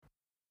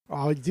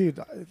Oh, dude,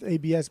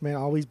 ABS, man,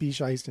 always be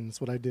shystin'. That's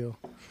what I do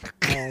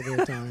all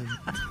the time.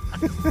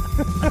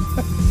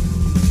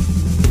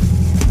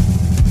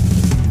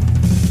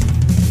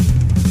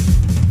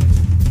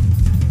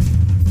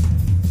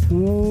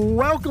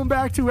 Welcome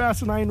back to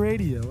Asinine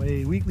Radio,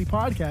 a weekly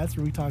podcast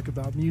where we talk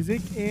about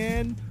music,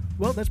 and,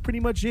 well, that's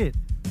pretty much it.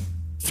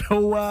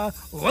 So,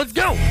 let's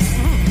go!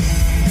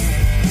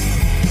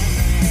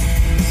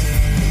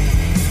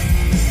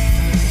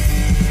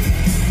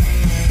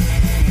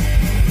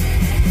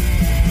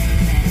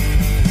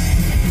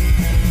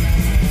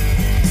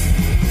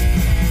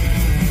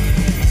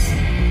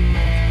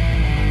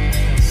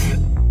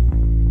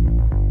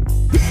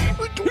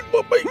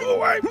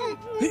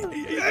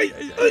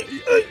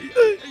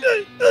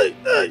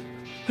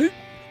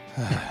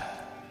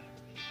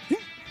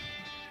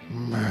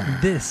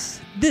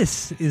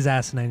 This is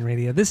Asinine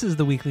Radio. This is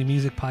the weekly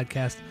music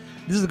podcast.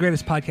 This is the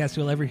greatest podcast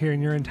you'll ever hear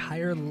in your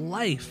entire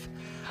life.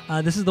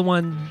 This is the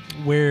one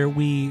where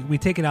we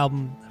take an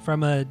album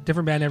from a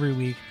different band every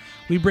week.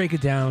 We break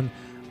it down.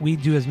 We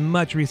do as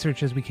much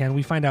research as we can.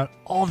 We find out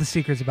all the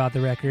secrets about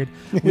the record.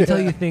 We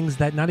tell you things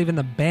that not even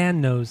the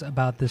band knows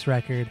about this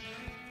record.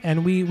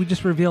 And we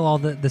just reveal all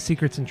the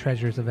secrets and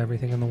treasures of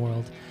everything in the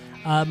world.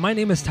 My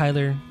name is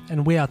Tyler,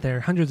 and way out there,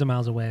 hundreds of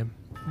miles away,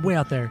 way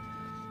out there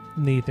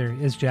in the ether,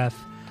 is Jeff.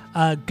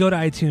 Go to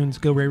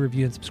iTunes, go rate,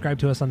 review, and subscribe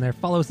to us on there.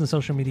 Follow us on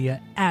social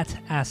media at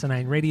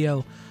Asinine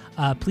Radio.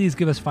 Please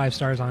give us 5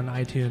 stars on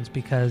iTunes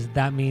because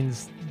that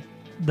means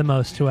the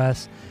most to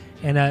us.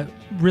 And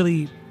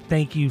really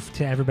thank you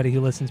to everybody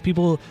who listens.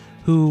 People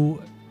who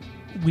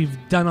we've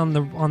done on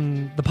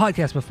the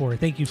podcast before.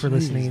 Thank you for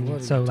listening.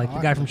 So like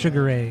the guy from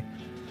Sugar Ray.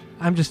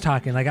 I'm just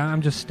talking. Like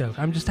I'm just stoked.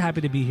 I'm just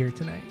happy to be here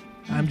tonight.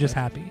 Okay. I'm just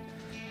happy.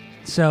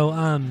 So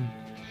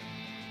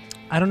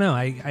I don't know.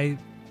 I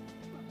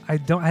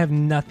have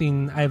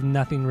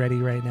nothing ready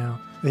right now.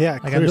 Yeah,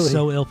 like clearly. I'm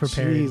so ill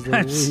prepared. Jeez,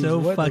 I'm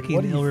so fucking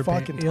what are ill you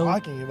prepared. fucking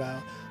talking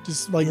about?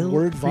 Just like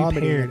word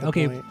vomiting. At the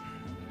okay. point.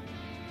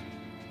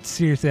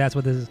 Seriously, that's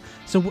what this is.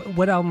 So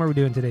what album are we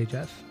doing today,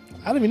 Jeff?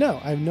 I don't even know.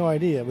 I have no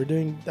idea. We're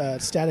doing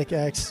Static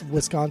X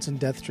Wisconsin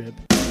Death Trip.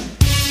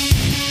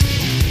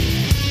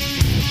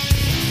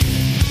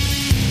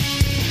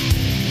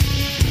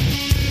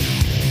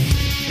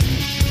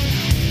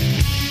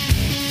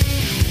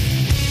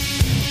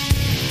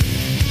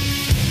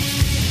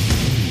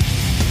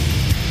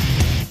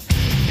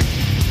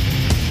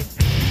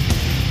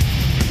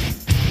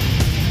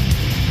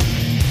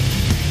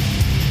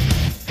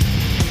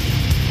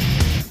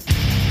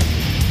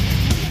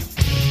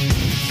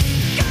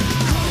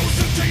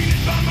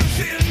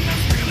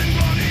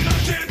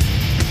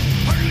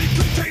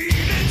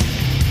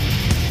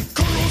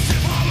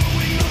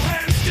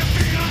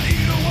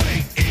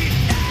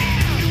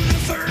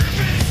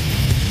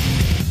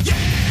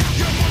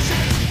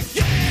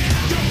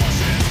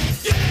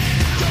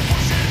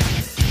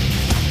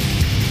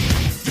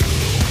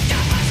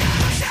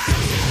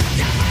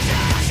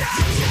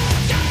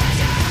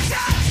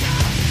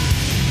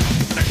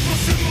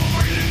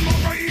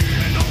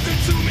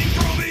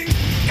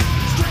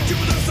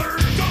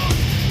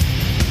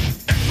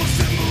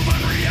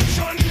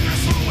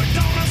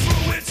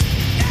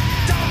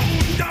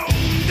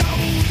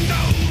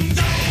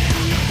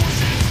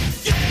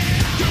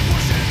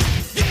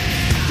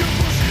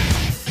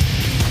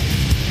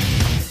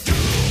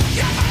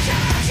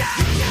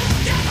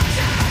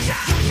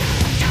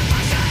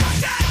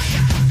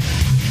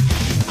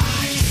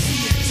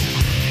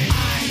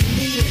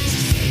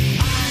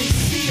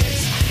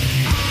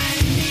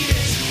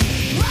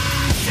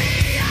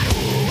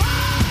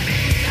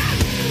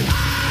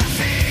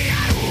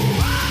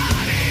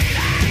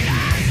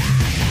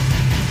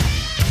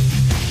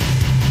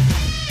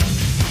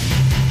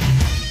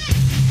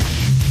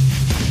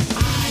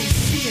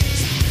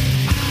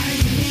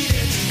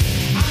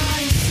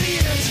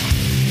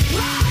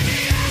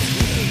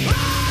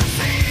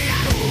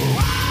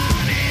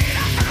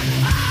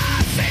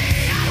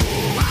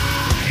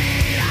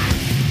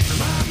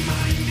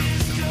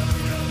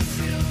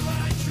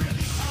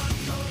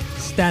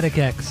 Static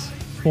X,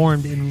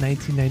 formed in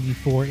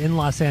 1994 in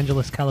Los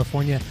Angeles,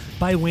 California,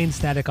 by Wayne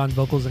Static on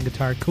vocals and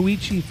guitar,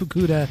 Koichi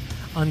Fukuda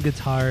on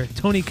guitar,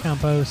 Tony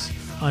Campos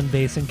on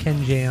bass, and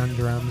Ken Jay on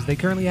drums. They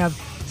currently have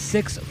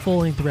 6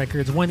 full-length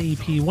records, 1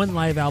 EP, 1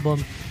 live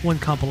album, 1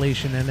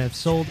 compilation, and have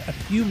sold a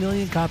few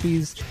million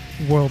copies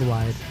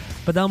worldwide.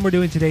 But the album we're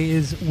doing today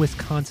is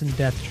Wisconsin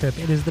Death Trip.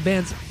 It is the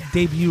band's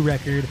debut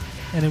record,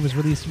 and it was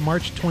released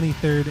March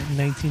 23rd,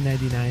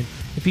 1999.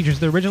 It features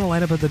the original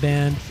lineup of the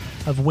band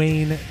of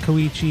Wayne,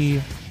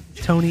 Koichi,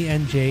 Tony,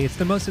 and Jay. It's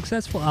the most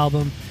successful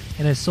album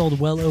and has sold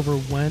well over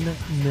 1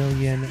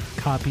 million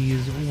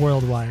copies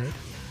worldwide.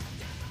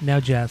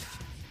 Now,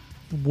 Jeff,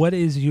 what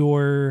is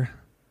your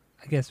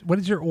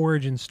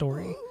origin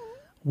story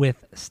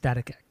with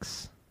Static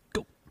X?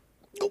 Go.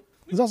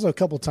 There's also a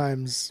couple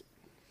times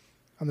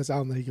on this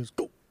album that he goes,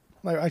 go.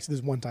 Like, actually,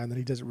 there's one time that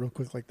he does it real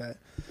quick like that.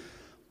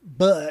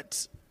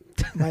 But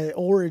my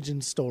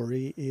origin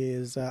story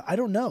is, I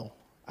don't know.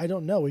 I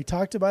don't know. We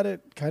talked about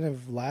it kind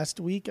of last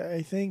week,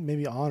 I think,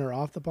 maybe on or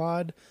off the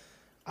pod.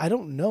 I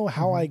don't know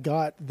how I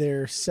got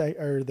their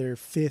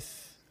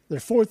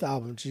fourth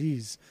album.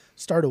 Jeez,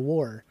 Start a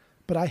War.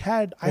 But I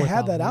had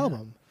that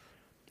album.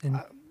 And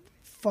I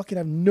fucking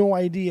have no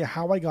idea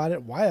how I got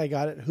it, why I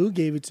got it, who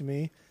gave it to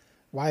me,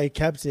 why I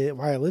kept it,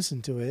 why I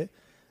listened to it.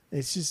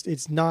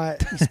 It's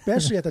not,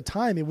 especially at the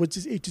time,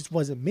 it just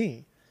wasn't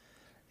me.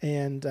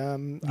 And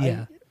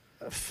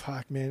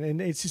fuck, man,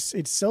 and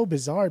it's so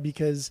bizarre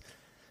because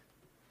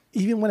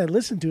even when I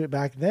listened to it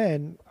back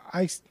then,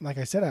 like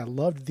I said, I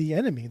loved The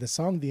Enemy, the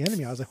song The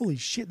Enemy. I was like, holy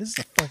shit, this is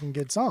a fucking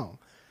good song.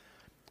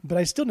 But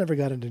I still never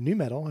got into nu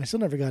metal. I still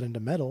never got into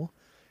metal.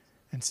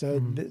 And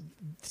so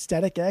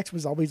Static X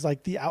was always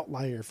like the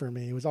outlier for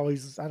me. It was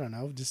always, I don't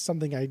know, just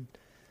something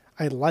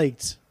I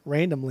liked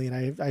randomly.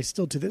 And I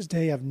still to this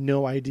day have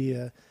no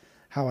idea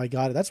how I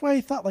got it. That's why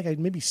I thought like I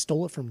maybe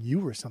stole it from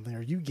you or something,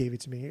 or you gave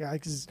it to me.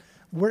 Because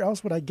where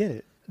else would I get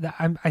it?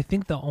 I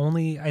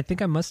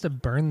think I must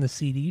have burned the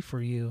CD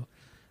for you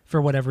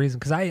for whatever reason.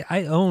 Because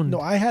I owned.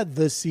 No, I had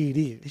the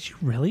CD. Did you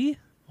really?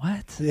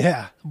 What?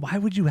 Yeah. Why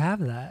would you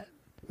have that?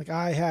 Like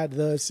I had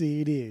the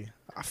CD.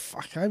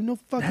 Fuck, I have no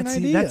fucking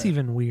idea. That's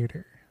even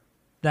weirder.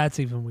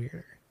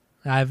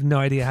 I have no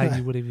idea how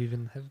you would have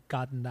even have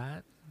gotten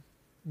that.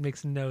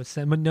 Makes no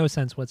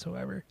sense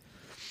whatsoever.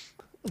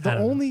 The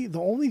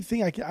only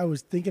thing I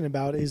was thinking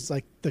about is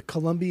like the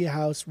Columbia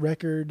House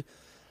record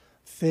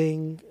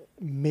thing.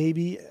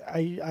 Maybe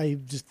I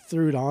just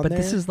threw it on. But there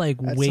this is like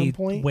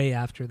way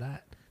after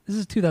that. This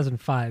is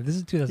 2005. This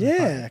is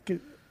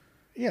 2005.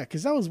 Yeah,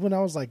 because that was when I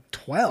was like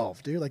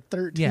 12, dude, like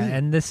 13. Yeah,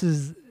 and this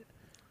is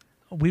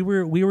we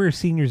were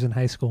seniors in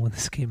high school when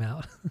this came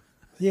out.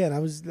 Yeah, and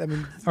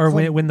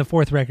when the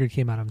fourth record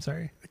came out. I'm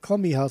sorry.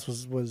 Columbia House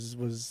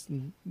was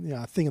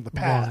a thing of the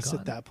past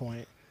at that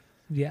point.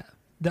 Yeah,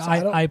 the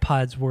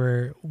iPods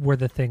were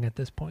the thing at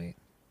this point.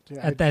 Yeah,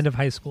 at the end of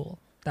high school,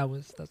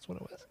 that's what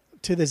it was.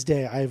 To this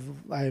day,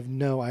 I have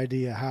no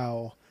idea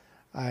how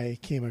I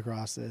came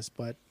across this,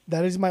 but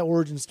that is my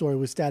origin story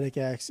with Static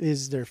X.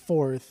 Is their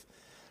fourth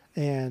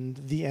and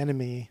The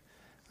Enemy.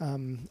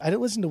 I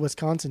didn't listen to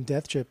Wisconsin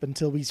Death Trip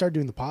until we started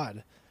doing the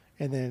pod,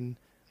 and then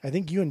I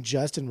think you and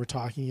Justin were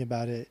talking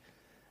about it,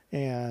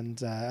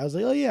 and I was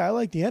like, "Oh yeah, I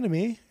like The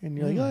Enemy," and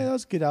you're like, "Oh, yeah,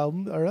 that's a good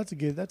album, or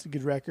that's a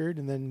good record,"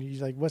 and then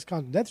you're like,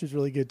 "Wisconsin Death Trip is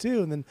really good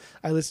too," and then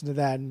I listened to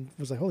that and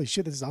was like, "Holy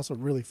shit, this is also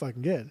really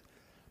fucking good."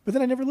 But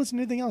then I never listened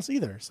to anything else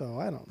either, so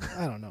I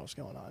don't know what's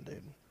going on,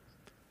 dude.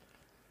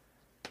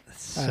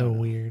 That's so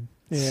weird,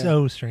 Yeah.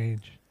 so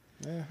strange.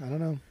 Yeah, I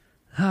don't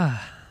know.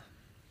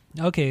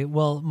 Okay,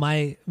 well,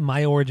 my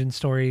origin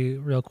story,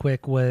 real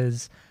quick,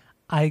 was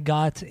I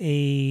got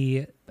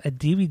a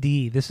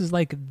DVD. This is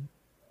like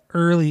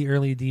early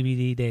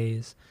DVD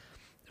days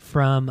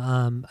from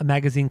a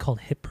magazine called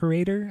Hit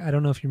Parader. I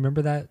don't know if you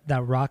remember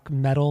that rock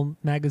metal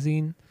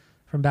magazine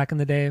from back in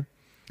the day.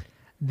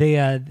 They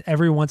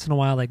every once in a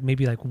while, like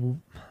maybe like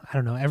I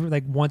don't know, every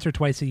like once or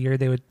twice a year,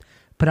 they would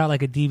put out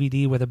like a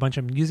DVD with a bunch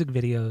of music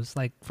videos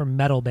like from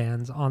metal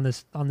bands on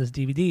this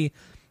DVD.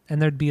 And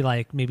there'd be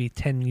like maybe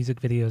 10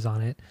 music videos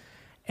on it.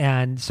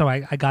 And so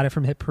I got it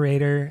from Hit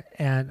Parader,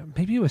 and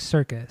maybe it was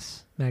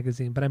Circus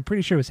magazine, but I'm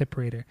pretty sure it was Hit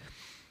Parader.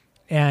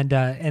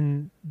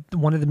 And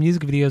one of the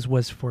music videos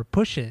was for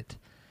Push It.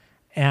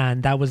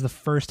 And that was the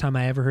first time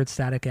I ever heard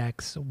Static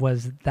X,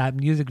 was that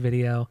music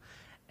video.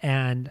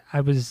 And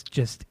I was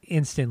just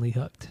instantly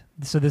hooked.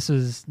 So this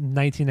was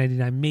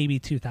 1999, maybe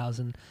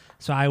 2000.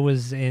 So I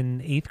was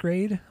in 8th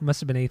grade. I must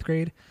have been 8th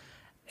grade.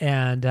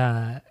 And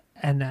I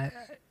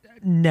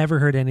never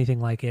heard anything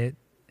like it,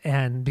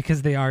 and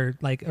because they are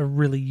like a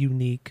really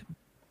unique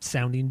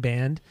sounding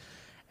band.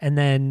 And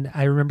then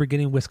I remember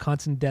getting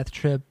Wisconsin Death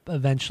Trip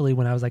eventually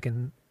when I was like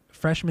a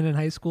freshman in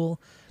high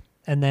school,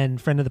 and then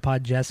friend of the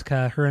pod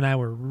Jessica, her and I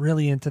were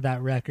really into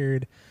that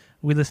record.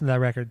 We listened to that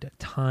record a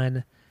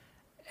ton,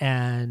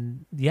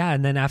 and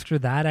then after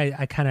that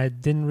I kind of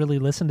didn't really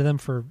listen to them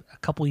for a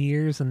couple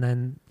years, and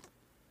then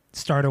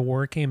Start a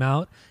War came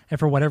out, and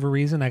for whatever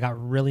reason I got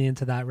really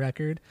into that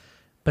record.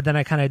 But then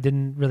I kind of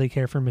didn't really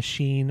care for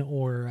Machine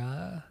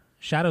or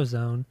Shadow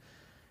Zone.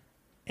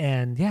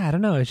 And yeah, I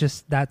don't know. It's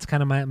just, that's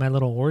kind of my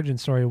little origin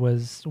story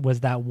was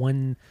that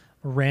one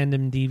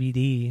random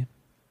DVD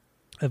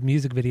of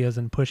music videos,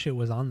 and Push It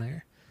was on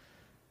there.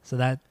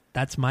 So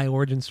that's my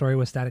origin story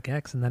with Static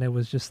X. And then it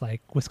was just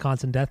like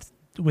Wisconsin Death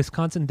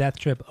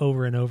Trip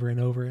over and over and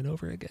over and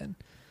over again.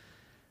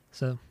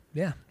 So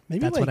yeah,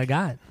 maybe that's like, what I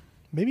got.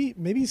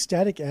 Maybe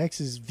Static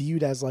X is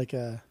viewed as like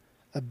a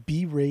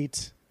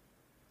B-rate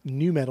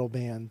nu metal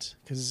band,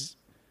 because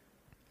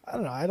I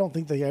don't know, I don't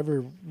think they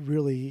ever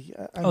really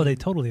they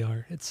totally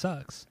are. It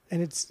sucks.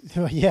 And it's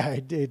yeah,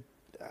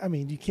 I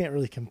mean, you can't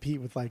really compete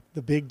with like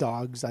the big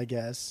dogs, I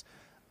guess,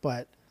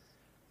 but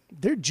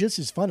they're just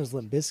as fun as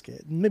Limp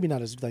Bizkit. Maybe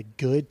not as like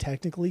good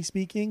technically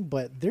speaking,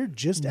 but they're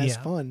just as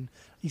fun,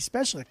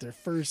 especially like their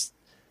first,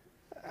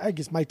 I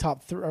guess my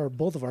top or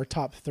both of our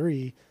top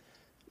three.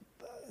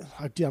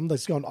 Dude, I'm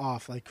just going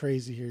off like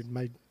crazy here.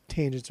 My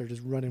tangents are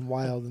just running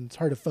wild and it's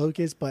hard to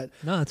focus. But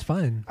No, it's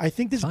fine. I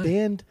think this Fine.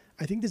 band.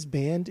 I think this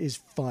band is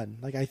fun.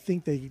 Like I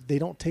think they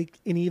don't take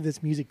any of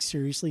this music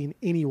seriously in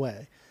any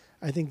way.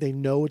 I think they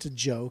know it's a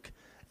joke,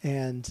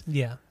 and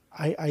Yeah.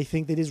 I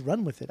think they just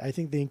run with it. I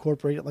think they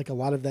incorporated like a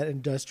lot of that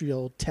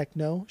industrial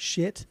techno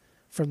shit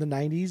from the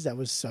 90s that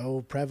was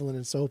so prevalent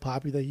and so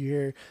popular that you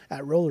hear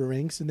at roller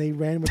rinks, and they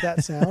ran with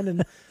that sound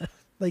and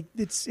like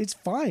it's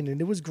fine, and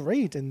it was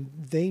great, and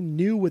they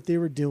knew what they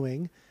were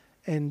doing.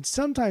 And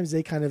sometimes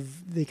they kind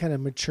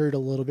of matured a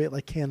little bit,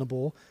 like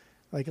Cannibal,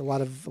 like a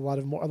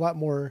lot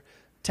more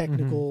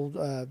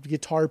technical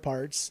guitar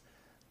parts.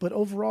 But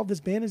overall,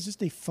 this band is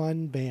just a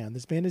fun band.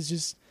 This band is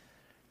just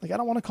like, I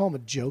don't want to call them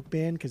a joke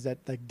band because that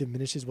like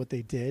diminishes what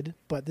they did.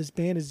 But this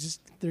band is just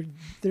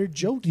they're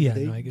jokey. Yeah,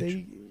 they no, I get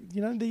they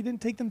they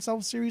didn't take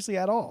themselves seriously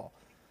at all,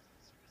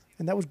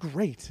 and that was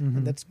great.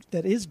 And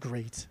that is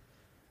great,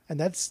 and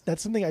that's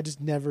something I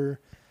just never,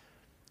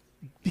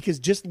 because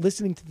just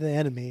listening to The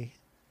Enemy,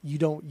 you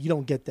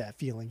don't get that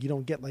feeling. You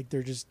don't get like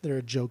they're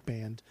a joke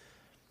band.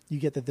 You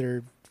get that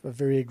they're a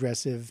very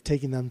aggressive,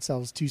 taking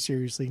themselves too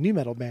seriously nu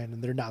metal band,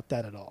 and they're not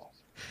that at all.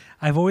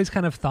 I've always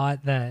kind of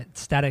thought that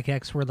Static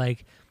X were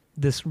like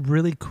this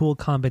really cool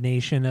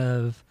combination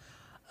of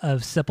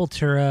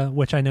Sepultura,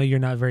 which I know you're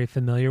not very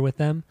familiar with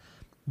them,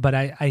 but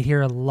I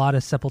hear a lot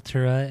of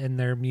Sepultura in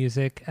their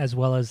music, as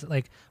well as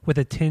like with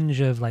a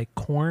tinge of like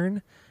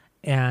Korn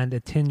and a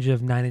tinge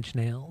of Nine Inch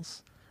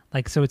Nails.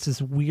 Like, so it's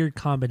this weird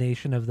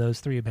combination of those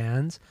three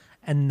bands,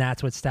 and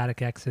that's what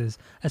Static X is,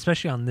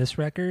 especially on this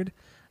record,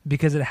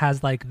 because it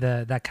has like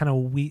that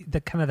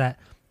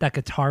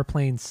guitar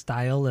playing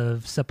style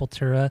of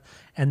Sepultura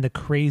and the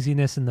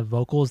craziness in the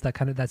vocals that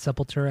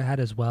Sepultura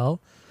had as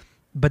well.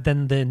 But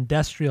then the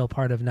industrial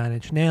part of Nine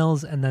Inch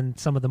Nails, and then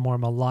some of the more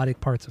melodic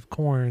parts of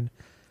Korn.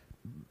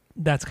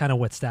 That's kind of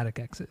what Static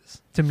X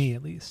is, to me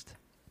at least.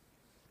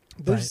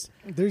 There's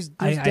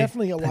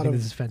definitely a lot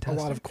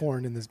of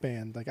Korn in this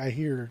band. Like I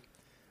hear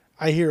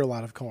a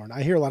lot of Korn.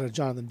 I hear a lot of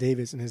Jonathan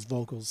Davis and his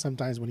vocals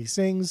sometimes when he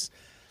sings.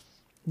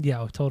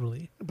 Yeah,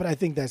 totally. But I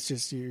think that's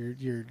just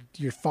you're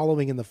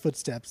following in the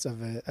footsteps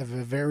of a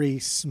very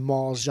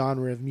small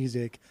genre of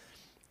music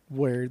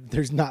where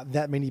there's not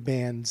that many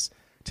bands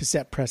to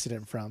set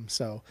precedent from.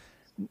 So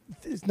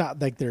it's not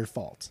like their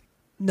fault.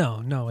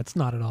 No, it's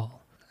not at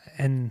all.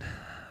 And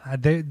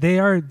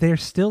they're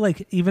still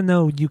like, even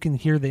though you can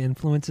hear the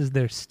influences,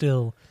 they're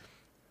still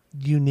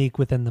unique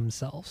within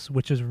themselves,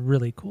 which is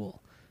really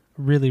cool.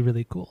 Really,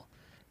 really cool.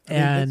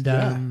 And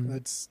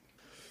that's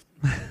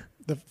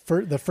the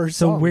first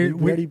so song.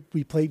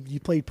 You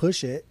played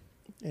Push It,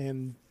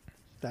 and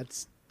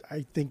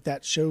I think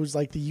that shows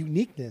like the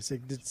uniqueness.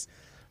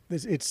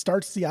 It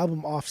starts the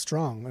album off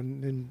strong,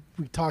 and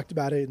we talked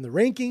about it in the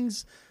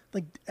rankings.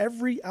 Like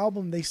every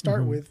album they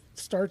start with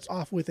starts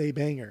off with a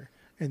banger,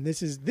 and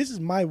this is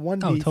my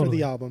 1B for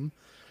the album.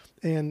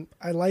 And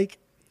I like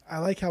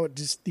how it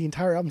just, the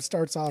entire album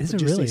starts off with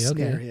just a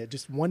snare hit,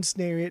 just one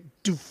snare hit,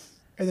 doof,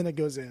 and then it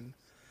goes in,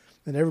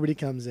 and everybody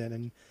comes in,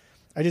 and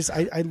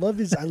I love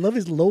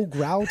his low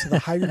growl to the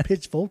higher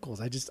pitched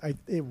vocals.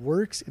 It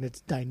works, and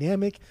it's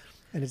dynamic,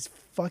 and it's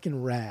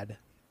fucking rad.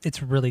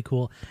 It's really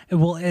cool.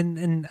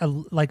 And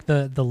like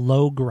the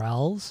low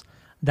growls,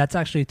 that's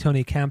actually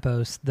Tony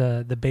Campos,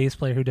 the bass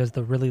player who does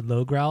the really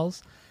low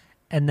growls.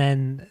 And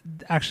then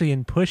actually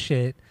in Push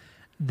It,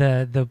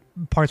 the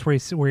parts where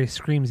he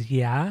screams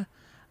yeah,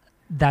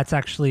 that's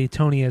actually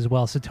Tony as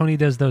well. So Tony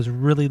does those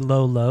really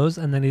low lows,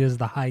 and then he does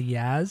the high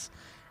yeahs.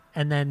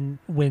 And then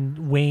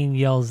when Wayne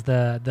yells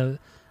the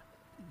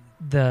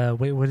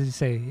wait, what did he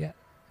say? Yeah.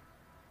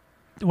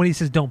 When he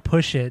says "don't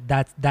push it,"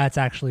 that's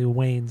actually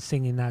Wayne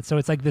singing that. So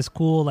it's like this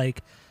cool,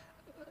 like,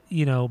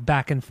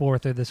 back and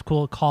forth, or this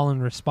cool call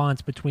and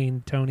response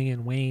between Tony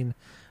and Wayne,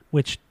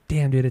 which,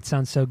 damn, dude, it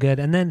sounds so good.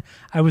 And then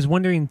I was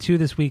wondering too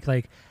this week,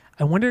 like,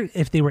 I wonder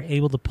if they were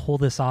able to pull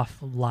this off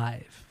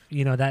live.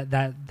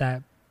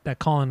 That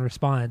call and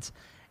response,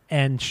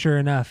 and sure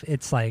enough,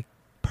 it's like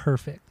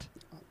perfect.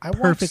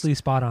 Perfectly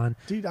spot on.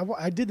 Dude,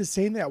 I did the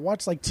same thing. I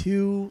watched like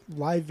 2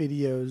 live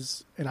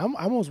videos, and I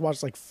almost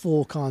watched like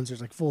full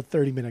concerts, like full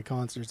 30-minute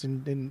concerts.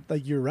 And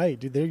like, you're right,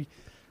 dude.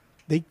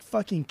 They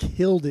fucking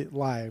killed it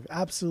live.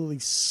 Absolutely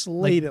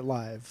slayed it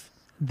live.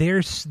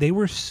 They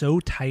were so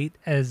tight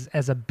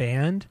as a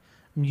band,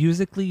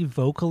 musically,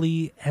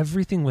 vocally,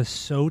 everything was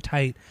so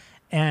tight.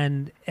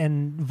 And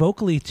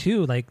vocally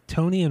too, like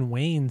Tony and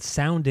Wayne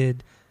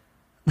sounded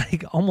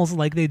like almost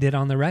like they did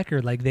on the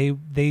record. Like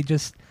they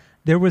just,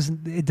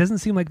 it doesn't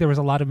seem like there was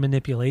a lot of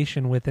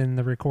manipulation within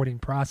the recording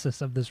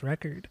process of this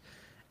record.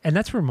 And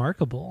that's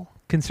remarkable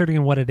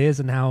considering what it is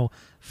and how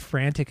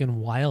frantic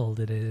and wild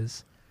it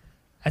is.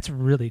 That's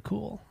really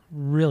cool.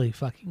 Really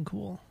fucking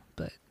cool.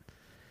 But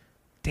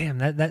damn,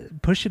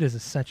 that Push It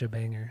is such a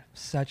banger.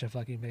 Such a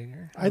fucking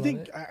banger. I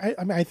think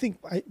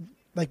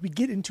we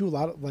get into a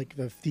lot of like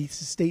the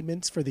thesis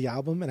statements for the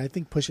album, and I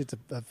think Push It's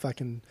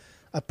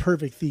a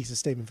perfect thesis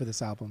statement for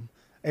this album.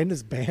 And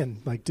this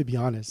band, like, to be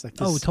honest, like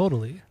this, oh,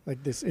 totally.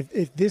 Like this,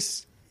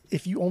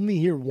 if you only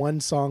hear one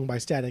song by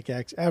Static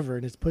X ever,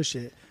 and it's Push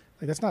It,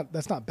 Like that's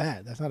not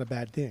bad. That's not a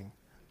bad thing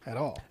at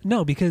all.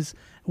 No, because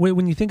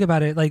when you think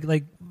about it,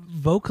 like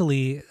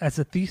vocally, as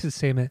a thesis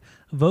statement,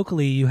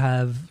 vocally you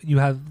have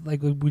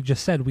like we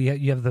just said,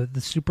 you have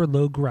the super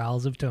low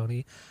growls of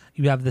Tony,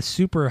 you have the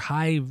super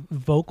high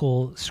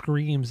vocal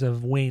screams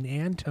of Wayne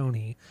and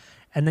Tony,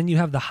 and then you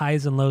have the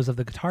highs and lows of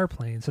the guitar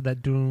playing. So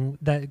that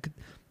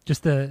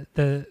just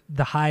the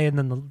high and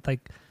then the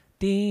like,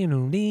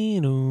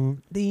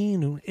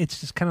 it's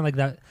just kind of like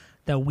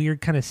that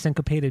weird kind of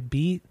syncopated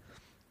beat.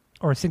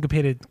 Or a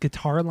syncopated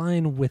guitar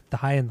line with the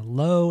high and the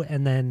low,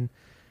 and then,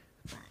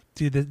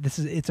 dude,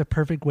 it's a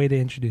perfect way to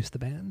introduce the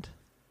band.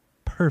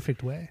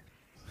 Perfect way.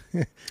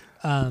 What?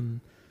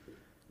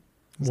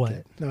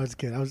 Good. No, it's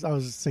good. I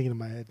was singing in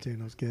my head too,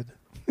 and it was good.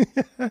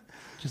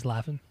 Just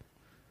laughing.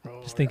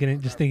 Just thinking in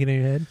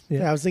your head.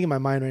 Yeah, I was thinking in my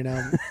mind right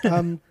now.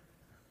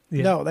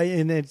 Yeah. No,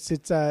 and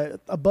it's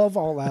above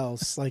all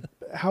else, like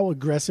how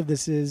aggressive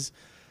this is,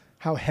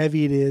 how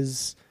heavy it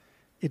is.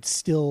 It's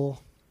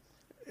still.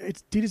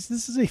 This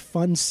is a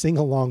fun sing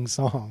along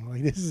song.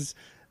 Like this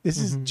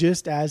is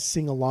just as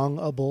sing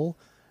alongable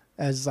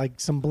as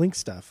like some Blink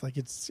stuff. Like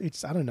it's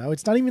I don't know.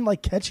 It's not even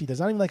like catchy. There's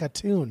not even like a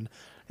tune.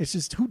 It's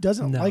just who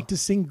doesn't like to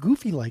sing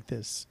goofy like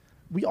this?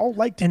 We all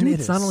like to do this. And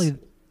it's not only.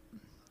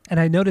 And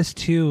I noticed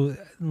too,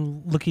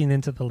 looking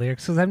into the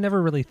lyrics, because I've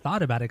never really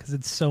thought about it because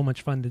it's so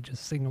much fun to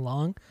just sing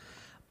along.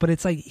 But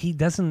it's like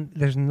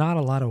there's not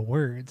a lot of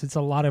words. It's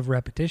a lot of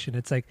repetition.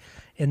 It's like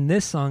in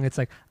this song, it's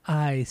like,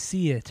 I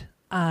see it.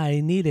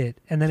 I need it.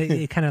 And then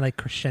it kind of like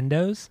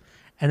crescendos.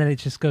 And then it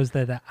just goes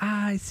the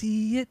I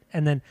see it.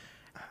 And then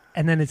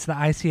it's the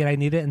I see it, I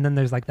need it. And then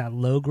there's like that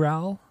low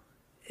growl.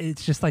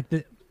 It's just like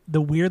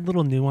the weird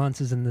little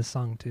nuances in this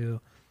song too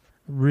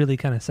really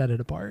kind of set it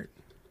apart.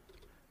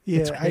 Yeah,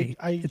 it's great.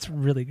 It's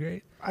really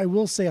great. I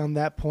will say on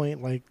that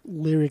point, like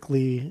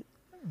lyrically,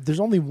 there's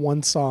only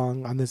one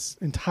song on this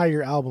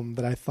entire album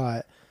that I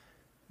thought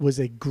was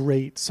a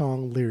great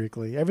song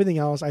lyrically. Everything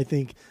else, I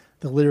think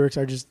the lyrics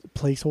are just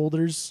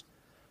placeholders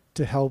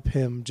to help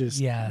him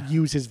just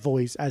use his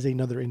voice as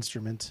another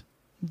instrument.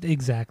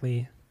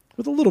 Exactly.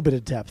 With a little bit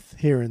of depth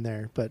here and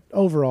there. But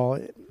overall,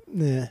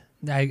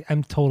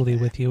 I'm totally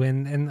with you.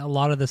 And a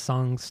lot of the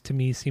songs to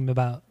me seem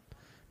about,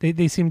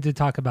 they seem to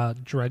talk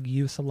about drug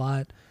use a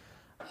lot.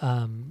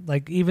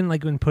 Like even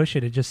like when Push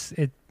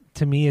It,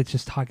 to me, it's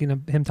just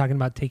him talking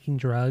about taking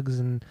drugs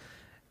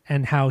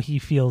and how he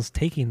feels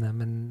taking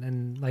them.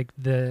 And like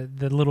the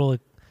little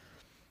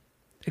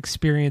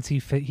experience he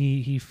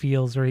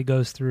feels or he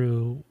goes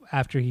through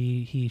after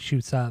he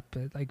shoots up,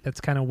 like that's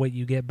kind of what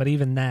you get. But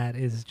even that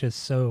is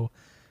just so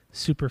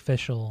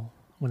superficial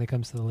when it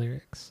comes to the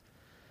lyrics.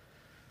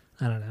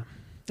 I don't know.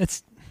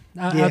 It's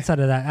outside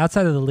of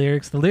the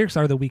lyrics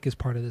are the weakest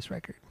part of this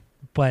record,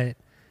 but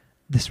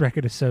this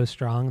record is so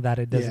strong that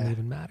it doesn't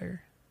even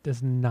matter.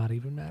 Does not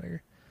even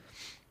matter.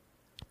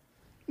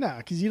 No,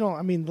 because you don't.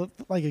 I mean,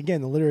 like again,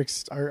 the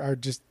lyrics are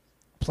just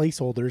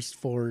placeholders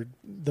for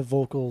the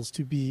vocals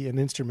to be an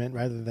instrument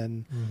rather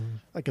than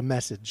like a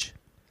message,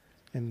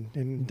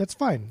 and that's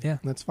fine. Yeah,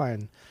 that's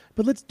fine.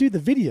 But let's do the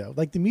video,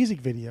 like the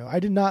music video. I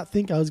did not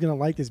think I was gonna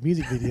like this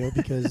music video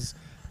because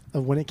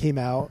of when it came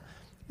out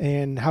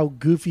and how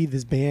goofy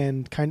this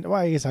band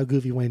I guess how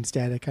goofy Wayne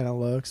Static kind of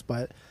looks.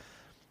 But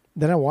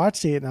then I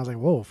watched it and I was like,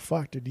 whoa,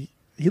 fuck, dude,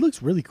 he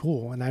looks really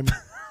cool, and I'm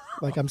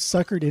like I'm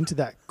suckered into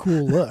that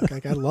cool look.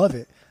 Like I love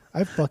it.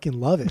 I fucking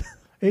love it.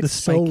 It's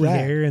the spiky so rad.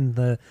 hair and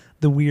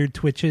the weird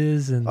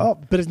twitches and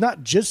but it's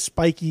not just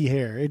spiky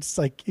hair. It's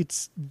like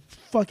it's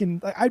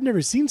fucking. I've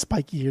never seen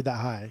spiky hair that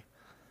high.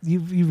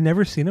 You've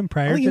never seen him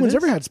prior. I don't think to anyone's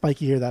this? ever had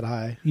spiky hair that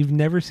high. You've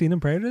never seen him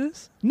prior to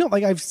this? No,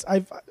 like I've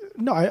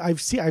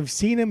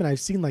seen him, and I've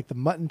seen like the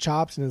mutton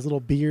chops and his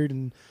little beard,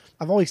 and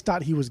I've always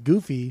thought he was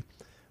goofy,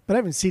 but I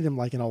haven't seen him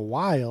like in a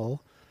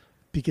while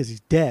because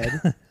he's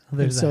dead.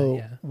 And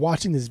so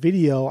watching this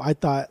video, I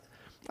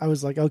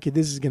was like, okay,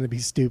 this is gonna be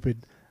stupid.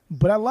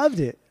 But I loved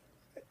it,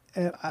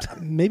 and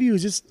maybe it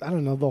was just, I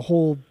don't know, the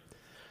whole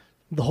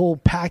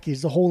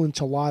package, the whole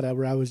enchilada,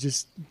 where I was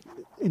just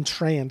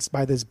entranced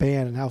by this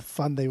band and how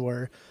fun they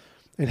were,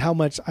 and how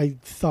much I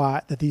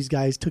thought that these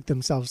guys took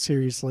themselves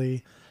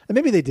seriously. And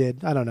maybe they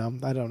did. I don't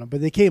know.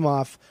 But they came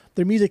off.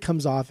 Their music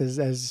comes off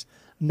as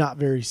not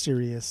very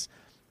serious,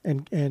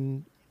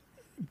 and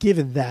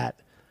given that,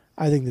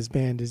 I think this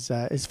band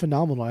is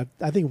phenomenal.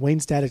 I think Wayne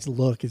Static's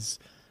look is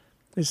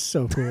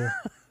so cool.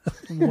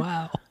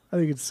 Wow. I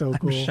think it's so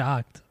cool. I'm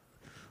shocked.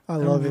 I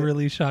love it. I'm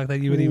really shocked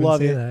that you would even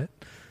say that.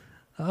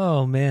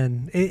 Oh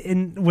man!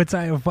 And what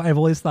I've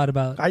always thought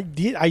about.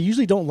 I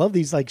usually don't love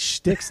these like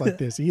shticks like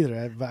this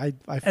either.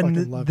 I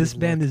fucking love this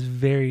band. Is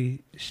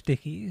very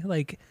shticky.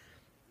 Like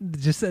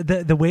just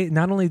the way,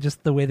 not only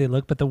just the way they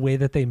look, but the way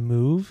that they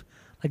move.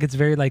 Like it's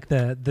very like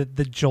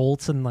the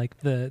jolts and like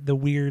the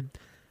weird,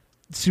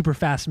 super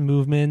fast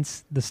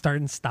movements. The start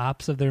and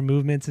stops of their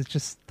movements. It's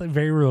just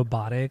very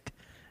robotic,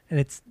 and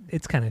it's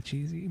kind of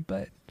cheesy,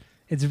 but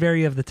it's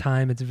very of the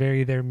time. It's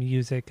very their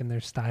music and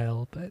their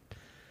style, but.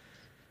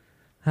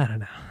 I don't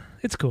know.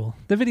 It's cool.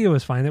 The video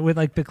was fine. With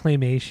like the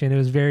claymation, it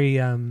was very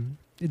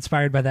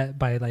inspired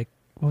by like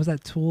what was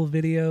that Tool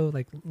video?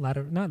 Like not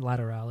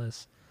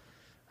Lateralis.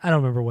 I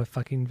don't remember what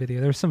fucking video.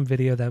 There was some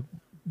video that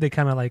they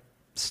kind of like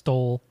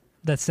stole,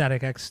 that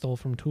Static X stole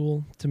from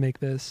Tool to make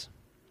this.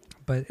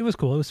 But it was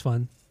cool. It was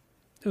fun.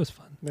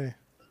 Yeah.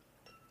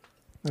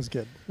 That's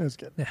good. Yeah,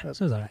 it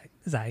was all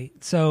right.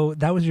 So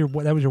that was your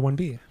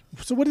 1B.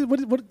 So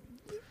what?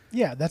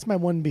 Yeah, that's my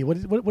 1B.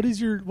 What is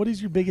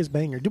your biggest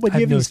banger? Do you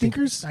have any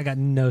stinkers? I got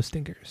no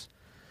stinkers.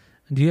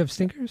 Do you have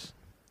stinkers?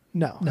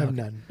 No, I have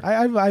none. I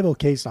have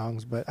okay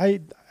songs, but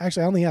I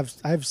only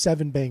have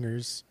 7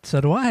 bangers.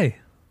 So do I.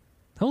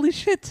 Holy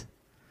shit!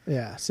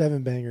 Yeah,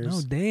 7 bangers.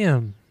 Oh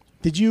damn!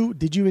 Did you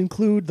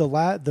include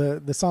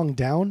the song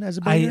 "Down" as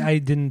a banger? I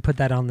didn't put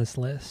that on this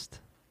list.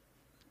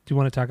 Do you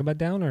want to talk about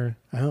 "Down" or?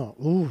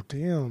 Oh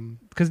damn!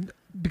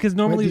 Because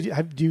normally,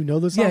 do you know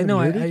the song? Yeah, no,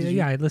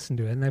 I listened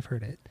to it and I've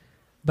heard it,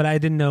 but I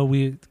didn't know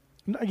we.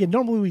 Again,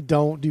 normally we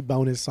don't do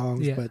bonus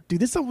songs, but dude,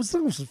 this song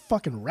was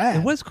fucking rad.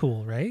 It was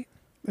cool, right?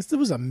 This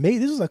was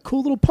amazing. This was a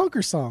cool little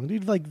punker song,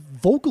 dude. Like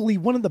vocally,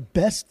 one of the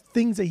best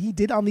things that he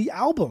did on the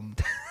album.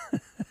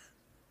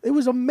 It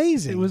was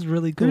amazing. It was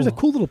really cool. There was a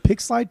cool little pick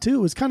slide too.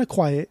 It was kind of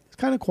quiet.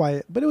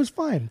 But it was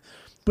fine.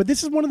 But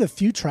this is one of the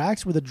few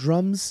tracks where the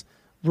drums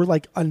were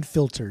like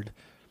unfiltered,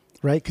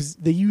 right? Because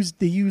they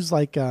use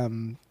like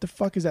the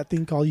fuck is that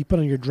thing called? You put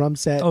on your drum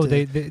set. Oh,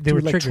 they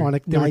were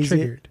triggered. They were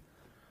triggered.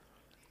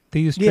 They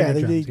used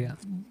trigger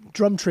drums.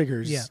 Drum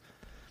triggers. Yeah.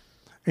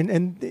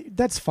 And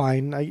that's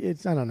fine. I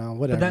don't know,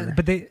 whatever.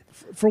 But they,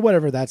 for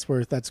whatever that's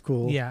worth, that's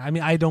cool. Yeah, I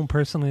mean, I don't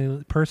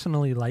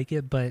personally like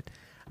it, but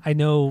I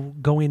know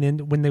going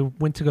in when they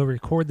went to go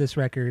record this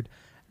record,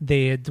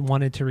 they had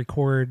wanted to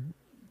record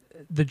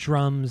the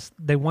drums.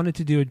 They wanted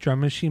to do a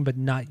drum machine, but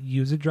not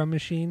use a drum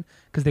machine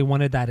because they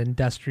wanted that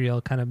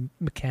industrial kind of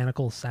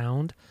mechanical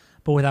sound,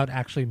 but without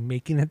actually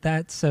making it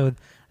that. So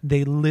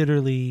they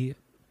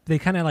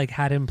kind of like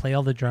had him play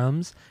all the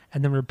drums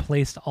and then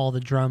replaced all the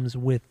drums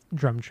with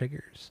drum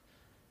triggers.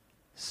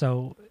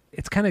 So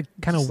it's kind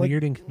of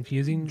weird and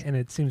confusing, and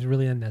it seems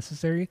really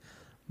unnecessary.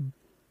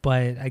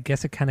 But I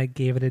guess it kind of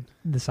gave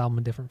this album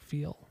a different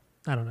feel.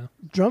 I don't know.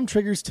 Drum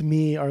triggers to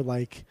me are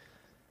like,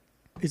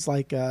 it's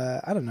like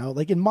I don't know.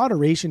 Like in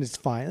moderation, it's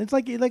fine. It's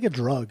like a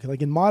drug.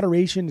 Like in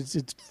moderation,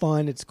 it's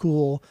fun, it's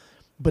cool,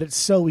 but it's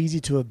so easy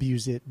to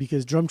abuse it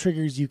because drum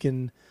triggers you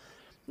can.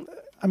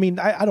 I mean,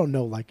 I don't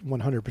know like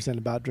 100%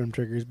 about drum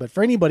triggers, but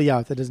for anybody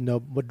out that doesn't know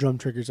what drum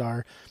triggers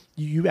are,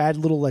 you add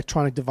little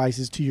electronic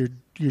devices to your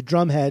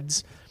drum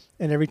heads,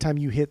 and every time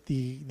you hit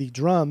the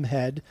drum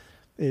head,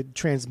 it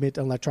transmits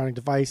an electronic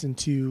device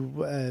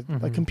into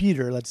a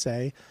computer, let's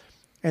say,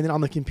 and then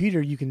on the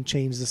computer you can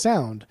change the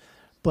sound.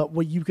 But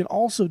what you can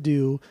also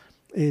do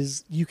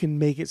is you can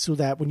make it so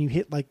that when you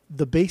hit like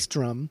the bass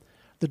drum,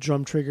 the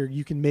drum trigger,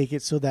 you can make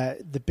it so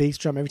that the bass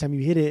drum, every time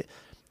you hit it,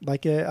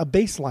 like a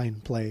bass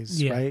line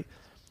plays, right?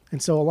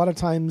 And so a lot of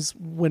times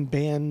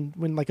when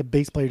like a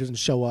bass player doesn't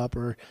show up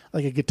or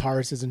like a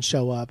guitarist doesn't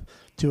show up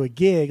to a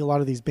gig, a lot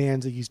of these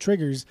bands that use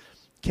triggers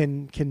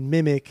can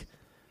mimic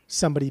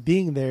somebody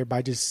being there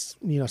by just,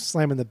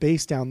 slamming the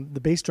bass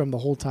drum the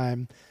whole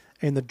time,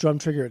 and the drum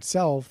trigger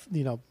itself,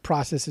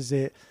 processes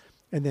it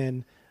and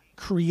then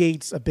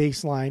creates a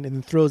bass line and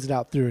then throws it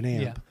out through an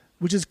amp,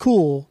 which is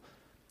cool.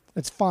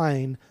 That's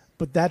fine,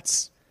 but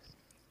that's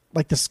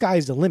like the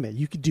sky's the limit.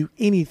 You could do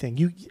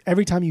anything.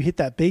 Every time you hit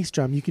that bass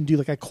drum, you can do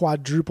like a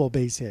quadruple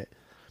bass hit.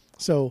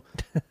 So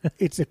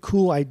it's a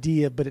cool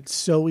idea, but it's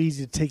so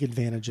easy to take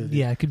advantage of it.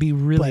 Yeah, it could be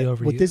really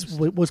overused.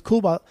 What was cool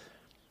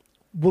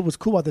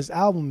about this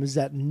album is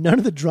that none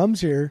of the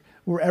drums here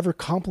were ever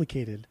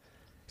complicated.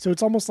 So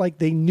it's almost like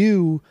they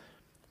knew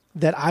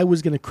that I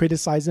was going to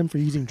criticize them for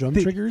using drum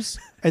triggers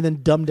and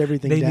then dumbed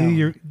everything down.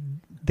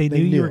 They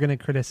knew you were going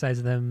to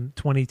criticize them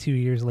 22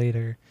 years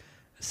later.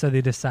 So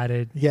they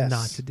decided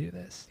not to do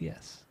this.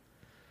 Yes.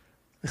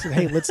 I said,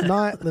 hey, let's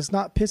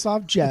not piss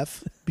off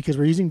Jeff because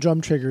we're using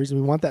drum triggers and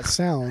we want that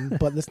sound,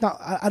 but let's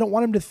not. I don't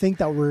want him to think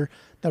that we're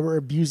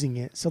abusing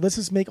it. So let's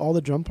just make all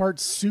the drum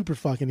parts super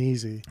fucking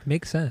easy.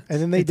 Makes sense.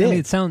 And then they did. I mean,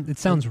 it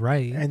sounds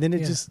right. And then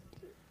it's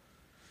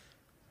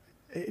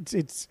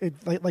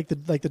like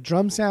the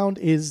drum sound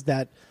is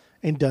that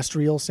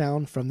industrial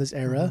sound from this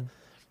era,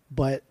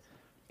 but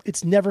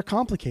it's never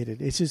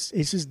complicated. It's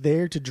just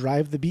there to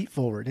drive the beat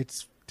forward.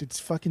 It's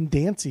fucking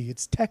dancey.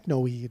 It's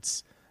techno-y.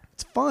 It's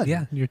fun.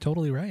 Yeah, you're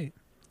totally right.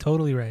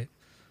 Totally right.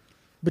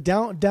 But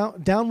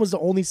Down was the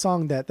only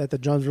song that the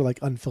drums were like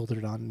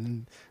unfiltered on,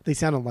 and they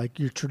sounded like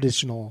your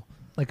traditional,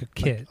 like a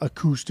kit, like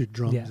acoustic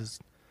drums. Yeah.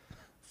 Just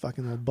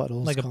fucking little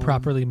buttholes, like a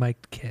properly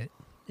mic'd kit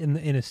in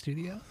a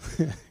studio.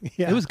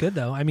 Yeah, it was good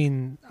though. I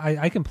mean,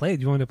 I can play it.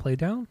 Do you want me to play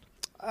Down?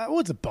 Well,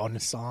 it's a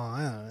bonus song.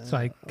 I don't know. So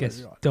I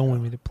guess don't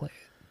want me to play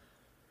it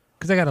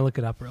because I got to look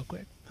it up real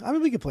quick. I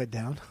mean, we could play it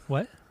Down.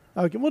 What?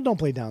 Okay, well, don't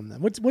play Down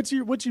then. What's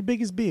your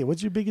biggest B?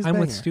 What's your biggest? I'm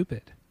banger? with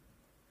Stupid.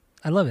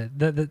 I love it.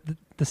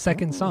 The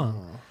second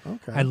song.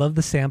 Okay. I love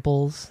the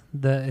samples.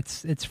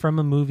 It's from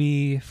a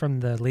movie from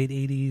the late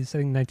 '80s,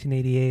 I think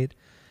 1988.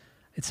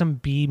 It's some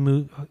B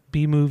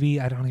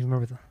movie. I don't even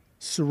remember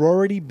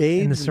sorority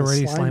babes and the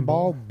sorority slime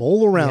ball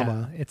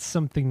Bowl-orama. Yeah, it's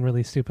something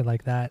really stupid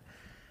like that.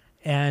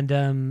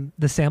 And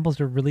the samples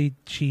are really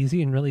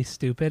cheesy and really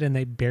stupid, and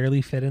they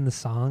barely fit in the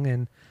song.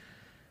 And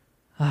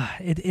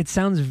it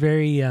sounds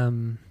very,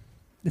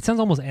 it sounds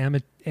almost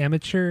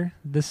amateur,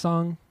 this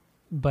song,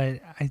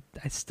 but I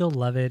still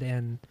love it.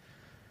 And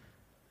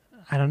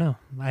I don't know.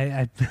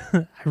 I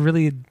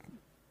really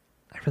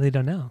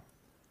don't know.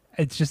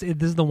 It's just,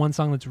 this is the one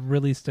song that's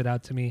really stood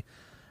out to me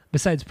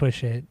besides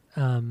Push It.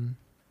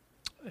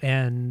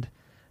 And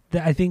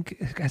I think,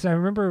 as I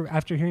remember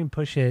after hearing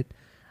Push It,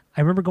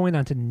 I remember going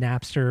onto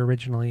Napster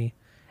originally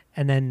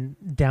and then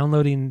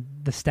downloading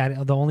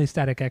the only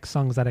Static X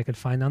songs that I could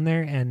find on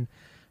there. And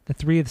the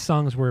three of the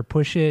songs were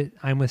Push It,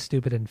 I'm With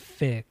Stupid, and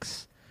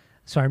Fix.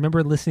 So I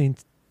remember listening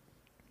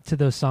to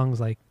those songs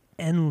like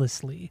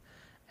endlessly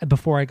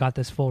before I got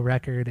this full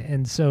record.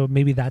 And so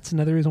maybe that's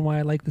another reason why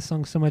I like the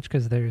song so much,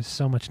 because there's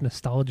so much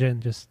nostalgia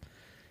and just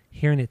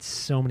hearing it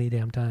so many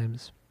damn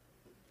times.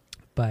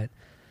 But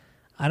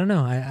I don't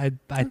know. I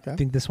Okay.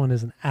 think this one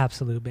is an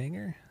absolute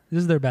banger.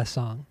 This is their best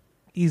song.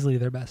 Easily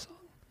their best song.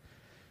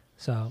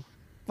 So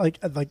Like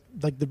the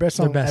best their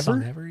song best ever.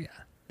 song ever, yeah.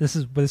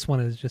 This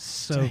one is just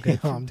so good.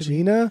 Damn, to me.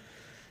 Gina.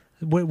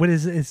 What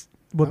is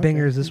what Okay.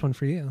 banger is this one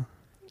for you?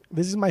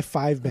 This is my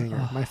 5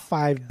 banger, my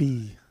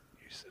 5B.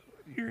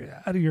 You're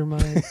out of your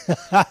mind.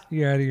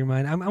 You're out of your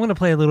mind. I'm going to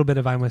play a little bit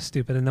of I'm With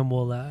Stupid, and then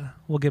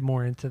we'll get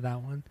more into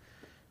that one.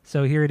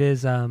 So here it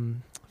is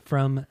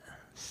from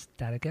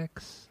Static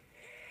X.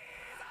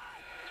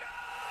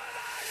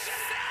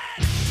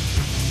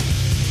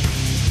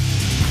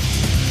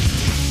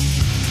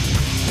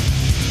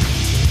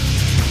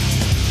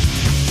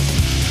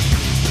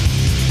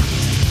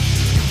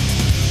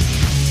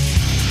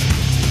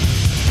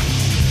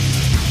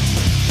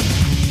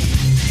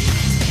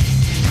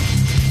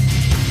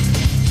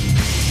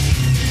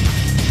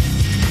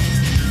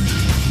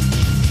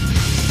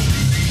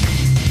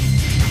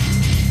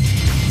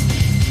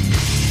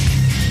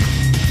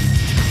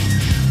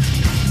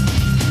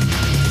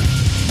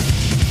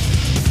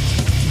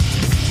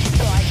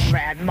 So I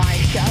grabbed my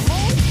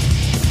shovel.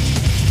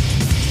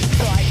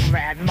 So I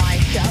grabbed my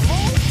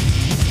shovel.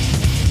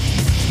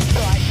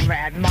 So I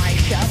grabbed my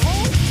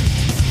shovel.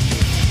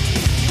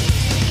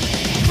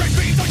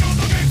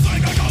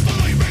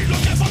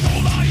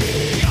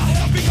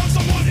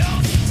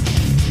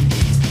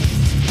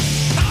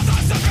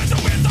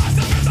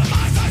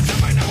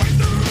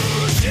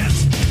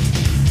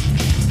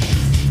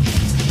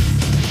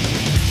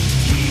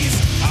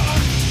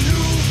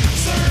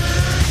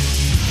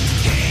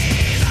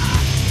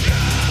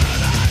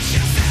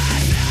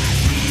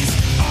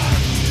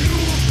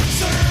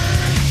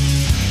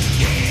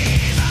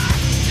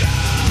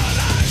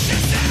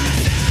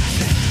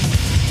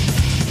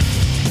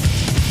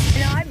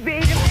 And I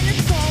beat him in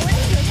his skull and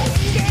took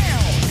him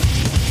down.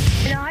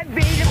 And I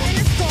beat him in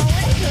his skull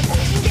and took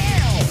him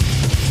down.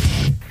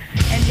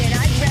 And then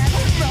I grabbed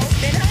the rope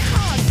and I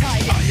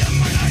hog-tied him.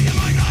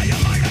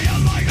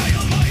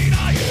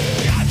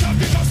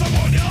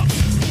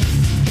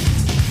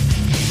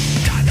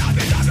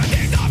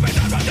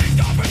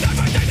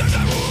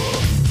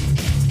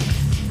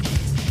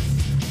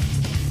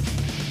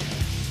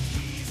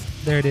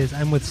 There it is.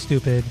 I'm With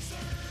Stupid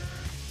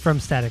from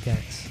Static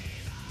X.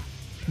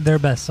 Their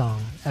best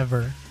song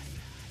ever.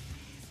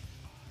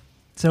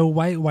 So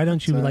why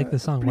don't you like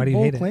this song? Why do you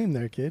hate bold claim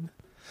there, kid.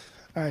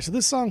 All right, so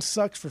this song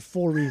sucks for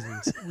 4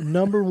 reasons.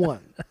 Number 1,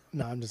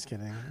 no, I'm just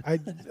kidding.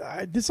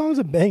 This song's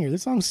a banger.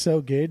 This song's so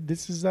good.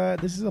 This is a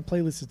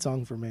playlisted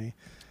song for me.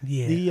 it?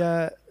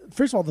 Yeah. The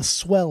first of all, the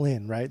swell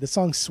in, right? The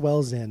song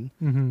swells in.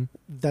 Mm-hmm.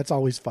 That's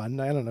always fun.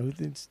 I don't know.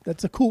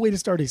 That's a cool way to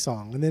start a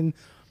song. And then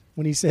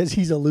when he says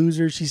he's a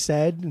loser, she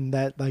said, and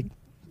that like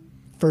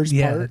first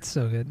Yeah, part, that's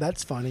so good.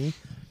 that's funny.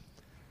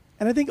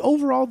 And I think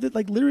overall that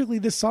like literally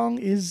this song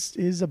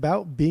is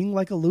about being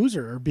like a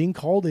loser or being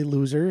called a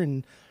loser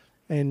and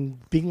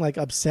being like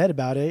upset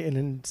about it. And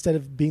instead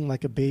of being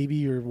like a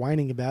baby or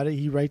whining about it,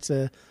 he writes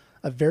a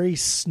very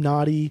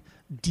snotty,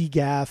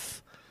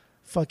 degaff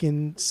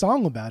fucking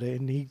song about it.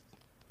 And he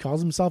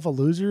calls himself a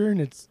loser,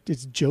 and it's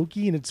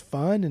jokey and it's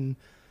fun, and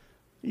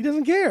he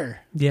doesn't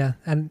care. Yeah,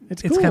 and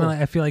It's it's kind cool. of.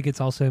 I feel like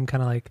it's also him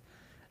kind of like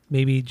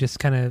maybe just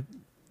kind of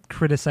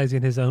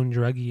criticizing his own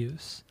drug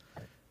use,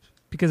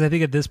 because I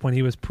think at this point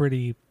he was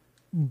pretty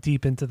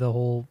deep into the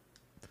whole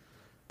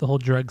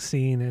drug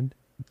scene, and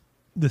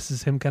this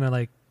is him kind of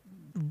like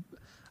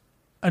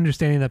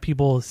understanding that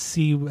people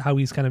see how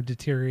he's kind of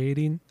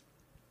deteriorating,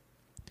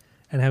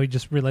 and how he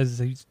just realizes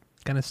that he's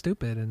kind of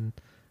stupid and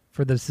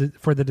for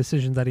the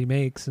decisions that he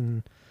makes.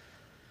 And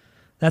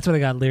that's what I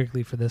got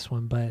lyrically for this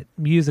one. But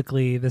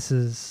musically, this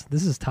is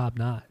top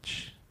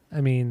notch. I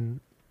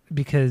mean,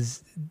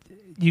 because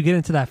you get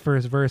into that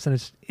first verse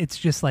and it's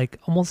just like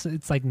almost,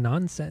 it's like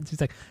nonsense. He's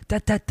like da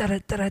da da da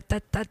da da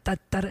da da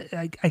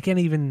da. I can't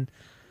even.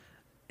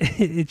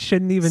 It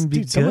shouldn't even be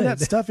Dude, some good. of that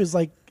stuff is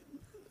like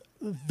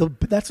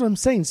that's what I'm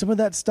saying. Some of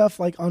that stuff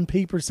like on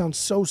paper sounds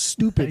so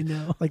stupid. I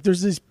know. Like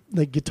there's this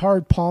like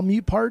guitar palm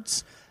mute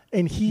parts,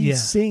 and he Yeah.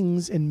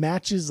 sings and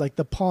matches like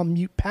the palm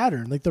mute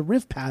pattern, like the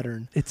riff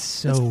pattern. It's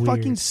so That's weird.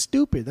 fucking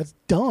stupid. That's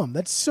dumb.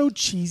 That's so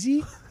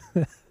cheesy.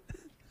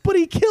 But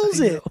he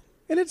kills I it, know.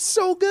 and it's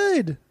so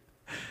good.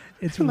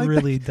 It's Like,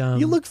 really dumb.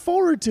 You look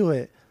forward to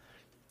it.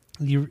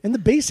 You And the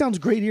bass sounds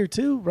great here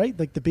too, right?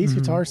 Like the bass Mm-hmm.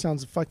 guitar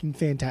sounds fucking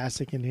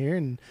fantastic in here,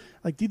 and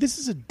like, dude, this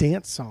is a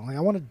dance song. Like,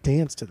 I want to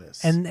dance to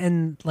this.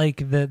 and like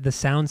the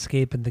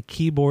soundscape and the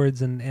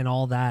keyboards and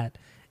all that,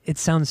 it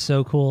sounds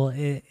so cool.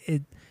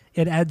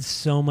 It adds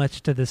so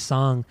much to this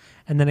song,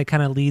 and then it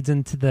kind of leads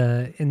into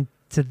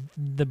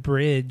the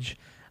bridge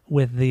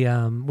with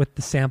the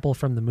sample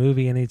from the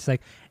movie, and it's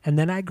like, and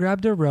then I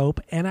grabbed a rope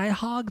and I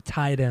hog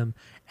tied him,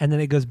 and then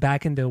it goes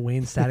back into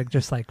Wayne Static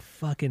just like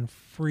fucking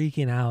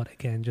freaking out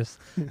again, just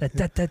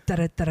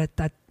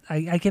that.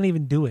 I can't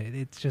even do it.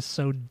 It's just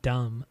so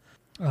dumb.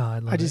 Oh, I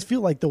love I just it.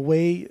 feel like the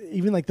way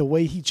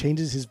he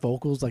changes his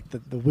vocals, like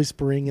the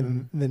whispering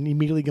and then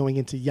immediately going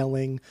into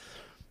yelling.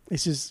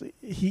 It's just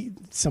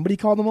somebody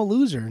called him a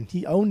loser, and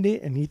he owned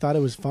it, and he thought it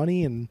was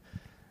funny, and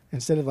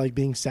instead of like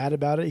being sad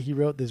about it, he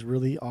wrote this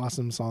really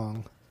awesome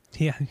song.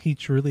 Yeah, he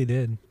truly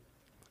did.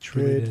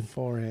 Truly Good did.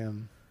 for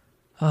him.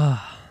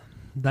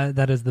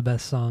 That is the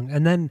best song.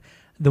 And then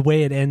the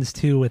way it ends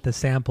too with the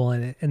sample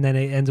and then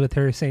it ends with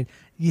her saying,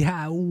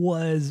 "Yeah, it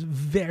was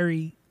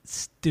very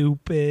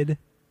stupid."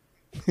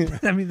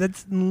 I mean,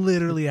 that's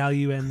literally how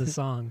you end the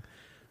song.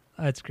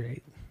 That's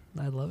great.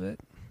 I love it.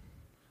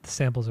 The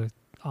samples are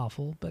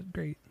awful, but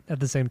great at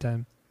the same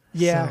time.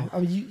 Yeah, So- I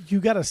mean, you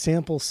got to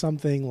sample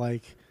something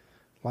like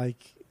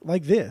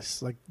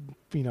this, like,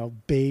 you know,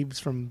 Babes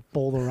from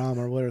Boulderama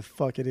or whatever the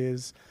fuck it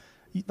is.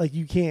 Like,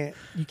 you can't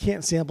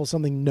sample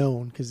something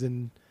known, because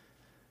then,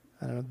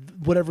 I don't know,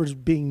 whatever's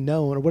being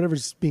known or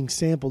whatever's being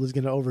sampled is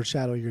going to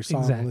overshadow your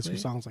song unless your Exactly.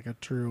 song's like a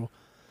true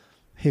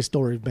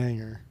historic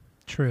banger.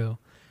 True.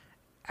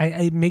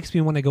 It makes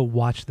me want to go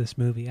watch this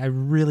movie. I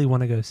really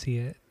want to go see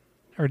it,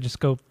 or just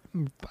go.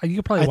 You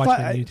could probably watch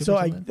it on YouTube. So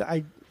or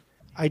something.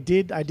 I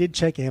did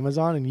check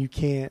Amazon, and you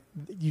can't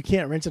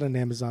rent it on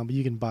Amazon, but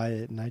you can buy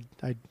it, and I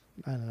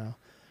don't know.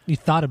 You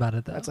thought about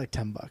it though. That's like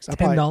 $10.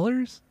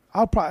 $10.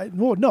 I'll probably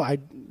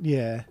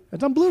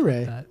it's on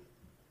Blu-ray. That.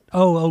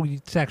 Oh,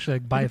 it's actually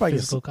like buy I a could probably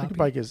physical I could copy.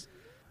 probably get,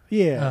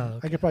 yeah, Oh,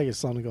 okay. I could probably get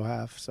Sloan to go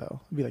half,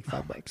 so it'd be like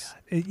 $5.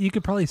 You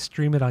could probably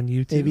stream it on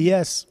YouTube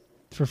ABS,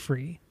 for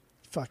free.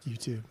 fuck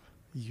YouTube.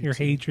 Your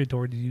hatred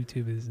toward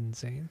YouTube is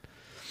insane.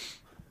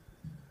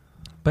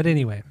 But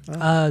anyway,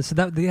 Oh. so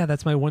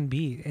that's my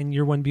 1B, and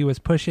your 1B was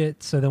Push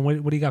It. So then,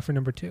 what do you got for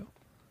number 2?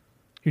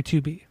 Your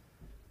 2B,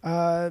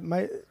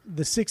 The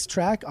 6th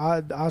track,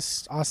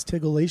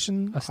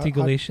 Ostigulation.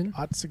 Ostigulation.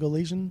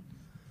 Ostigulation.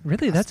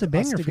 Really, that's a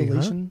banger for you,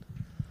 huh? Ostigulation.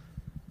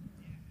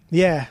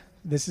 Yeah,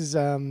 this is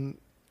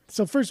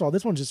so first of all,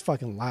 this one's just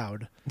fucking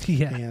loud.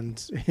 Yeah,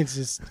 And it's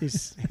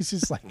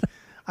just like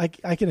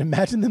I can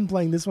imagine them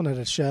playing this one at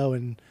a show,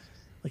 and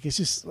like it's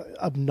just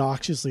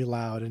obnoxiously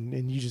loud,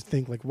 and you just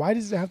think like, why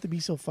does it have to be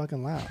so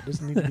fucking loud? It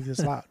doesn't need to be this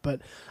loud.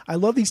 But I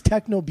love these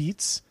techno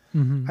beats.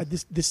 Mm-hmm.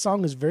 This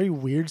song is very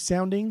weird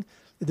sounding.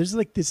 There's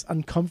like this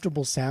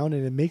uncomfortable sound,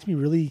 and it made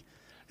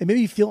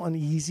me feel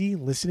uneasy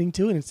listening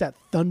to it. And it's that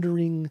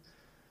thundering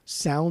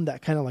sound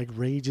that kind of like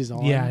rages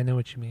on. yeah, I know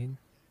what you mean.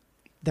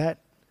 That,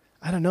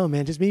 I don't know,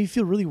 man, just made me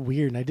feel really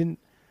weird, and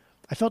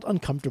I felt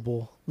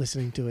uncomfortable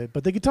listening to it.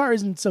 But the guitar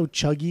isn't so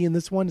chuggy in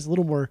this one. It's a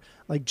little more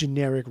like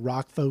generic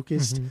rock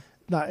focused.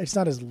 Mhm. It's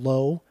not as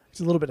low. It's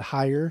a little bit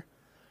higher,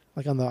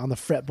 like on the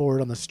fretboard,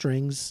 on the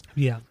strings.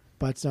 Yeah,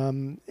 But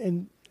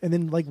and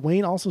then like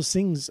Wayne also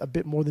sings a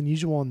bit more than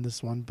usual on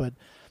this one. But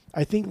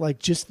I think like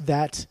just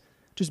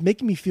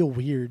making me feel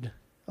weird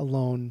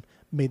alone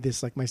made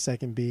this like my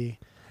second B.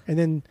 And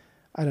then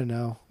I don't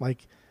know,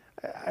 like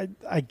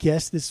I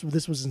guess this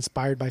was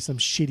inspired by some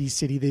shitty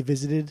city they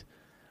visited.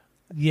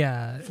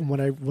 yeah. From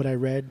what I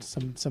read,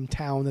 some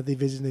town that they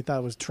visited, and they thought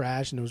it was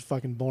trash and it was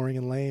fucking boring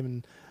and lame,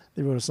 and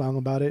they wrote a song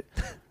about it.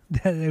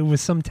 It was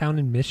some town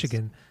in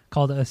Michigan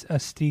called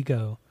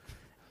Otsego,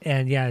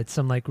 and yeah, it's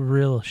some like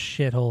real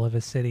shithole of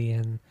a city,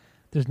 and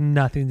there's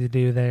nothing to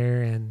do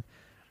there. And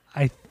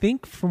I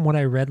think from what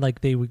I read,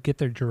 like they would get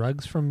their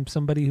drugs from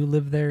somebody who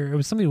lived there. It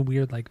was something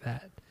weird like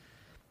that.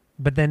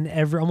 But then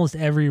almost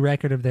every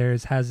record of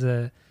theirs has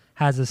a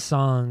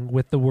song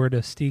with the word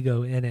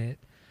Otsego in it,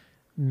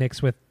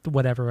 mixed with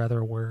whatever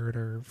other word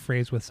or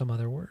phrase with some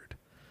other word.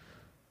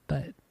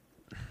 But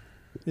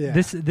Yeah,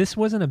 this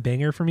wasn't a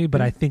banger for me,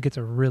 but I think it's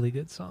a really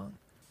good song.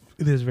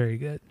 It is very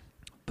good.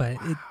 But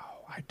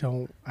I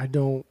don't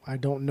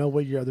know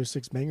what your other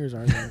 6 bangers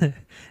are. Then.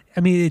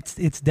 I mean,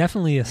 it's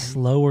definitely a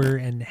slower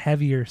and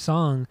heavier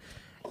song,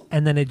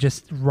 and then it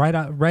just right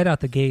out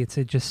the gates,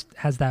 it just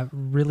has that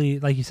really,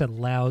 like you said,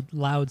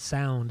 loud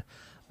sound.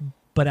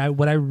 But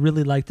what I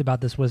really liked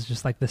about this was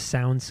just like the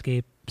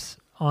soundscapes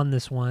on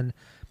this one,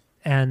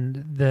 and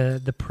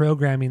the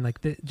programming, like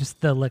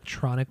just the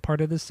electronic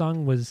part of this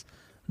song was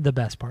the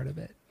best part of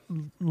it.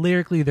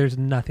 Lyrically, there's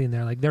nothing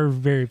there. Like there are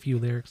very few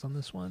lyrics on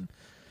this one,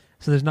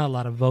 so there's not a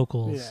lot of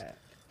vocals. Yeah.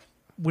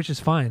 Which is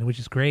fine, which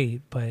is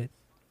great, but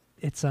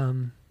it's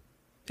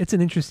it's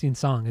an interesting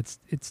song.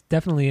 It's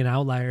definitely an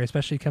outlier,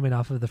 especially coming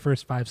off of the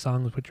first 5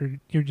 songs, which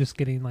you're just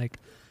getting like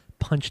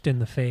punched in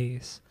the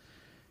face,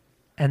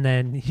 and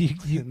then you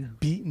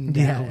beaten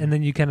down. and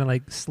then you kind of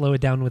like slow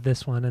it down with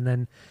this one, and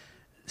then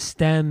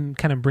Stem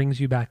kind of brings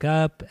you back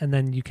up, and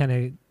then you kind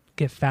of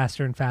get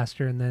faster and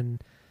faster, and then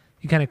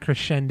you kind of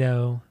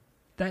crescendo.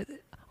 That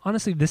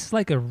honestly, this is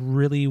like a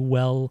really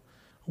well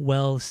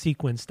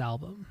sequenced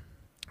album.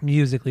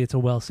 Musically, it's a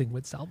well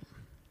sequenced album,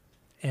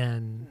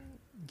 and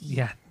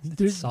yeah,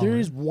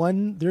 there's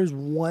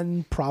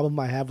one problem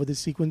I have with the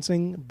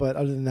sequencing, but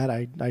other than that,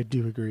 I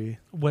do agree.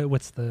 What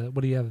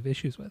do you have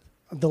issues with?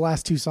 The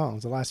last 2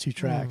 songs, the last 2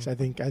 tracks. I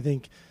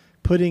think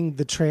putting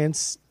the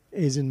Trance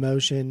is in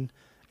Motion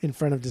in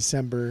front of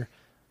December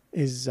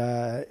is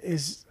I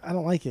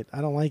don't like it.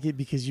 I don't like it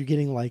because you're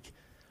getting like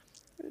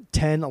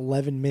 10,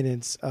 11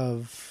 minutes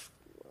of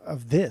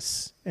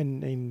this,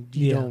 and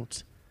you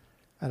don't.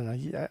 I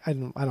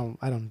don't know.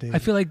 I don't dig. I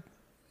feel like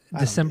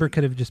December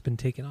could have just been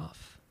taken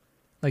off,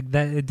 like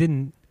that. It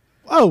didn't.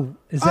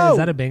 Is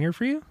that a banger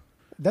for you?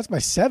 That's my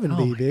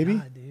 7B, baby.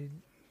 God, dude.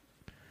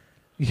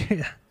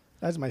 Yeah,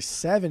 that's my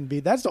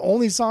 7B. That's the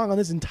only song on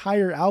this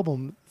entire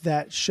album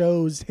that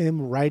shows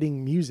him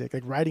writing music,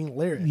 like writing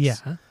lyrics.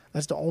 Yeah,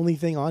 that's the only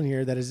thing on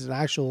here that is an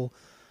actual,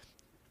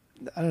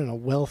 I don't know,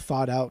 well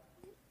thought out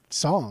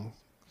song,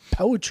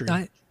 poetry.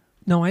 I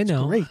know. It's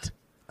great.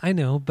 I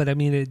know, but I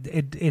mean,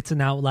 it's an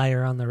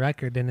outlier on the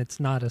record, and it's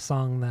not a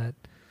song that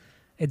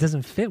it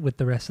doesn't fit with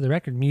the rest of the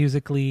record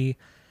musically.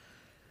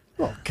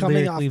 Well,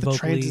 coming off the vocally.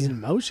 Trances in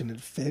Motion, it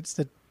fits.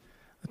 The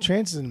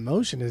Trances in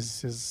Motion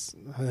is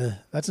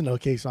that's an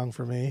okay song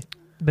for me.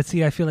 But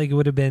see, I feel like it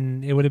would have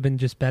been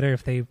just better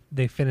if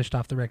they finished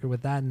off the record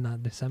with that and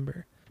not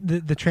December.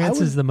 The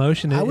Trances, the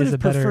Motion is a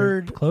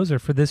better closer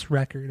for this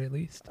record, at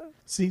least.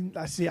 See,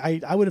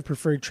 I would have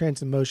preferred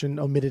Trance in Motion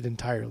omitted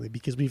entirely,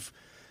 because we've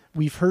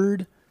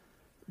heard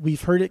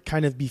it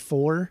kind of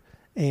before,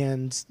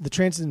 and the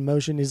Trances in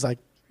Motion is like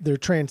their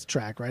trance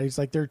track, right? It's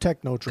like their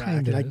techno track,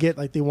 kind of. And I get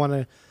like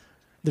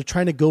they're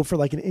trying to go for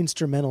like an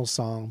instrumental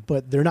song,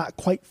 but they're not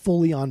quite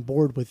fully on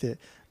board with it.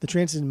 The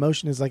Trances in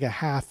Motion is like a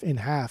half and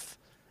half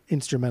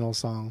instrumental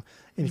song,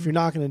 and if you're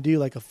not going to do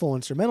like a full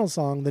instrumental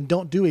song, then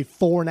don't do a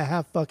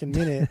 4.5 fucking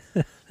minute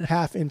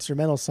half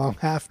instrumental song,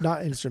 half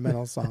not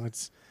instrumental song.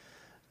 It's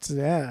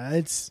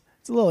a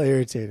little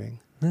irritating.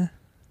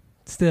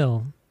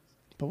 Still.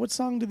 But what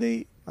song do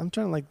they? I'm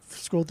trying to like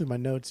scroll through my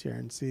notes here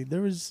and see.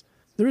 There was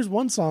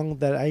one song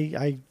that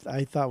I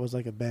thought was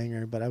like a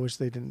banger, but I wish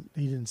he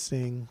didn't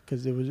sing,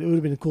 because it would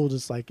have been cool,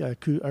 just like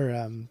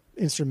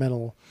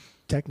instrumental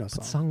techno song.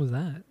 What song was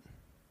that?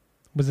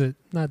 Was it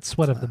not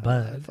Sweat of the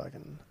Bud?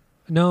 Fucking...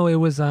 No, it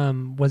was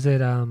was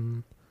it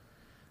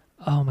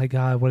oh my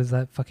god, what is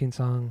that fucking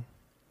song?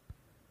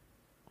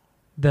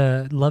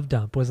 The Love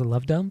Dump. Was it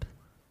Love Dump?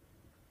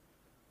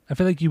 I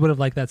feel like you would have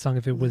liked that song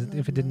if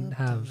it didn't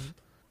have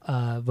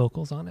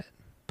vocals on it.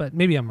 But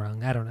maybe I'm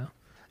wrong. I don't know.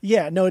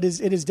 Yeah, no, it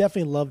is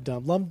definitely Love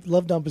Dump.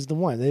 Love Dump is the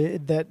one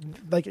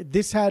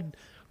this had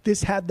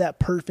that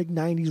perfect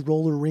 90s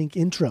roller rink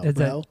intro,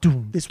 bro.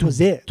 This was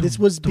it. This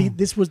was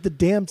the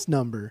dance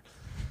number.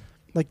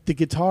 Like the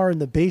guitar and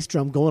the bass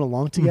drum going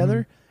along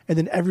together, and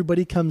then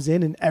everybody comes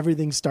in and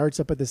everything starts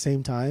up at the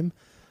same time.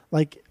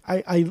 Like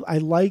I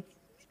like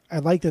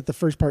that the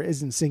first part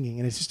isn't singing,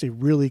 and it's just a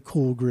really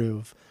cool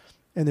groove.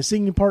 And the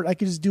singing part I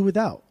could just do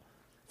without,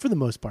 for the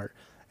most part.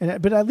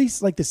 But at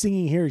least like the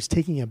singing here is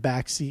taking a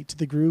back seat to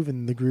the groove,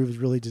 and the groove is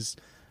really just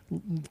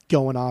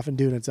going off and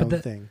doing its own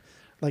thing.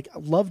 Like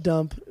Love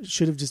Dump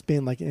should have just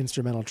been like an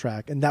instrumental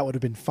track, and that would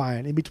have been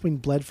fine. In between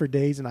Bled for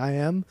Days and I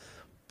Am,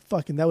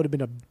 fucking that would have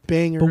been a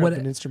banger of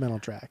an instrumental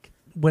track.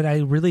 What I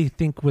really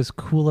think was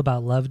cool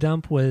about Love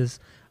Dump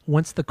was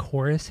once the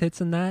chorus hits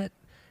in that,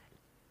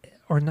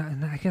 or not,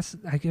 I guess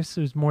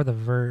it was more the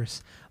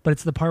verse, but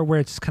it's the part where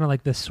it's kind of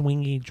like the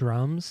swingy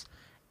drums,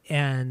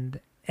 and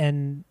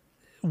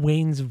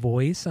Wayne's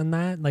voice on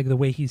that, like the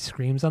way he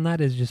screams on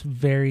that, is just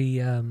very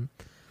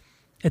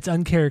it's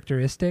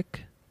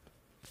uncharacteristic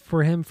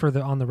for him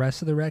on the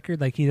rest of the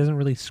record. Like he doesn't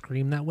really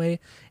scream that way.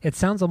 It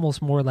sounds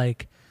almost more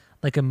like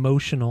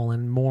emotional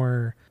and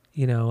more,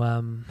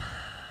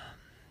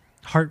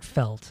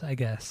 heartfelt, I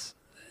guess,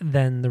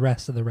 than the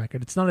rest of the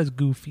record. It's not as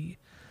goofy,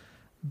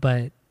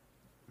 but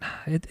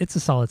it's a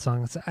solid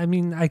song. I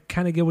mean, I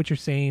kind of get what you're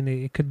saying.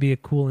 It could be a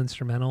cool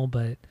instrumental,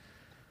 but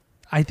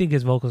I think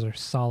his vocals are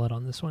solid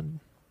on this one,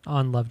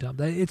 on Love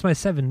Dump. It's my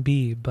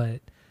 7B,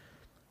 but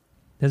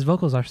his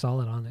vocals are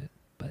solid on it.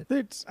 But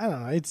I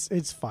don't know.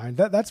 It's fine.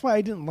 That's why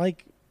I didn't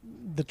like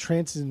the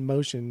Trances in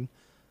Motion,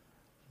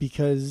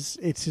 because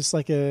it's just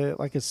like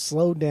a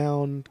slow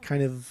down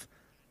kind of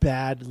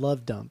bad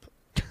Love Dump,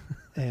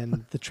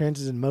 and the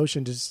Trances in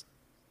Motion just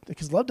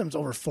because Love Dump's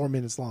over 4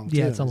 minutes long.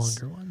 Yeah, too. it's a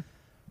longer one.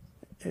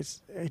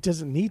 It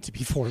doesn't need to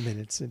be 4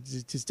 minutes. It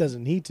just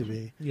doesn't need to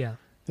be. Yeah.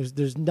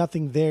 There's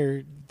nothing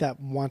there that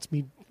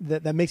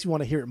that makes me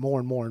want to hear it more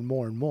and more and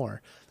more and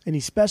more. And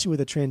especially with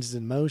the Trances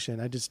in Motion,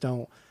 I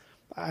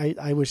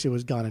I wish it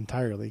was gone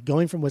entirely.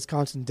 Going from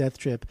Wisconsin Death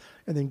Trip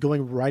and then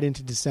going right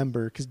into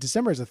December, because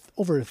December is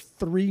over a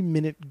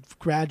 3-minute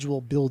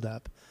gradual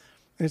build-up.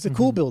 And it's a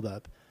cool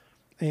build-up.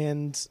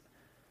 And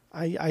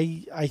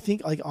I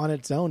think like on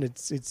its own,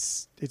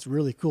 it's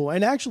really cool.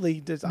 And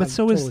actually, but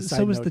so is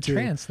the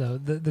trance though.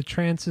 The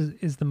trance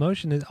is the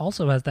motion. It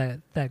also has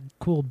that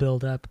cool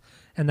build up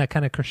and that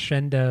kind of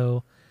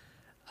crescendo,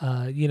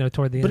 toward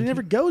the end. But it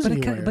never goes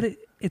anywhere. But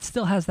it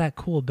still has that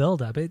cool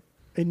build up. It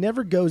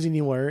never goes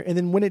anywhere. And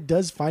then when it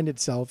does find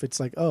itself, it's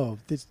like, oh,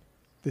 this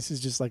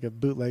is just like a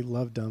bootleg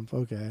love dump.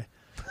 Okay,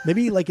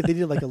 maybe like if they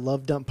did like a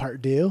love dump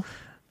part 2,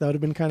 that would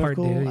have been kind of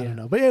cool. I don't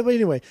know. But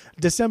anyway,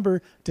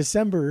 December.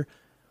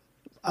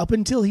 Up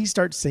until he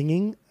starts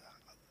singing,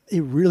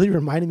 it really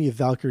reminded me of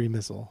Valkyrie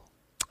Missile.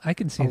 I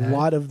can see a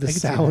lot of the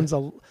sounds,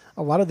 a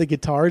lot of the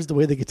guitars, the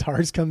way the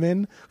guitars come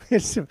in.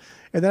 And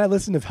then I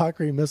listened to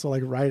Valkyrie Missile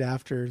like right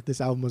after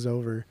this album was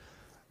over,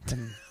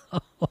 and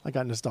I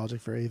got nostalgic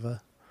for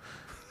Ava.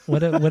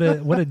 What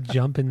a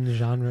jump in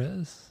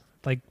genres!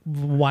 Like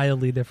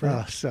wildly different.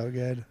 Oh, so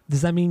good.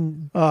 Does that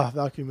mean? Oh,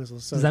 Valkyrie Missile.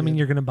 Does that mean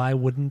you're going to buy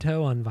Wooden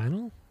Toe on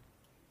vinyl?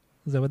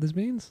 Is that what this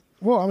means?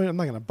 Well, I mean, I'm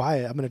not going to buy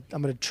it. I'm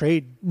going to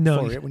trade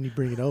for it when you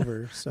bring it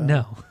over. So.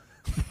 No.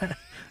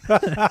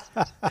 I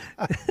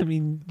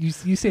mean,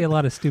 you say a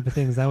lot of stupid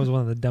things. That was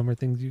one of the dumber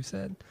things you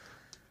said.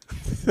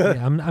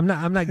 Yeah, I'm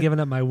not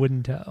giving up my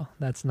Wooden Toe.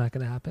 That's not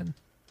going to happen.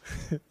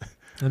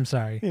 I'm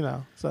sorry.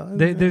 So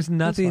there's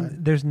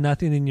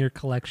nothing in your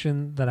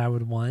collection that I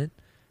would want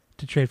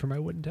to trade for my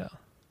Wooden Toe.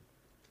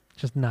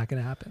 Just not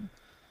going to happen.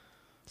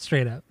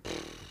 Straight up.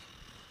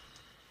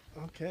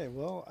 Okay,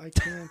 well, I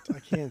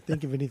can't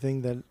think of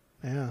anything that.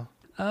 Yeah.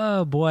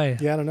 Oh boy.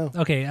 Yeah, I don't know.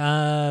 Okay,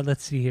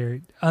 let's see here.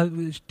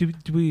 Do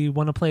we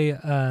want to play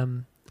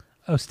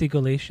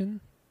Ostigulation,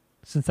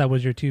 since that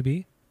was your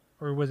 2B,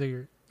 or was it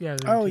your? Yeah.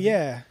 Oh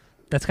yeah.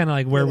 That's kind of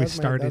like where we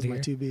started here.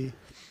 That's my 2B. Do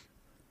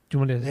you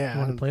want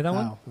to play that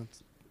one?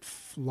 That's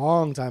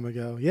long time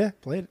ago. Yeah,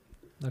 play it.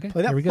 Okay.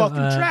 Play that here we go.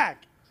 fucking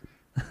track.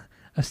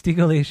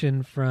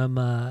 Ostigulation from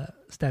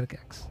Static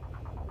X.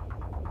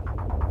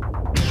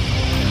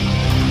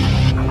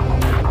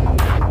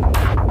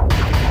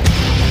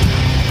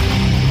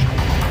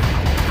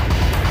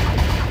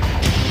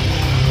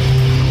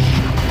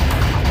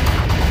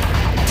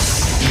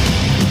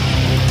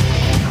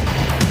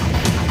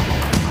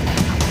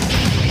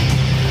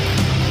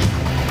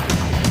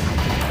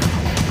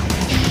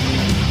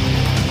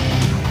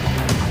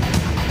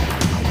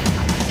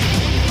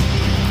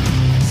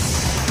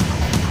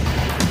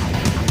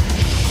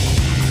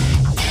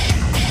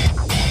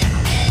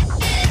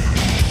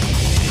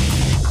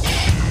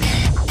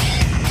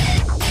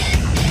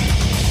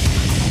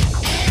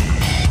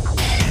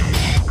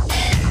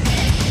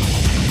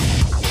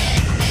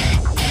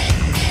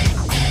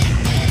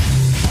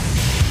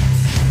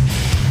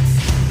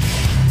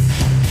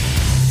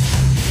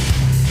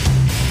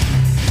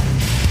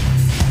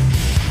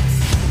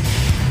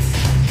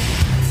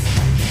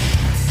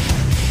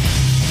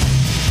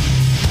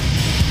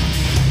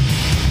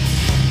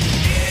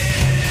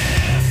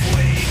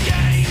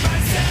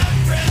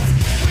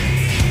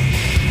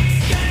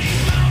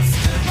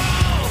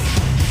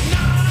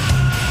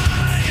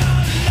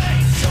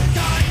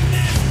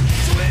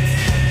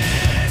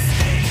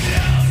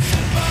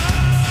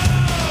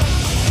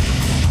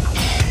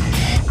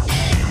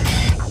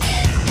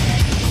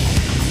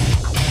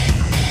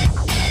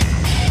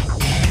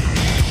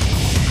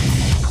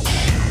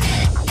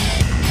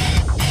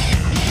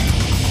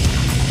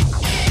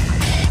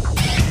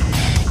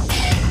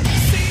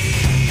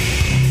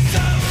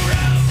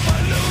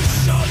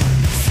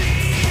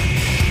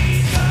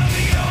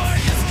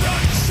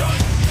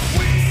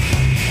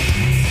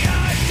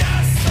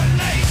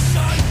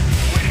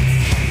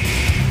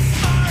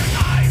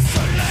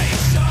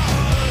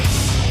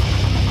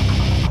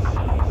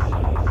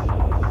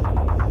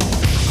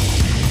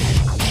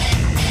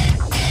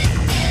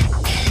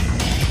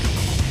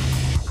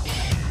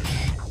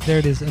 There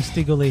it is,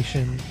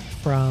 Ostigulation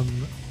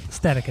from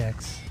Static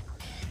X.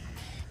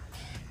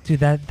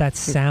 Dude, that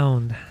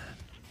sound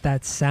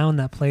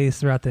that plays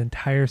throughout the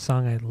entire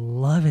song, I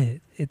love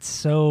it. It's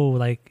so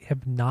like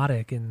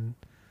hypnotic and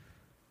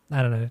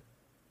I don't know.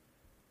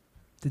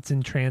 It's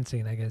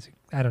entrancing, I guess.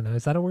 I don't know.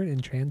 Is that a word?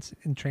 Entrancing.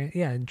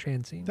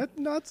 That's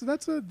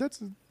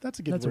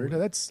a good word.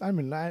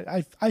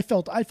 I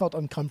felt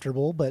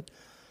uncomfortable, but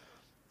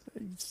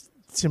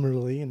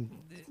similarly and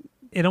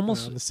it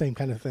almost the same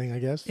kind of thing, I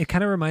guess. It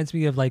kind of reminds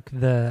me of like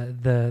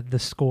the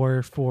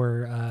score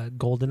for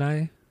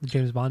GoldenEye, the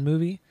James Bond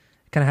movie.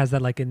 It kind of has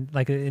that like an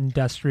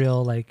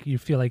industrial, like you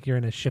feel like you're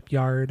in a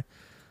shipyard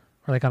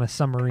or like on a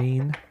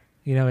submarine.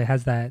 You know, it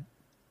has that.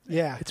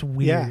 Yeah, it's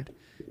weird.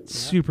 Yeah. It's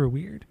super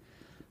weird,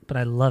 but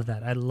I love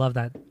that. I love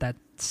that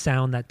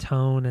sound, that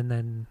tone, and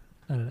then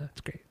I don't know.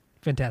 It's great,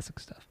 fantastic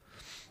stuff.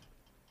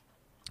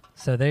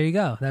 So there you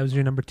go. That was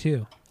your number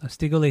 2,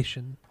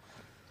 Ostigulation.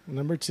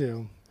 Number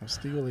 2.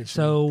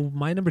 So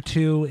my number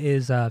 2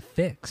 is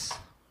Fix.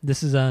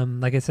 This is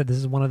like I said, this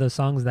is one of those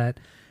songs that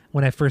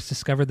when I first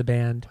discovered the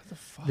band. What the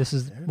fuck, This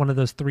is dude? one of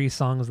those 3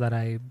 songs that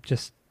I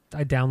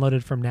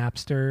downloaded from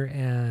Napster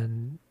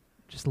and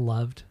just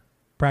loved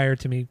prior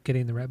to me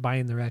getting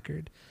buying the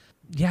record.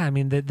 Yeah, I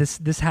mean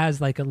this has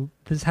like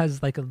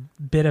a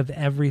bit of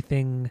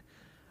everything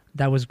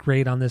that was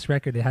great on this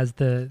record. It has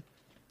the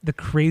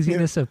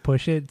craziness of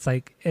Push It. It's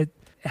like it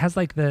has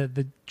like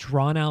the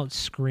drawn out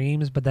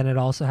screams, but then it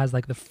also has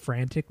like the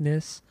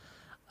franticness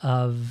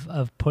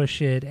of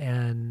Push It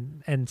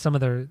and some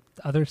of their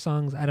other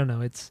songs. I don't know.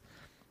 It's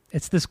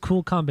this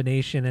cool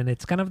combination, and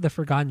it's kind of the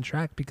forgotten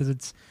track because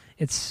it's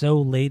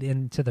so late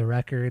into the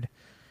record.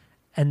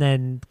 And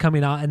then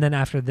and then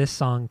after this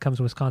song comes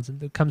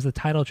the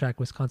title track,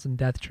 Wisconsin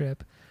Death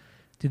Trip.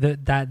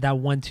 Dude, that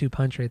 1-2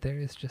 punch right there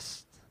is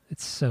just,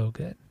 it's so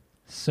good.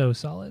 So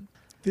solid.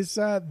 This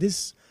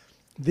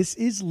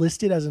is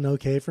listed as an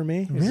okay for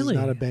me. This Really?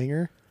 is not a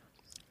banger.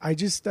 I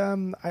just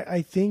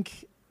I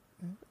think,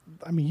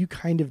 I mean, you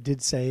kind of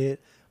did say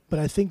it, but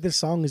I think this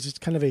song is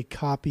just kind of a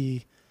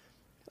copy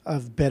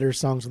of better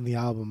songs on the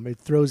album. It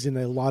throws in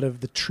a lot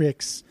of the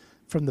tricks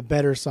from the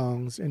better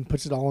songs and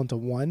puts it all into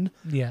one.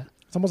 Yeah.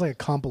 It's almost like a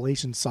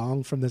compilation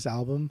song from this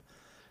album.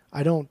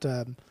 I don't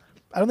think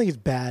it's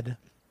bad,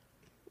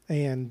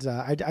 and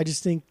I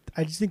just think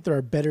there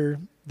are better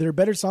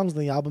songs on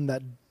the album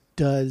that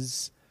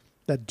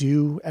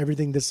do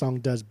everything this song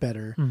does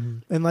better.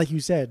 Mm-hmm. And like you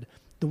said,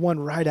 the one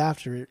right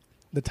after it,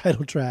 the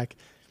title track,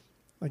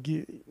 like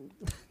you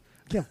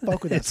can't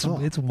fuck with that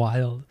song. It's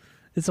wild.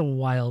 It's a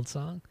wild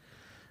song.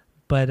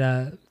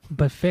 But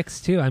Fix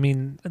too. I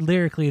mean,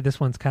 lyrically, this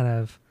one's kind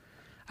of,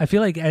 I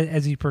feel like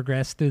as you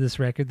progress through this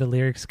record, the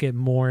lyrics get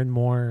more and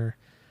more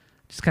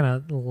just kind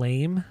of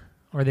lame,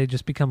 or they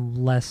just become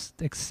less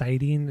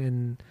exciting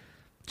and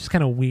just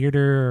kind of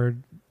weirder, or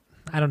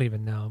I don't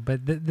even know.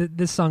 But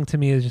this song to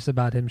me is just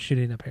about him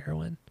shooting up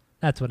heroin.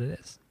 That's what it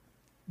is.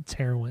 It's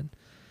heroin.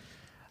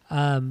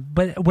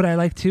 But what I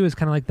like too is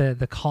kind of like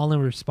the call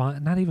and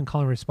response, not even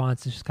call and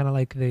response. It's just kind of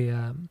like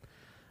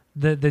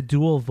the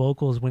dual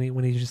vocals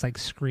when he's just like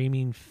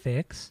screaming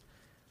Fix.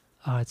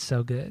 Oh, it's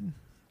so good.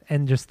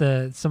 And just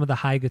some of the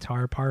high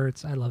guitar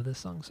parts. I love this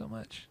song so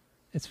much.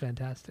 It's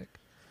fantastic.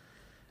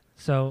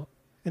 So,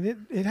 and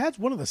it has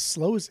one of the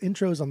slowest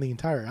intros on the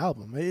entire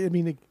album. I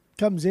mean, it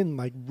comes in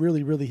like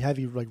really, really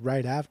heavy, like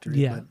right after it.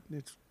 Yeah. But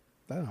it's,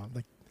 I don't know,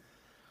 like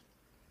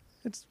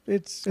it's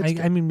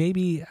I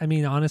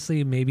mean,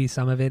 honestly, maybe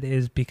some of it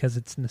is because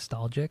it's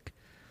nostalgic.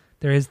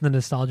 There is the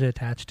nostalgia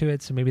attached to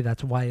it, so maybe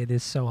that's why it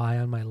is so high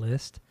on my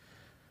list.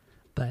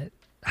 But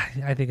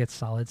I think it's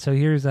solid. So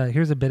here's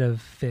a bit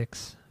of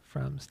Fix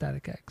from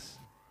Static X.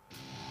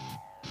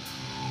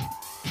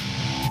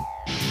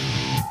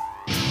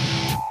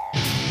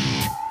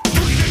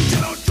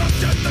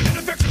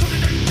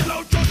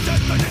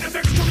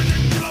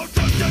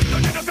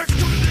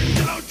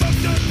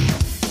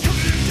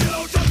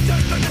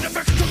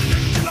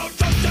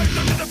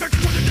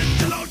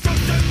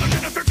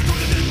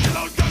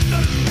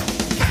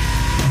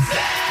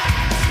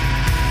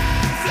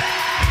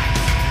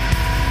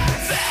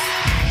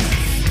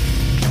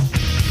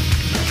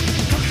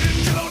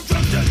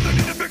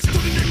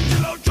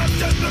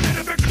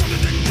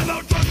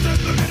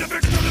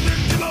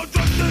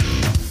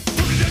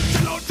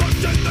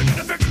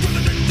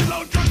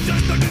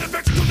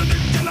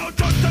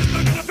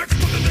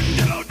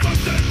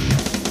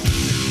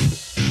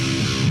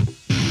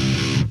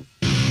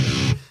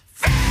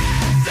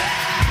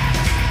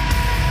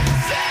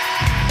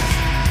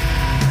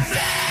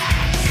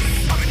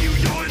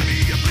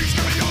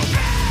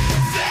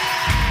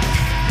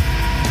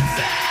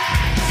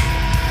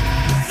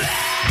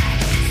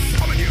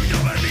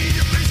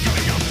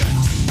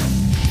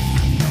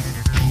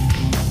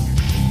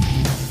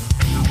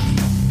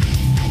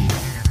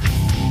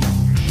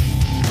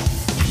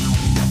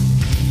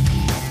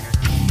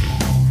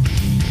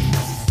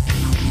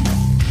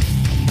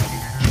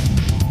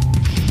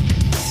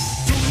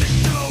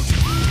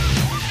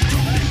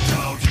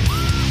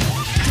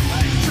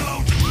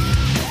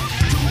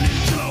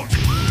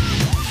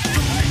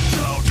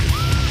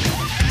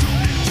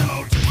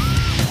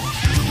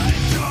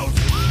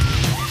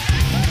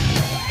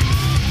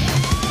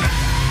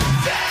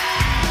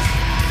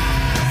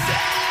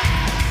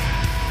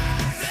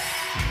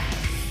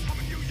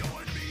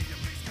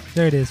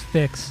 There it is,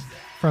 Fix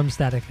from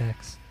Static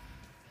X.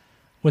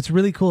 What's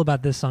really cool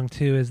about this song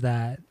too is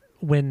that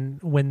when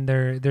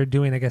they're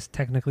doing, I guess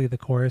technically the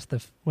chorus,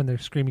 when they're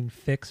screaming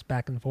Fix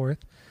back and forth,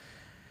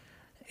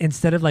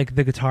 instead of like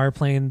the guitar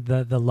playing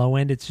the low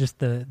end, it's just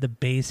the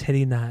bass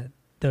hitting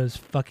those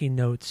fucking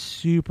notes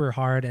super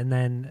hard, and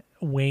then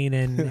Wayne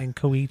and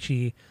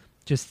Koichi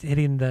just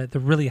hitting the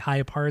really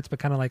high parts, but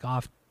kind of like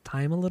off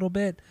time a little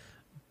bit.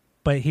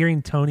 But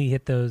hearing Tony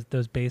hit those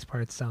bass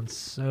parts sounds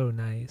so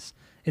nice.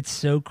 It's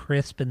so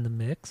crisp in the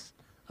mix.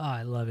 Oh,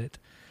 I love it.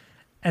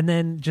 And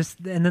then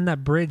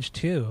that bridge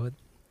too.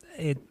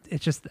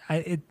 It's just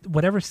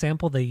whatever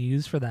sample they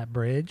use for that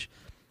bridge,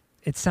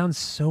 it sounds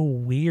so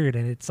weird,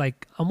 and it's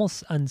like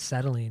almost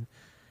unsettling.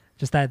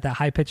 Just that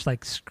high pitched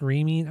like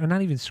screaming, or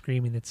not even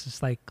screaming. It's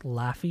just like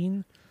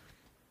laughing.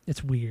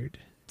 It's weird.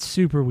 It's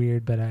super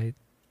weird, but I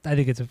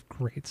think it's a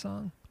great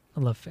song. I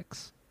love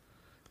Fix.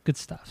 Good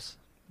stuffs.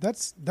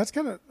 That's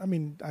kind of. I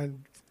mean,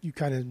 you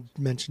kind of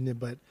mentioned it,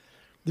 but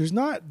there's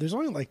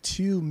only like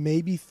 2,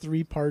 maybe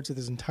 3 parts of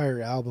this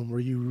entire album where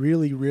you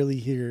really, really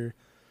hear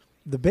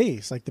the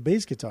bass, like the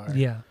bass guitar.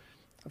 Yeah.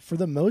 For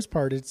the most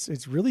part,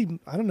 it's really,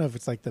 I don't know if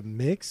it's like the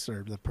mix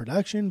or the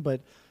production,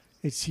 but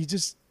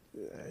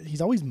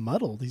he's always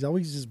muddled. He's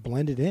always just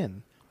blended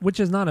in. Which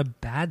is not a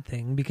bad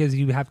thing because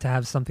you have to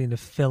have something to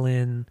fill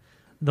in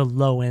the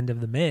low end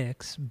of the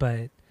mix,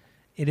 but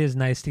it is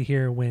nice to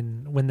hear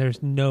when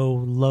there's no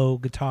low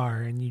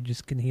guitar and you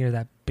just can hear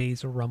that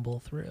bass rumble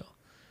through.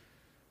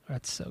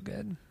 That's so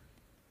good.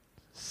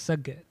 So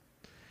good.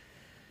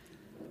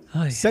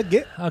 Oh, yeah. So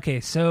good.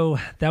 Okay, so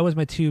that was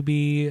my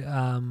 2B.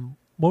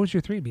 What was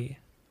your 3B?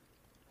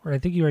 Or I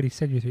think you already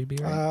said your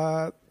 3B,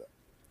 right?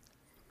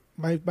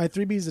 My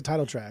 3B is the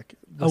title track.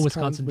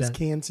 Wisconsin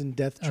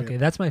Death Trip. Okay,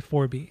 that's my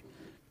 4B.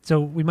 So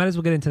we might as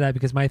well get into that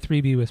because my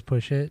 3B was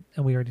Push It,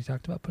 and we already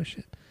talked about Push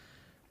It.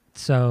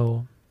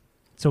 So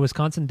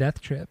Wisconsin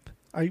Death Trip.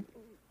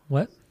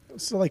 What?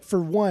 So like for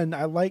one,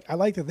 I like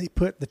that they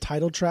put the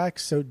title track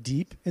so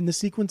deep in the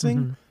sequencing.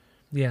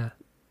 Mm-hmm. Yeah.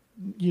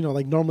 You know,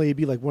 like normally it'd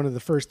be like one of the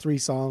first 3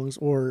 songs,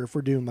 or if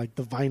we're doing like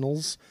the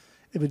vinyls,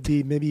 it would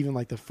be maybe even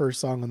like the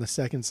first song on the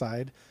second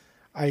side.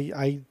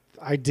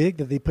 I dig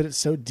that they put it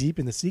so deep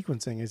in the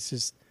sequencing. It's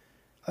just,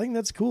 I think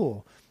that's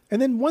cool.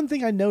 And then one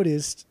thing I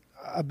noticed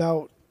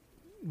about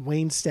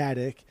Wayne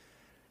Static,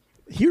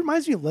 he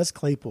reminds me of Les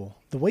Claypool.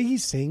 The way he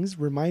sings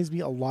reminds me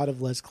a lot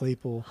of Les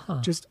Claypool.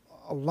 Just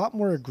a lot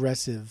more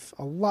aggressive.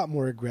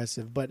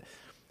 But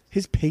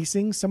his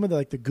pacing, some of the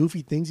like the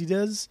goofy things he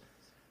does,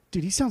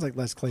 dude, he sounds like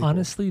Les Claypool.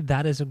 Honestly,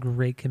 that is a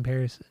great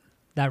comparison.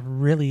 That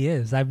really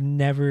is. I've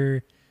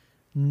never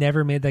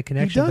made that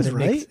connection. He does, but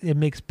right? It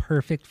makes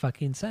perfect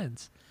fucking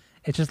sense.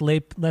 It's just Les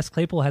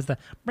Claypool has the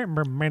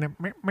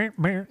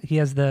he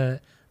has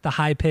the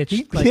high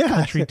pitched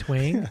country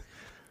twang,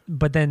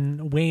 but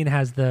then Wayne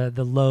has the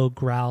low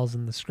growls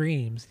and the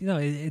screams. You know,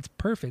 it's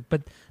perfect.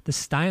 But the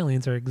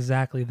stylings are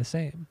exactly the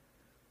same.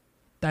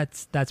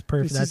 That's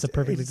perfect. That's a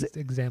perfect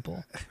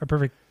example, a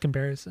perfect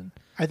comparison.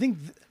 I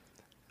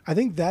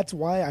think that's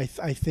why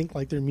I think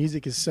like their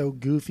music is so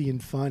goofy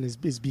and fun is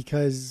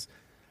because,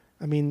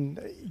 I mean,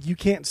 you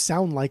can't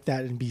sound like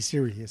that and be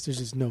serious. There's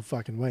just no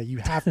fucking way. You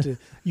have to.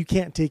 You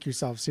can't take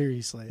yourself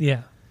seriously.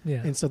 Yeah.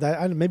 And so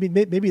that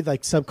maybe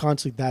like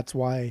subconsciously that's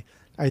why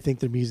I think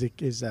their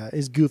music is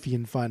goofy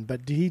and fun.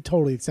 But he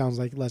totally sounds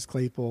like Les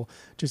Claypool,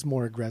 just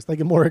more aggressive, like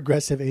a more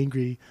aggressive,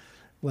 angry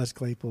Les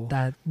Claypool.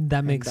 That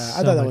makes.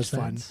 I thought that was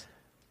sense. fun.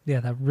 Yeah,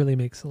 that really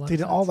makes a lot.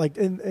 Dude, of sense. all like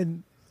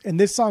and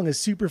this song is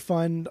super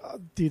fun.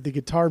 Dude, the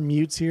guitar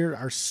mutes here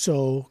are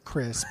so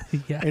crisp.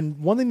 Yeah. And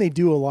one thing they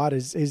do a lot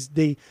is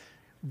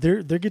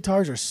their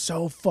guitars are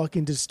so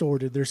fucking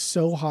distorted. They're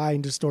so high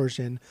in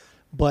distortion,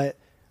 but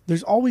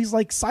there's always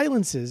like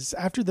silences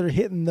after they're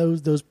hitting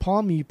those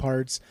palm mute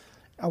parts.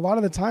 A lot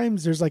of the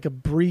times there's like a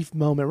brief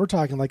moment. We're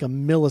talking like a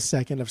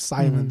millisecond of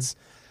silence.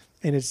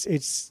 And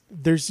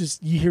there's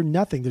just, you hear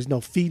nothing. There's no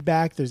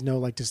feedback. There's no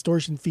like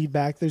distortion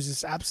feedback. There's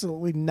just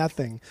absolutely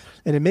nothing.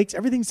 And it makes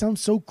everything sound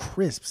so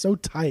crisp, so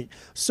tight,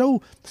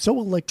 so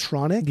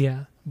electronic.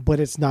 Yeah.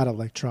 But it's not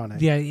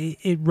electronic. Yeah.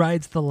 It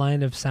rides the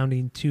line of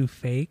sounding too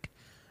fake,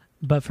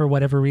 but for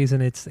whatever reason,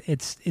 it's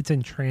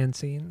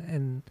entrancing.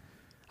 And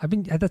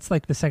that's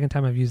like the second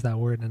time I've used that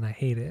word and I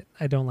hate it.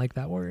 I don't like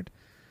that word.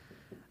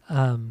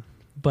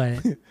 But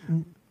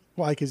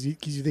why? Because you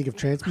think of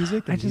trance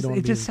music? And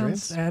it just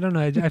sounds. I don't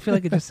know. I feel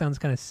like it just sounds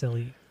kind of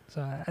silly,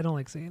 so I don't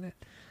like saying it.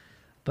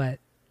 But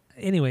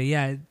anyway,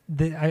 yeah,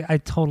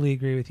 I totally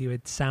agree with you.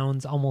 It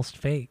sounds almost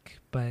fake,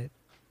 but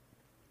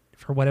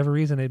for whatever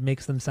reason, it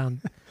makes them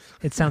sound.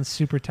 It sounds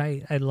super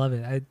tight. I love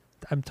it.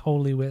 I'm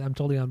totally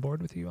on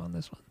board with you on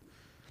this one.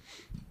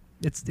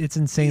 It's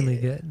insanely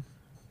good.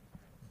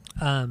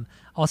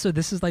 Also,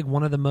 this is like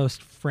one of the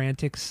most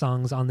frantic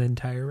songs on the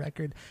entire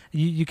record.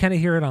 You kind of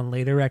hear it on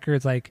later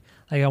records, like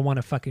I Want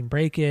to Fucking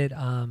Break It,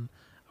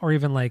 or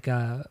even like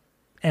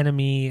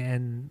Enemy,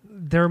 and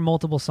there are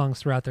multiple songs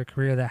throughout their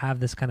career that have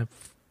this kind of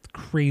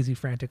crazy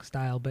frantic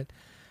style, but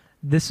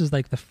this is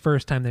like the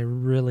first time they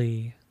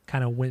really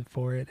kind of went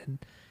for it, and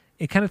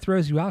it kind of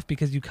throws you off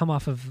because you come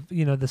off of,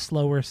 the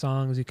slower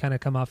songs, you kind of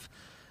come off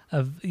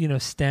of,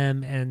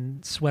 Stem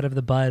and Sweat of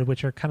the Bud,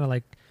 which are kind of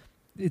like,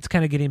 it's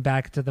kind of getting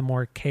back to the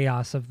more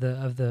chaos of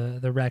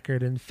the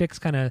record, and Fix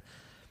kind of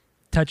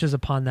touches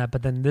upon that,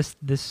 but then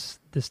this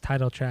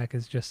title track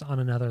is just on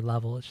another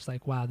level. It's just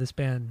like, wow, this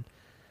band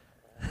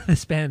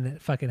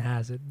fucking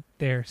has it.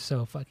 They're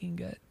so fucking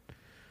good.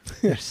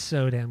 They're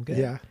so damn good.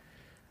 Yeah.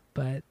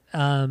 But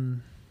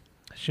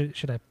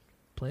should I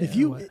play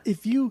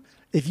if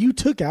you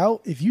took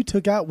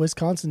out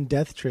Wisconsin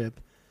Death Trip,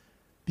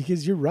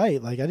 because you're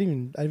right, like I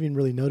didn't even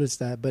really notice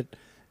that, but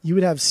you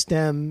would have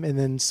Stem and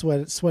then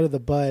Sweat of the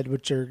Bud,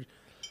 which are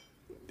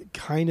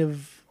kind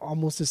of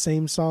almost the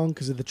same song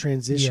because of the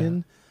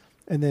transition.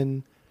 Yeah. And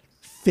then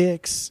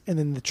Fix, and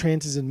then the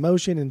Trance is in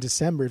Motion in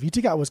December. If you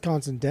took out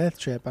Wisconsin Death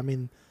Trip, I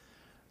mean,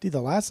 dude,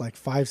 the last like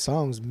 5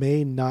 songs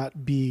may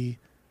not be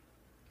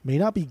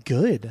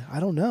good. I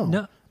don't know.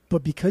 No.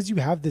 But because you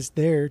have this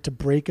there to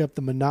break up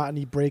the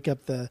monotony, break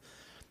up the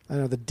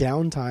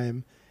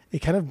downtime, it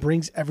kind of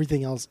brings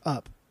everything else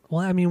up.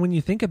 Well, I mean, when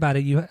you think about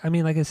it,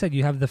 like I said,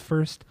 you have the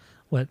first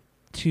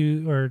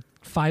 2 or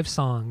 5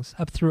 songs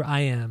up through I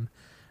Am.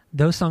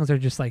 Those songs are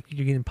just like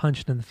you're getting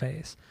punched in the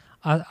face.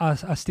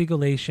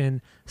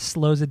 Ostigulation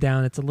slows it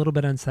down. It's a little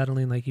bit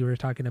unsettling, like you were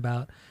talking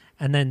about.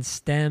 And then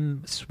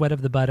Stem, Sweat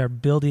of the Bud are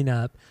building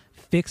up.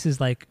 Fix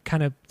is like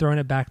kind of throwing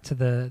it back to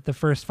the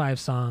first 5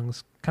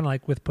 songs, kind of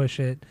like with Push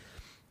It.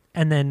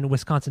 And then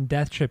Wisconsin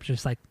Death Trip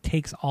just like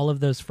takes all of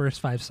those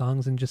first 5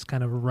 songs and just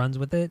kind of runs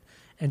with it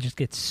and just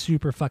gets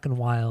super fucking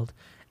wild.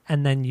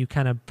 And then you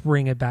kind of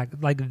bring it back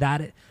like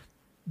that.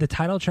 The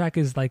title track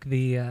is like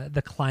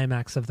the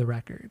climax of the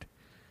record.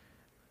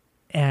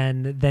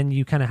 And then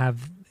you kind of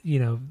have,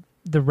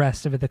 the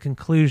rest of it. The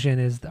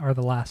conclusion are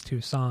the last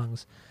 2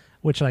 songs,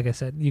 which, like I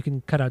said, you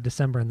can cut out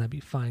December and that'd be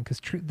fine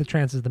because the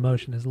Trances the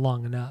Motion is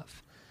long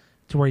enough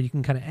to where you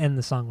can kind of end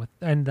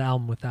the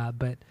album with that.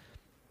 But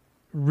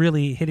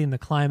really hitting the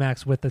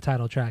climax with the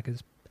title track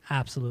is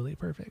absolutely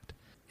perfect.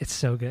 It's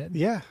so good.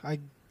 Yeah,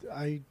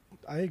 I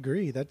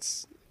agree.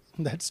 That's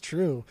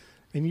true.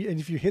 And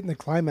if you're hitting the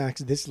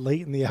climax this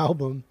late in the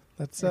album,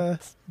 that's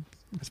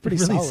pretty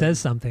It really solid. says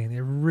something.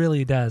 It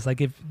really does.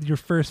 Like if your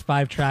first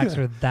 5 tracks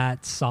are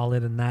that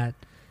solid and that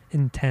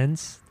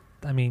intense,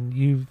 I mean,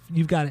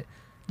 you've got it.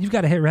 You've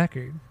got a hit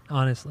record,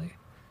 honestly.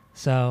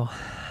 So,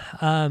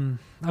 I'm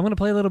going to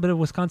play a little bit of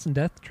Wisconsin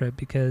Death Trip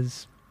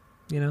because,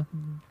 this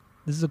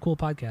is a cool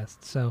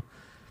podcast. So,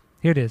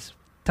 here it is.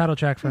 Title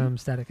track from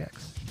Static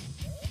X.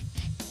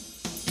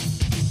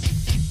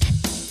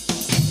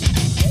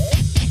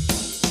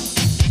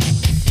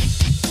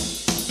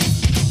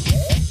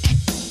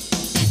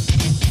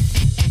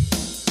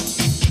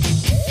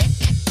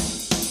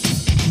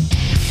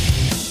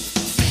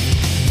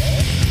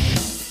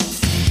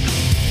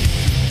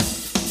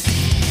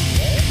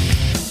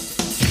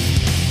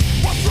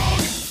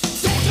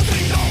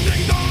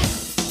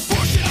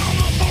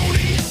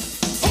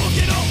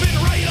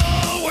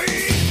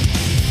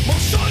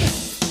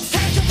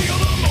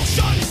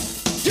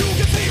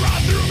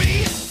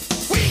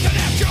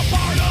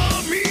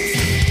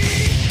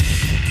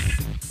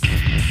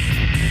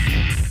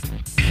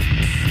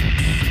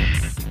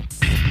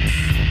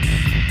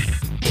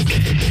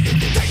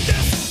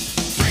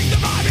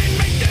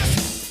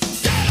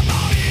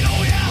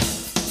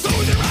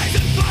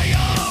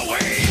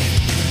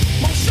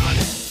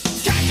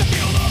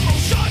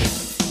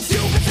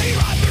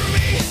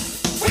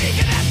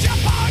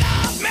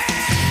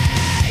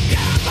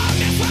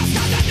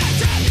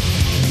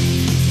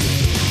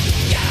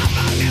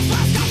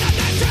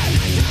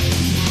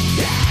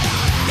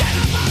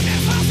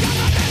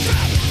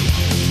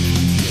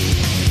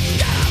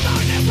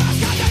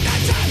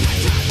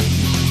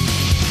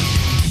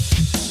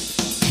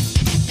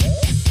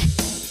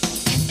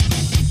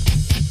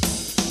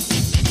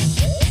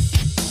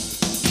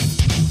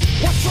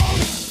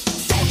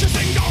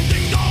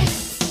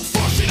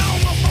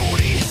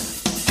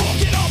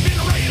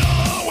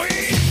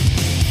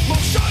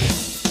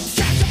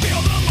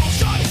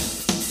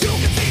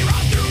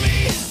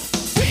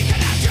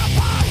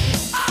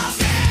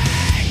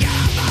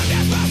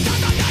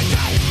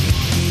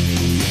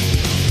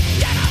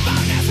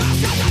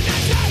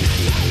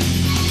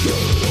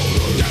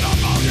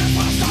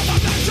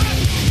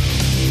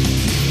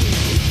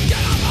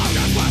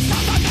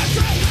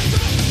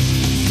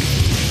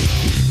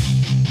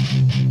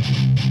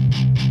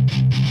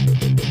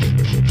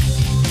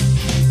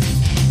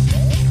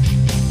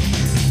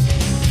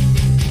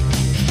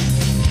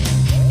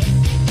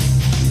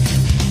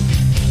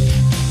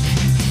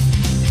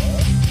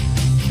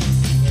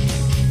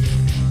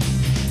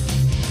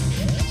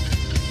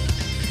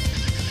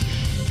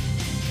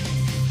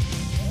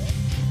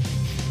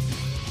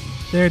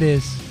 There it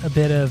is, a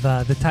bit of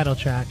the title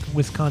track,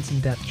 Wisconsin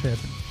Death Trip,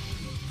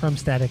 from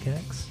Static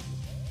X.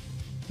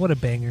 What a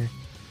banger.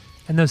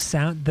 And those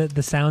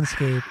the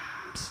soundscapes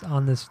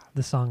on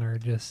the song are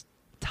just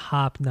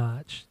top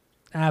notch.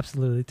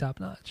 Absolutely top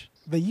notch.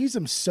 They use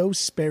them so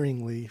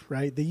sparingly,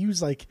 right? They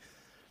use like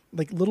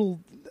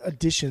little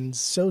additions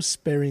so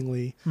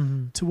sparingly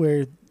to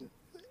where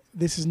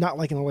this is not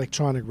like an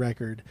electronic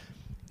record.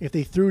 If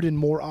they threw it in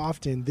more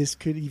often, this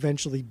could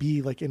eventually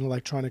be like an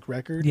electronic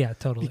record. Yeah,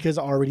 totally. Because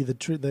already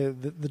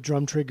the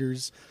drum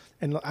triggers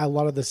and a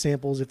lot of the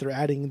samples, if they're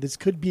adding, this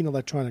could be an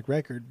electronic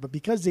record. But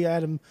because they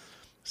add them,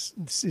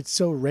 it's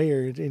so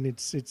rare, and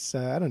it's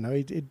I don't know,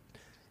 it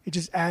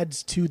just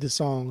adds to the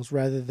songs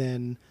rather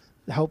than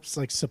helps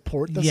like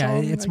support the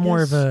song. Yeah, it's I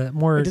more guess. of a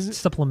more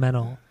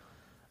supplemental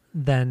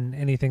than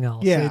anything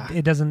else. Yeah.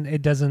 It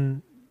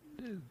doesn't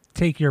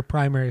take your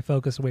primary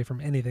focus away from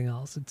anything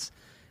else.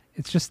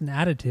 It's just an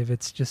additive.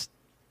 It's just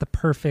the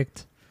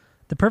perfect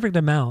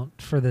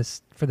amount for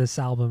this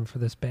album, for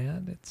this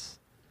band.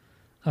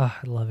 I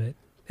love it.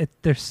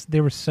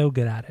 They were so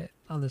good at it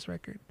on this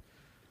record.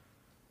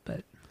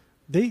 But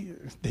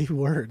They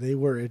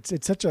were.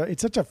 It's such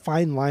a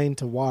fine line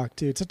to walk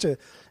too. It's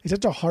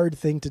such a hard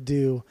thing to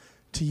do,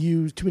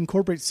 to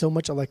incorporate so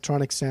much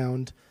electronic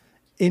sound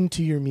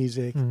into your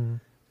music,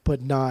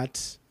 but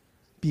not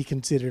be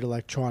considered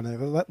electronic.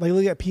 Like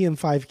look at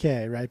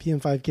PM5K, right?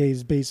 PM5K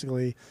is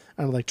basically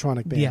an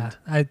electronic band. Yeah,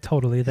 I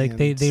totally like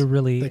And they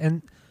really like-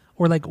 and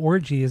or like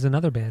Orgy is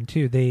another band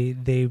too.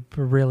 They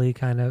really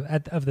kind of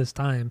of this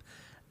time,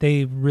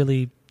 they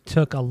really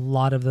took a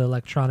lot of the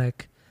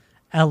electronic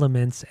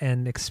elements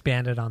and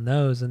expanded on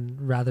those,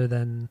 and rather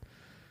than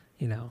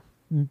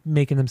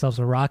making themselves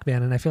a rock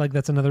band. And I feel like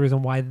that's another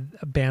reason why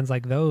bands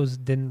like those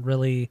didn't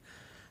really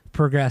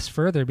progress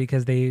further,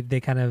 because there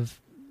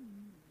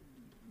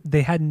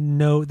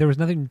was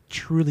nothing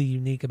truly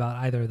unique about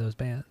either of those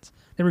bands.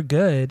 They were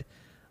good,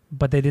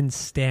 but they didn't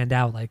stand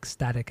out like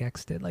Static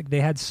X did. Like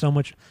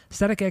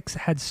Static X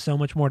had so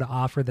much more to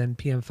offer than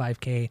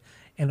PM5K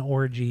and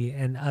Orgy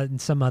and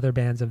some other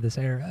bands of this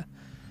era.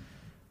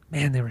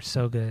 Man, they were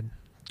so good.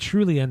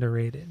 Truly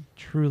underrated.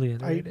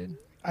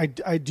 I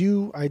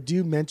do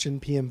mention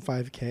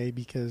PM5K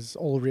because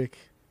Ulrich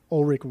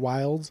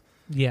Wilde,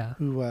 Yeah.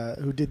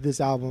 who did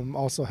this album,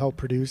 also helped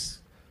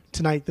produce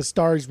Tonight the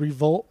Stars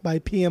Revolt by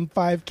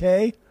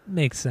PM5K.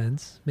 Makes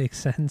sense.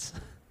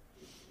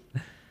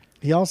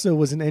 He also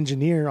was an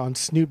engineer on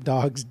Snoop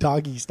Dogg's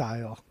Doggy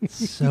Style.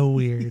 So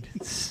weird.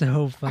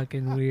 So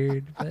fucking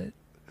weird. But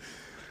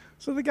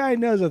So the guy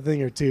knows a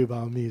thing or two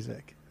about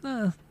music.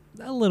 a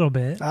little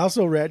bit. I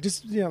also read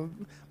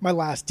my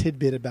last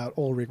tidbit about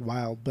Ulrich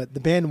Wilde, but the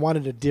band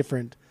wanted a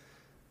different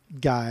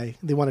guy.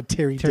 They wanted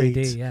Terry Terry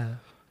Date, D, yeah.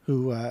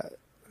 who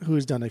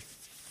has done a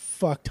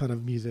fuck ton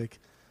of music,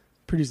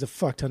 produced a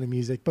fuck ton of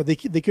music, but they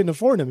couldn't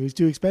afford him. He was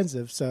too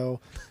expensive, so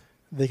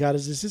they got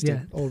his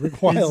assistant,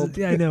 Ulrich Wilde.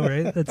 Yeah, I know,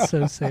 right? That's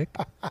so sick.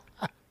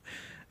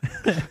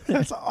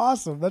 That's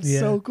awesome. That's Yeah.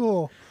 so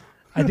cool.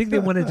 I think they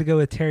wanted to go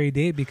with Terry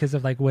Date because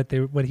of like what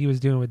he was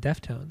doing with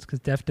Deftones, because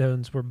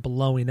Deftones were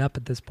blowing up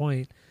at this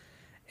point,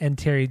 and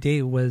Terry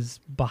Date was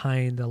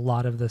behind a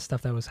lot of the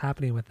stuff that was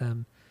happening with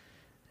them,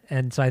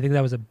 and so I think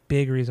that was a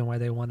big reason why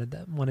they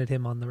wanted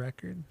him on the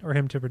record, or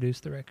him to produce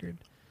the record.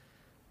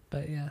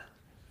 But yeah,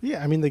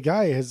 Yeah, I mean the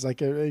guy has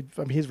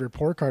his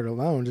report card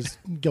alone, just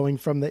going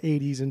from the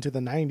 '80s into the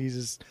 '90s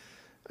is,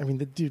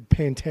 the dude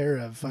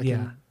Pantera, fucking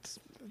Yeah.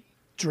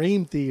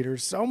 Dream Theater,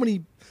 so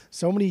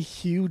many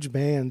huge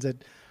bands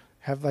that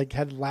have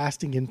had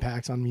lasting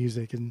impacts on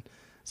music, and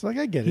so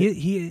I get it.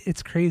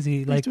 it's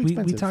crazy. Like too we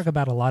expensive. talk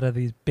about a lot of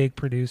these big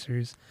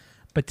producers,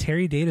 but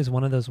Terry Date is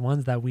one of those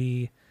ones that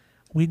we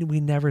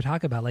never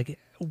talk about, like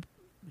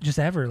just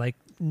ever, like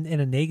in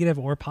a negative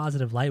or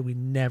positive light. We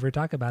never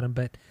talk about him,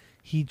 but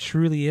he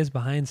truly is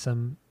behind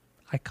some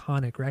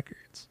iconic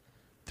records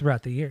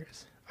throughout the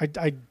years.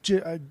 I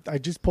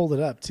just pulled it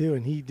up too,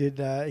 and he did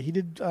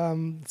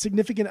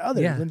Significant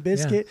Other, Yeah, Limp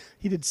Bizkit.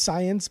 He did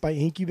Science by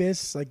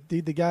Incubus. Like,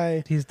 dude, the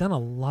guy. He's done a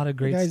lot of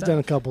great The guy's stuff. done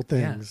a couple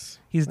Yeah. things.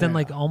 He's done Yeah.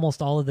 like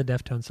almost all of the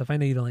Deftones stuff. I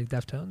know you don't like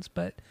Deftones,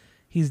 but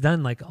he's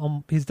done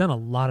he's done a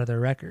lot of their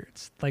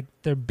records. Like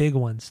they're big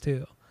ones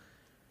too.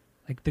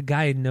 Like the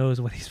guy knows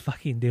what he's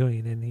fucking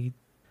doing, and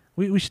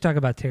we should talk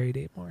about Terry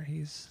Date more.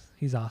 He's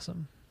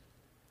awesome.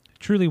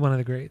 Truly one of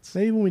the greats.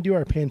 Maybe when we do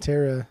our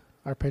Pantera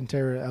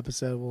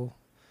episode,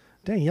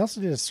 dang, he also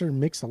did a Sir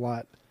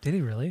Mix-a-Lot. Did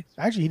he really?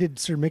 Actually, he did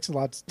Sir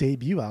Mix-a-Lot's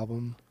debut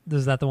album.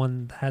 Is that the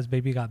one that has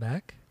Baby Got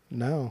Back?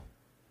 No,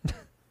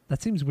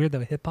 That seems weird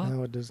though. Hip hop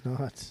no, it does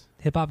not.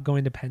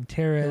 going to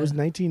Pantera. It was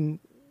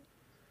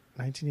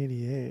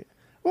 1988.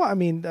 Well,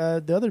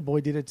 the other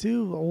boy did it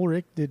too.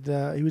 Ulrich did.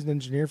 He was an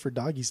engineer for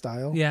Doggy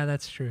Style. Yeah,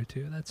 that's true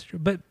too. That's true.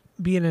 But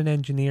being an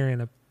engineer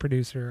and a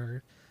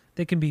producer,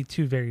 they can be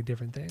two very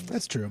different things.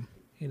 That's true.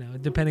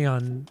 Depending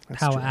on That's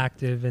how true.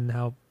 active and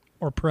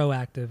or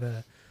proactive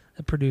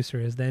a producer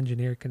is, the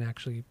engineer can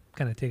actually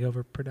kind of take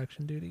over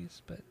production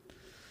duties. But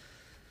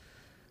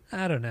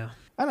I don't know.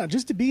 I don't know.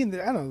 Just to be in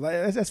the. I don't know.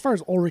 As far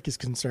as Ulrich is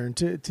concerned,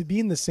 to be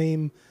in the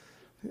same.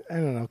 I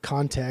don't know,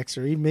 context,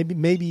 or even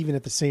maybe even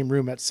at the same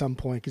room at some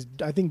point, because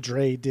I think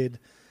Dre did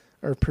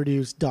or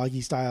produced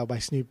Doggy Style by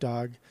Snoop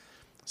Dogg.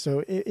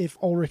 So if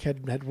Ulrich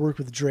had worked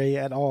with Dre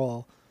at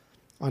all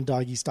on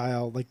Doggy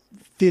Style, like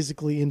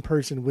physically in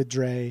person with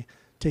Dre,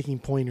 taking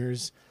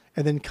pointers,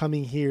 and then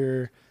coming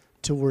here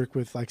to work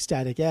with like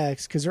Static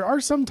X, because there are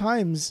some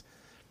times,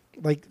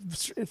 like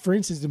for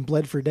instance in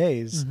Bled for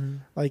Days,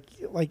 like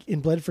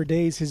in Bled for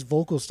Days, his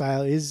vocal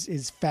style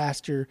is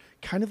faster,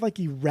 kind of like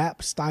a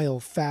rap style,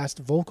 fast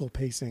vocal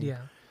pacing. Yeah.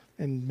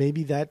 And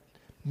maybe that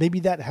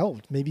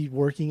helped. Maybe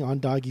working on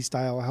Doggy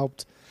Style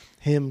helped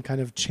him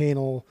kind of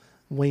channel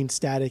Wayne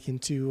Static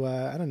into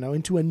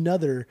into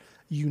another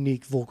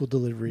unique vocal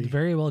delivery.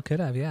 Very well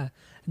could have. Yeah.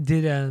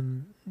 Did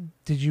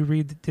you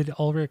read? Did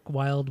Ulrich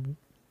Wilde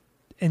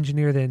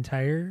engineer the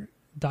entire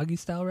Doggy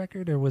Style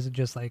record, or was it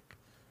just like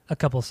a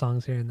couple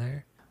songs here and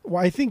there?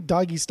 Well, I think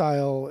Doggy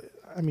Style,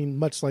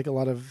 much like a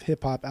lot of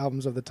hip hop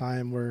albums of the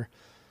time, where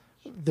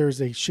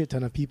there's a shit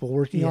ton of people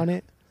working Yeah. on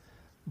it.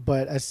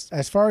 But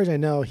as far as I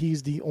know,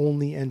 he's the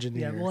only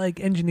engineer. Yeah, well, like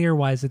engineer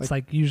wise, it's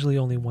like usually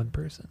only one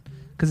person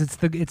because it's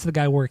the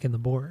guy working the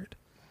board.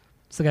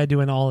 It's the guy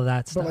doing all of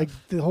that stuff. But like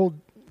the whole,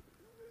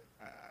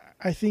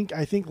 I think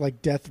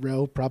like Death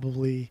Row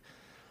probably,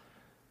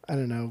 I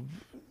don't know.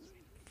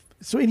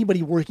 So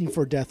anybody working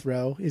for Death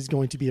Row is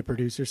going to be a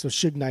producer. So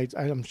Suge Knight,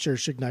 I'm sure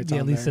Suge Knight's on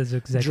at least there. as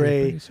executive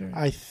Dre, producer.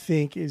 I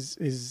think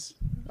is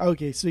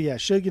okay. So yeah,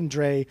 Suge and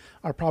Dre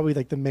are probably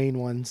like the main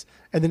ones,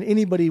 and then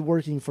anybody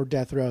working for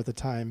Death Row at the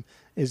time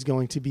is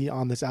going to be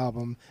on this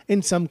album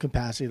in some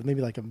capacity, maybe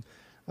like a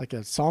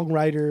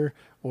songwriter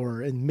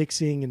or in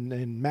mixing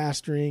and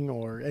mastering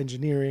or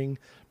engineering.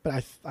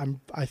 But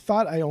I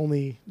thought I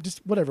only just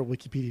whatever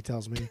Wikipedia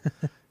tells me,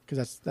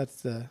 because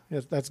that's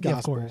gospel. Yeah,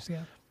 of course,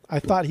 yeah. I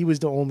thought he was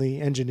the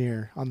only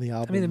engineer on the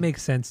album. I mean, it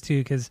makes sense too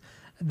because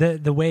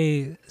the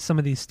way some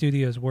of these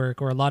studios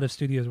work, or a lot of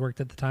studios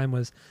worked at the time,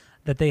 was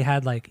that they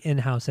had like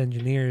in-house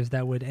engineers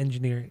that would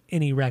engineer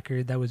any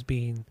record that was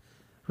being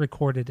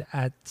recorded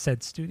at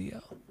said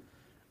studio.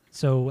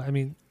 So, I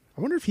mean,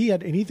 I wonder if he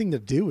had anything to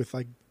do with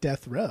like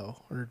Death Row,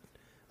 or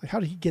like how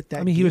did he get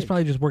that? I mean, he was gig?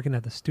 probably just working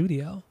at the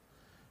studio.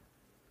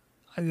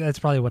 That's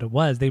probably what it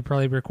was. They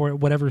probably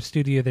recorded whatever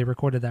studio they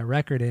recorded that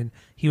record in.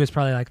 He was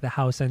probably like the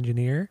house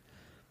engineer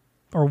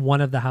or one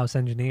of the house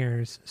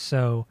engineers.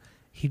 So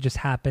he just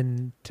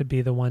happened to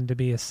be the one to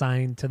be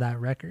assigned to that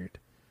record.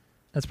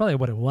 That's probably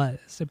what it was.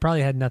 It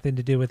probably had nothing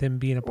to do with him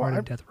being a part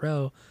of Death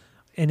Row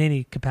in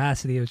any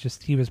capacity. It was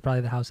just he was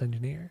probably the house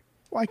engineer.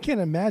 Well, I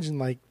can't imagine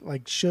like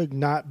Suge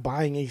not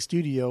buying a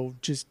studio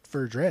just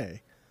for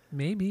Dre.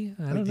 Maybe.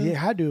 I Like, don't know. they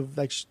had to have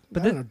I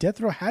don't know. Death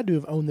Row had to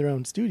have owned their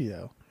own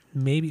studio.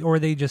 Maybe, or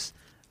they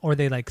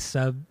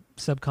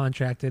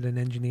subcontracted an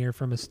engineer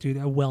from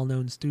a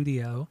well-known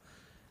studio,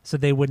 so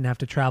they wouldn't have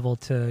to travel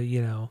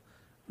to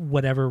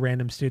whatever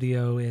random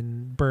studio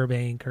in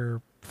Burbank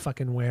or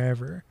fucking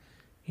wherever,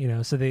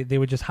 So they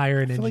would just hire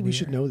an I feel engineer. like we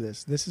should know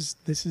this. This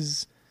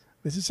is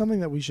something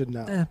that we should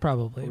know.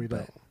 Probably, Or we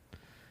but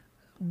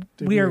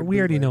don't. we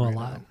already know a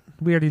lot.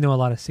 We already know a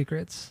lot of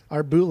secrets.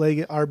 Our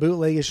bootleg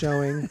is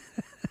showing.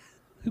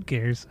 Who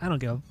cares? I don't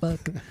give a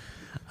fuck.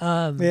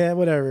 Yeah,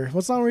 whatever.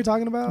 What song were we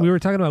talking about? We were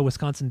talking about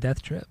Wisconsin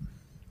Death Trip.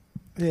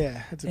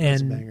 Yeah, it's a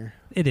banger.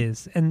 It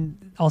is,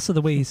 and also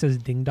the way he says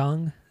 "ding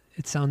dong,"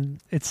 it's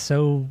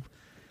so.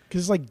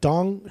 Because it's like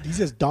dong. He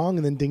says dong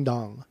and then ding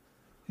dong,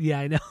 Yeah,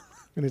 I know.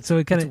 and it's So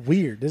it kinda- it's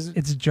weird.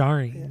 It's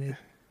jarring. Yeah. And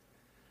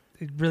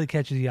it really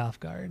catches you off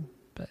guard.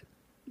 But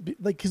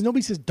like because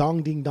nobody says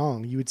dong ding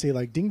dong. You would say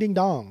like ding ding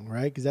dong,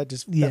 right? Because that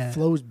Yeah. that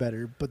flows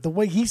better. But the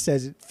way he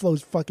says it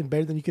flows fucking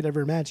better than you could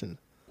ever imagine.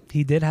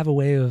 he did have a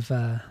way of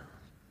Dong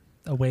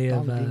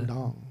ding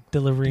dong,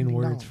 delivering Ding, ding,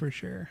 words dong. for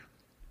sure.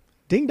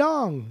 ding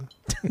dong.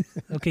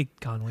 Okay,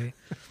 Conway.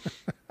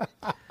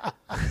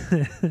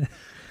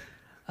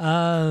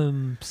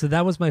 So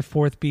that was my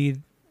 4th B.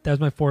 That was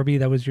my 4B.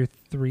 That was your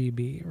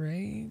 3B,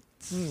 right?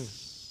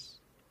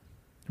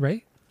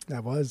 Right?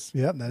 That was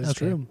that is Okay.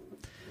 true.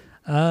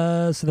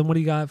 So then what do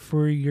you got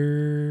for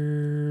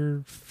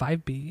your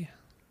 5B?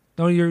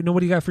 What do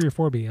you got for your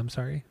 4B? I'm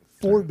sorry.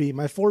 4B.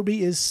 My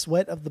 4B is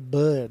Sweat of the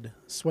Bud.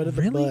 Sweat of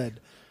Really? the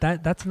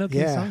Bud. That's an okay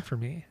Yeah. song for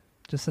me.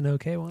 Just an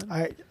okay one.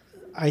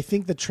 I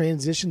think the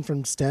transition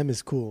from stem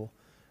is cool.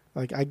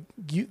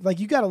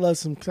 You gotta love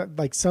some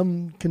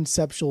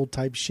conceptual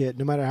type shit,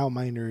 no matter how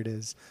minor it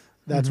is.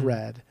 That's Mhm.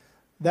 rad.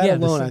 That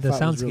alone, I the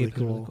thought was soundscape really is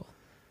really cool. cool.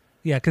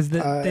 Yeah, because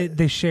Uh,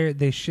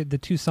 the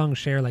two songs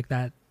share like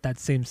that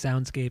same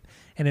soundscape,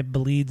 and it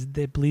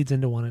bleeds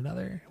into one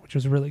another, which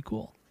was really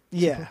cool.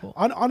 Yeah, cool.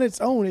 on its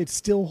own, it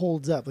still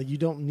holds up. Like you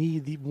don't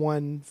need the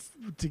one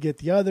to get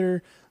the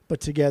other, but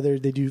together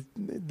they do.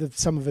 The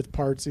sum of its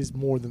parts is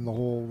more than the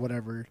whole.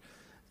 Whatever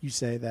you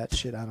say, that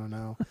shit. I don't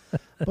know,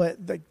 but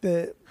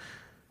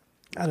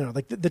I don't know,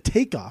 like the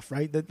takeoff,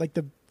 right?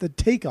 The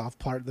takeoff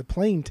part, the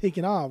plane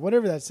taking off,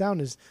 whatever that sound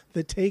is,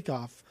 the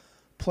takeoff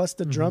plus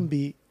the drum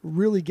beat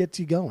really gets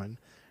you going.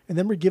 And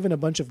then we're given a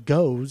bunch of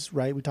goes,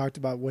 right? We talked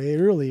about way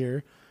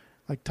earlier,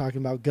 like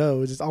talking about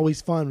goes. It's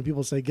always fun when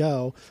people say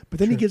go, but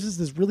then he gives us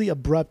this really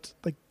abrupt,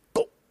 like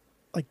go,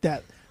 like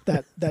that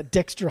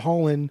Dexter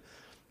Holland,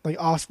 like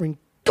Offspring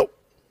go,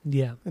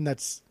 Yeah, and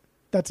that's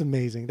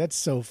amazing. That's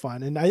so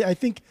fun, and I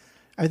think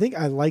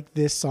I like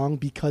this song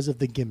because of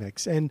the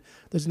gimmicks. And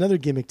there's another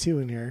gimmick too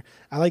in here.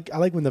 I like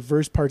when the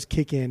verse parts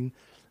kick in,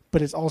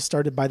 but it's all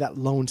started by that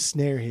lone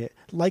snare hit,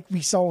 like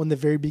we saw in the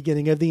very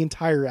beginning of the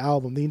entire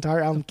album. The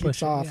entire album kicks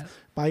Push It, off yeah.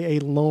 by a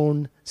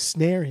lone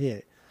snare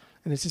hit,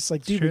 and it's just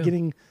like, dude,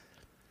 true.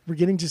 we're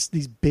getting just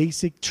these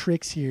basic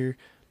tricks here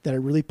that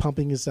are really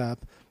pumping us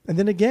up. And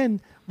then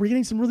again, we're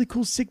getting some really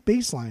cool sick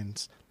bass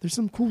lines. There's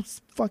some cool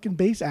fucking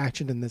bass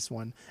action in this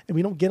one, and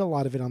we don't get a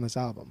lot of it on this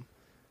album.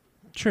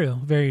 true,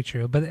 very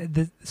true. But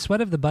the Sweat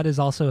of the Bud is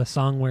also a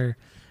song where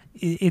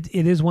it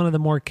is one of the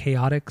more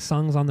chaotic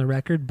songs on the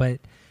record, but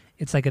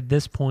it's like at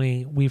this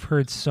point we've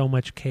heard so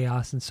much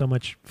chaos and so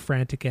much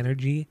frantic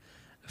energy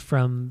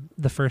from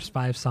the first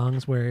 5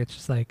 songs where it's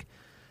just like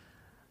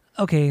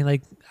okay,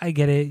 like I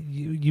get it.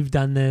 You've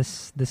done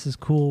this. This is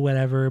cool,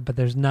 whatever. But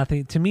there's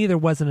nothing to me. There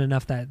wasn't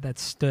enough that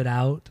stood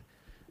out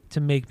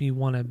to make me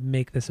want to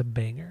make this a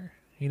banger.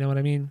 You know what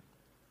I mean?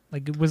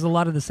 Like it was a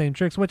lot of the same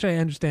tricks, which I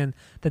understand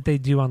that they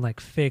do on like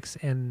Fix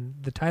and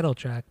the title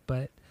track,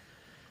 but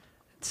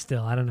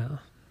still, I don't know.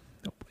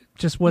 It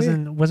just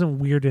wasn't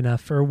weird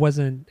enough or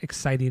wasn't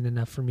exciting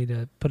enough for me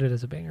to put it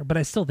as a banger. But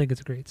I still think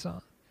it's a great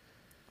song.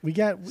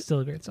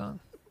 Still a great song.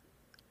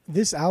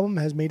 This album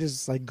has made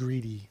us like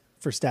greedy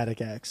for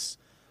Static X,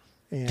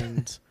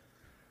 and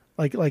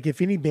like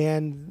if any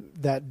band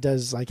that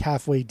does like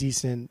halfway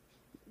decent,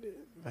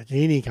 like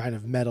any kind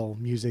of metal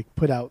music,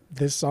 put out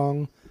this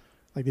song,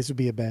 like this would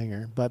be a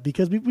banger. But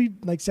because we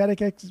like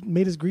Static X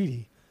made us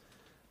greedy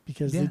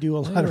because they do a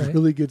lot of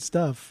really good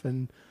stuff,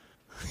 and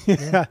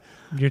yeah,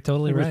 you're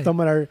totally right.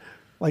 Thumbing our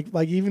like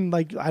even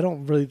like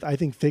I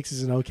think Fix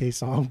is an okay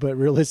song, but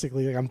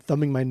realistically, like I'm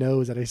thumbing my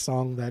nose at a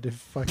song that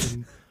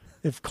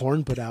if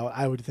Korn put out,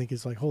 I would think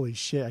it's like, holy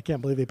shit, I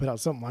can't believe they put out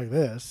something like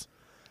this.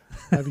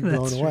 I'd be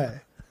blown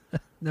away.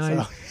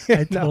 No, so,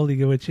 I totally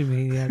get what you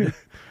mean. Yeah,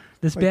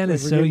 this band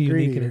is so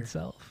unique in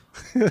itself.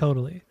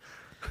 Totally.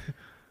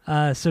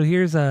 So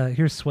here's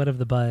Sweat of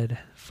the Bud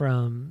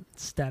from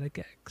Static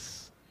X.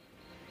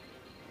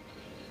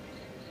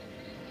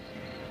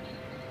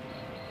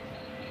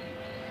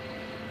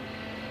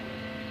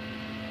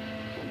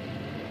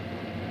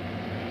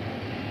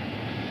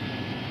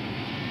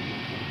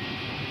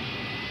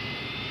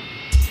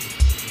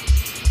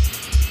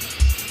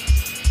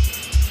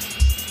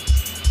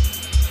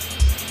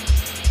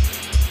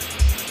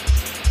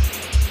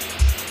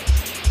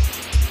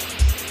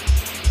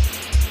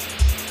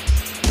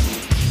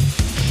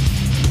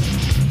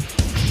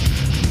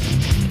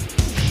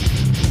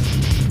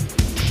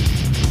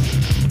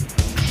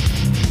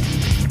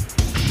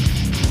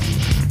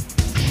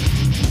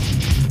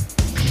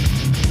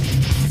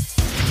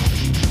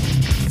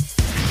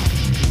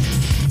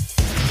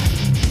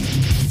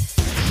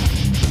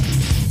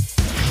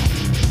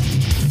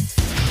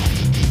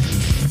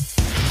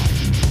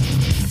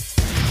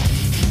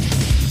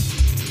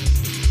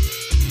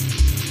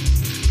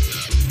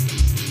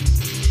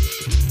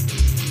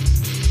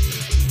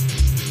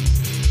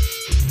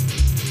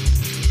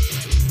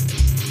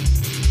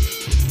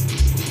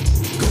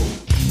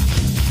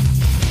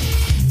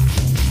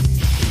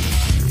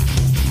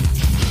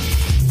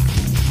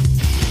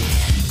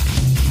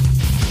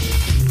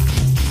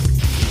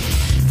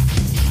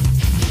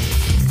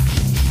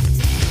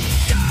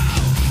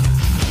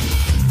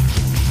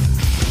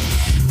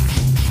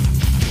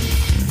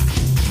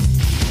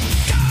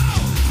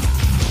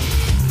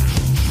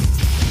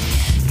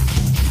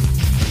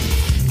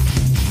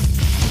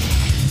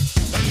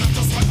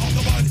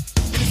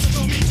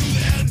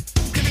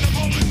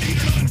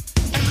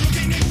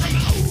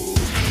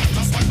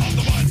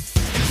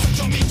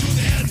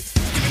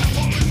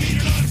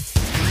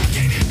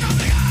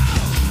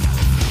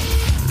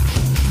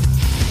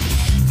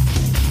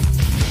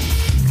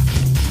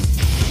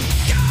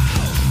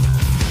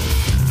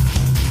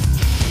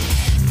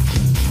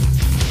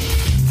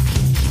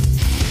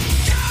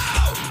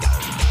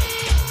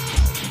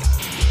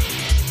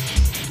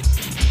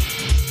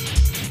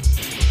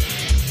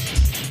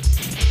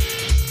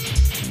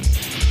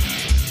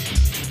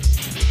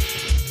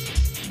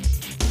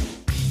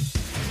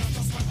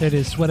 It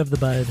is Sweat of the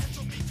Bud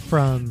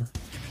from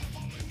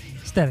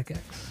Static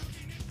X.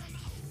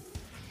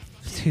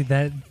 Dude,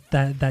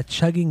 that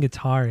chugging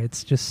guitar,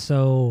 it's just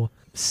so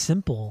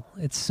simple.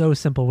 It's so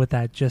simple with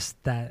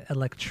that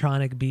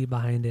electronic beat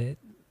behind it.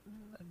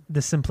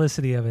 The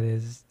simplicity of it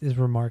is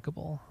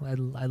remarkable. I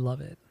love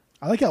it.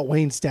 I like how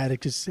Wayne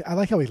Static I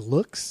like how he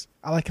looks.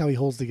 I like how he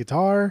holds the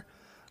guitar.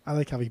 I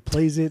like how he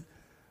plays it.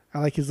 I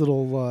like his those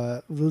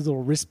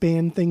little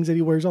wristband things that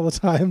he wears all the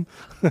time.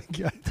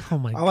 Oh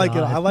my god! I like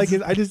it. I like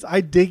it. I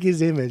dig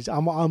his image.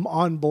 I'm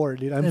on board,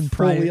 dude. I'm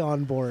fully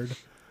on board.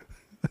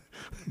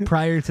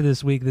 Prior to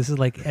this week, this is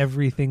like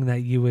everything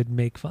that you would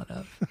make fun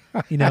of.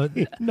 You know,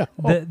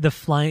 the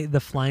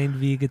flying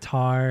V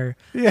guitar.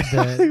 Yeah,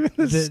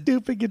 the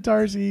stupid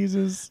guitars he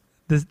uses.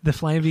 The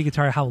flying V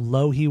guitar, how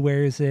low he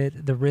wears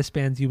it. The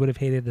wristbands you would have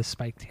hated. The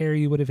spiked hair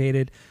you would have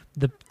hated.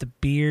 The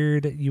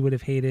beard you would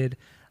have hated.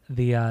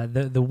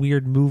 The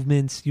weird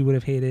movements you would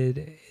have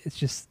hated. It's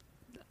just,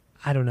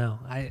 I don't know.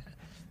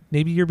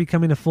 Maybe you're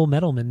becoming a full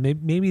metalman.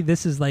 Maybe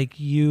this is like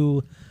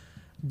you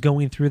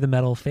going through the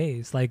metal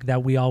phase, like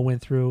that we all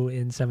went through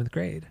in 7th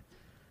grade.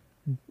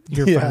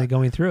 You're finally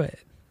going through it.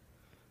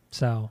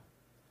 So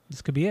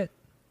this could be it.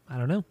 I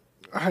don't know.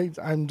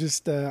 I'm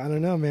just I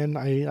don't know, man.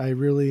 I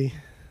really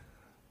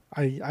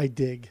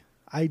dig.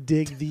 I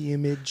dig the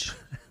image.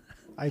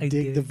 I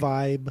dig the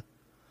vibe.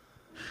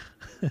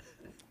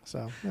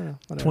 So, I don't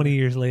know, 20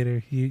 years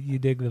later, you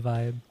dig the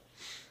vibe.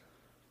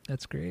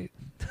 That's great.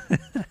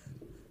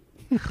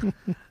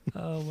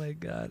 Oh my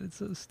god, it's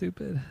so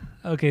stupid.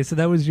 Okay, so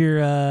that was your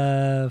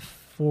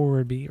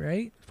 4B,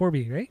 right?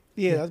 4B, right?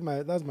 Yeah,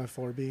 that was my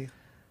 4B.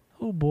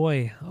 Oh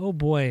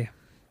boy.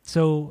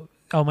 So,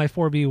 my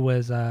 4B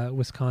was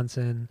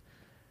Wisconsin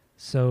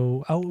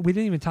So, we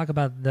didn't even talk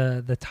about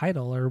the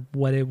title or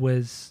what it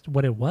was.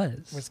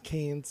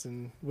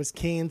 Wisconsin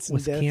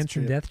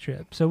Death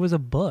Trip. So it was a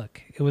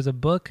book. It was a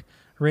book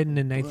written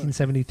in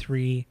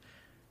 1973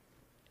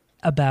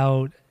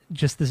 about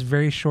just this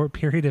very short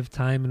period of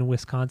time in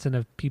Wisconsin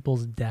of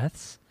people's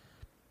deaths.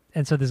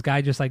 And so this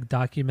guy just like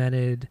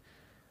documented,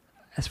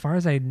 as far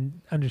as I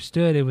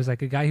understood, it was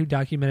like a guy who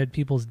documented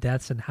people's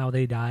deaths and how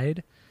they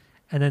died.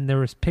 And then there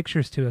was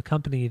pictures to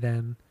accompany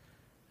them,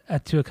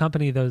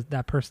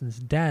 that person's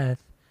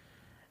death.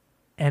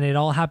 And it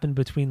all happened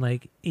between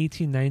like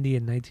 1890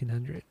 and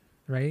 1900,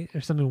 right?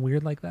 Or something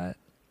weird like that.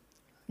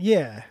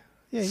 Yeah.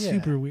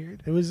 Super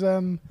weird. It was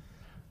in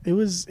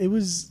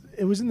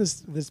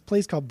this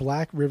place called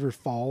Black River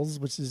Falls,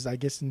 which is, I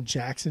guess, in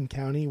Jackson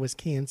County,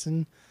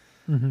 Wisconsin.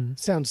 Mm-hmm.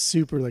 Sounds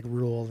super like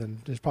rural,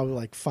 and there's probably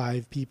like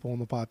 5 people in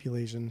the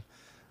population.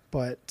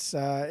 But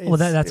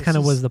that's kind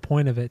of was the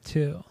point of it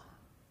too.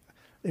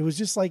 It was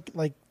just like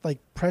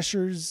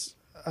pressures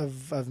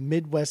of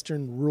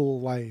Midwestern rural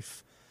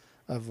life,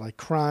 of like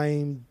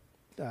crime,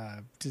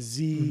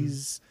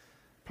 disease,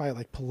 probably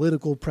like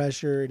political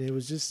pressure, and it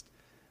was just,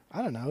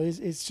 I don't know,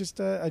 it's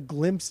just a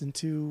glimpse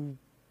into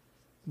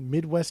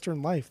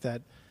Midwestern life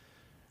that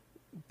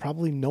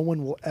probably no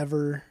one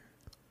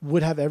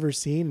would have ever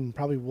seen, and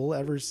probably will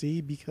ever see,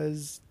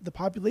 because the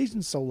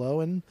population's so low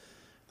and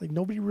like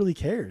nobody really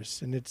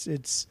cares. And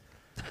it's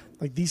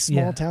like these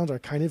small towns are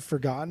kind of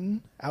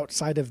forgotten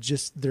outside of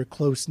just their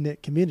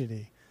close-knit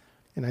community.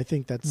 And I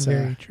think that's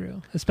very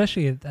true,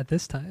 especially at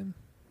this time,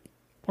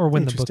 or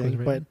when the book was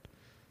written.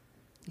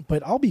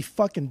 But I'll be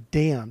fucking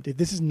damned if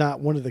this is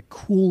not one of the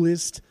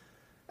coolest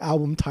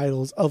album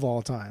titles of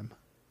all time.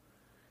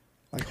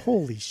 Like,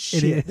 holy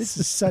shit, this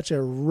is such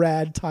a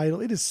rad title.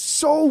 It is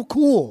so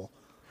cool.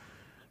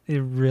 It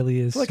really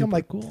is. I feel like I'm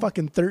like cool.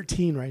 fucking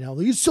 13 right now.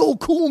 Like, it's so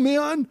cool,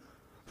 man.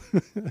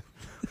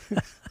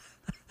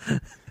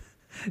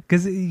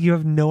 Because you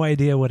have no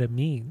idea what it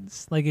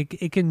means. Like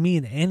it can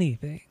mean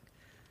anything.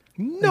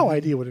 No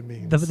idea what it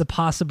means. The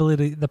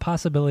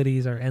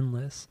possibilities are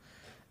endless.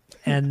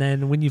 And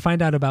then when you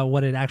find out about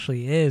what it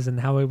actually is and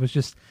how it was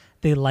just,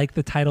 they liked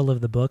the title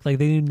of the book. Like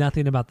they knew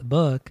nothing about the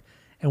book,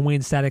 and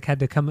Wayne Static had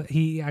to come.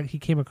 He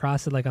came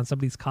across it like on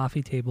somebody's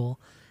coffee table,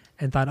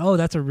 and thought, "Oh,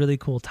 that's a really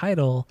cool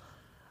title.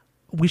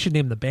 We should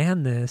name the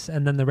band this."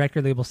 And then the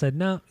record label said,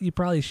 "No, you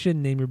probably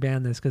shouldn't name your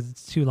band this because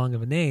it's too long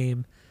of a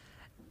name."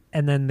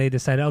 And then they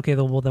decided, "Okay,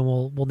 then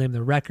we'll name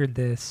the record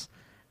this."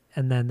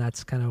 And then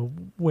that's kind of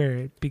where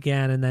it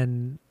began. And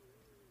then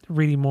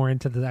reading more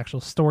into the actual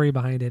story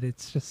behind it,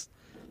 it's just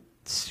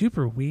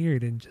super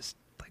weird, and just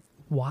like,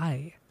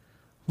 why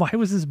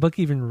was this book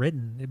even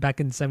written back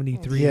in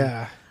 73?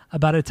 Yeah.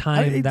 About a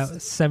time that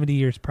was 70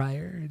 years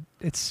prior.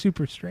 It's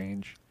super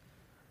strange.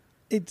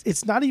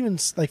 It's not even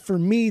like, for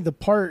me, the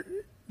part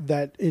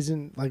that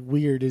isn't like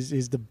weird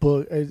is the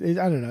book. I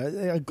don't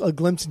know, a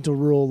glimpse into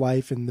rural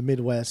life in the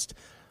Midwest,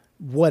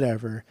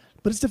 whatever.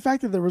 But it's the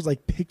fact that there was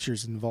like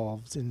pictures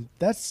involved, and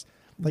that's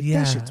like,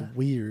 that shit's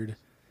weird.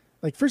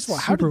 Like, first of all,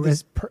 how did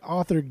this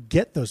author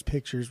get those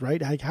pictures,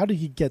 right? Like, how did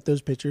he get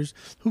those pictures?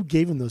 Who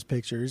gave him those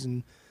pictures?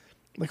 And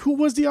like, who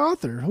was the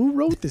author? Who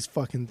wrote this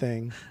fucking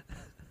thing?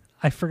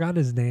 I forgot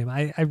his name.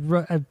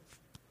 I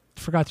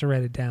forgot to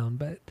write it down,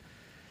 but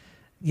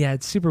yeah,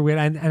 it's super weird.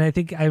 And I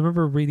think I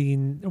remember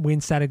reading, Wayne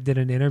Static did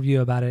an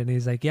interview about it, and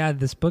he's like, "Yeah,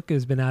 this book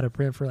has been out of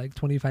print for like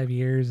 25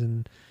 years,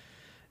 and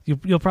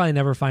you'll probably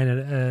never find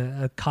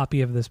a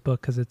copy of this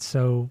book because it's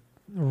so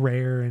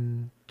rare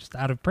and just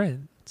out of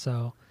print."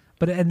 So,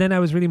 and then I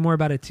was reading more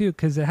about it too,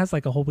 because it has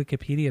like a whole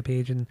Wikipedia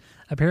page, and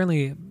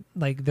apparently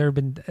like there have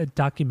been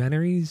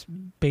documentaries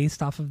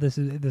based off of this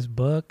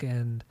book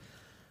and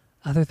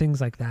other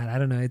things like that. I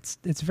don't know.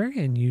 It's very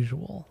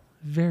unusual,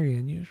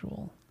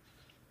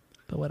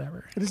 but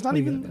whatever. And it's not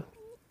even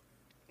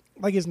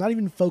like, it's not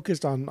even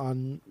focused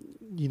on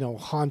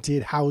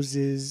haunted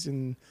houses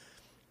in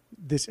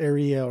this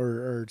area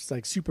or it's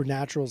like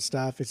supernatural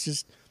stuff. It's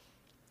just,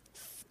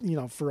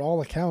 for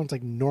all accounts,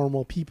 like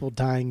normal people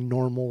dying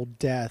normal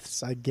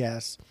deaths, I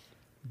guess.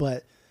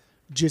 But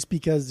just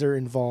because they're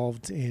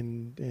involved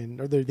in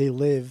or they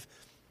live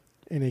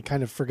in a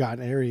kind of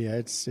forgotten area,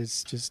 it's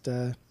just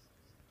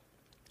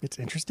it's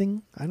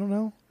interesting. I don't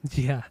know.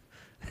 Yeah.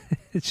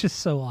 It's just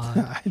so odd.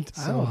 I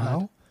don't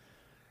know.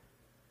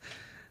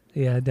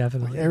 Yeah,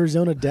 definitely. Like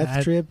Arizona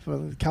Death Trip,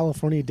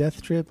 California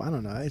Death Trip. I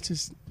don't know. It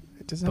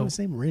doesn't have the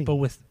same ring. But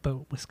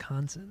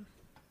Wisconsin.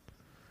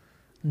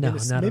 No,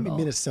 not maybe at all.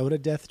 Minnesota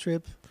Death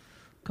Trip.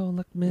 Go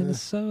look,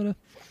 Minnesota.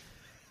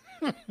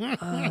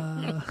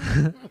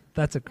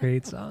 That's a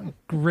great song.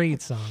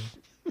 Great song.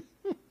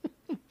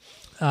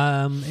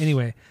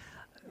 Anyway.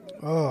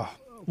 Oh,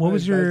 what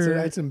was your?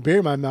 I had some beer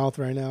in my mouth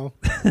right now.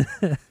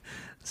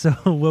 So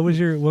what was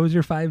your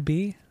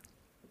 5B?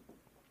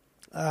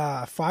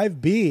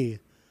 5B.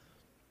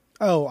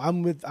 Oh,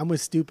 I'm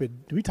with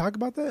Stupid. Did we talk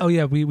about that? Oh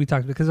yeah, we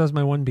talked, because that was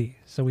my 1B,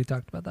 so we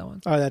talked about that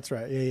one. Oh, that's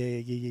right.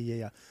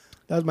 Yeah.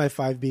 That was my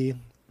 5B.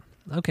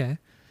 Okay.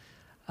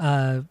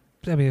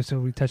 So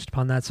we touched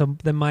upon that. So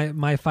then my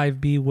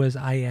 5B was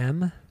I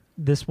Am,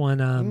 This one,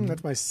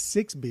 That's my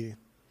 6B.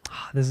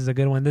 this is a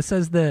good one. This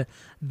has the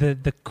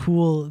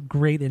cool,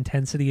 great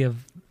intensity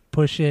of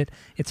Push It.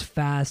 It's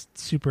fast,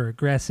 super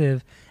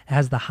aggressive. It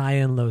has the high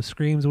and low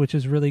screams, which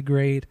is really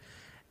great.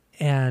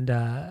 And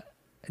and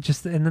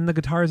then the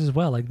guitars as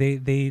well. Like they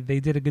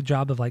did a good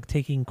job of like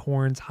taking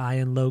Korn's high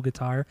and low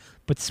guitar,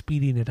 but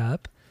speeding it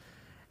up.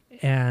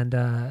 And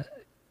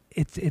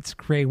it's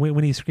great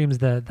when he screams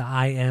the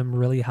I am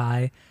really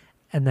high,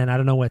 and then I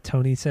don't know what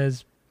Tony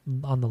says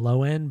on the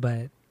low end,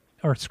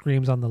 or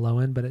screams on the low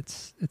end, but it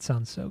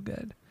sounds so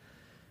good.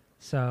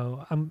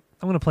 So I'm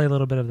gonna play a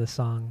little bit of this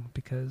song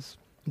because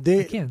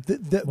I can.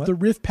 The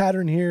riff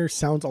pattern here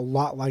sounds a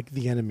lot like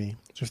The Enemy.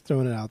 Just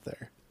throwing it out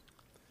there.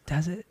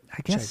 Does it?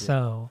 I guess Check it.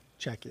 so.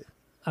 Check it.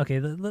 Okay,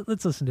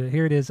 let's listen to it.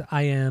 Here it is.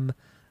 I Am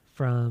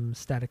from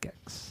Static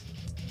X.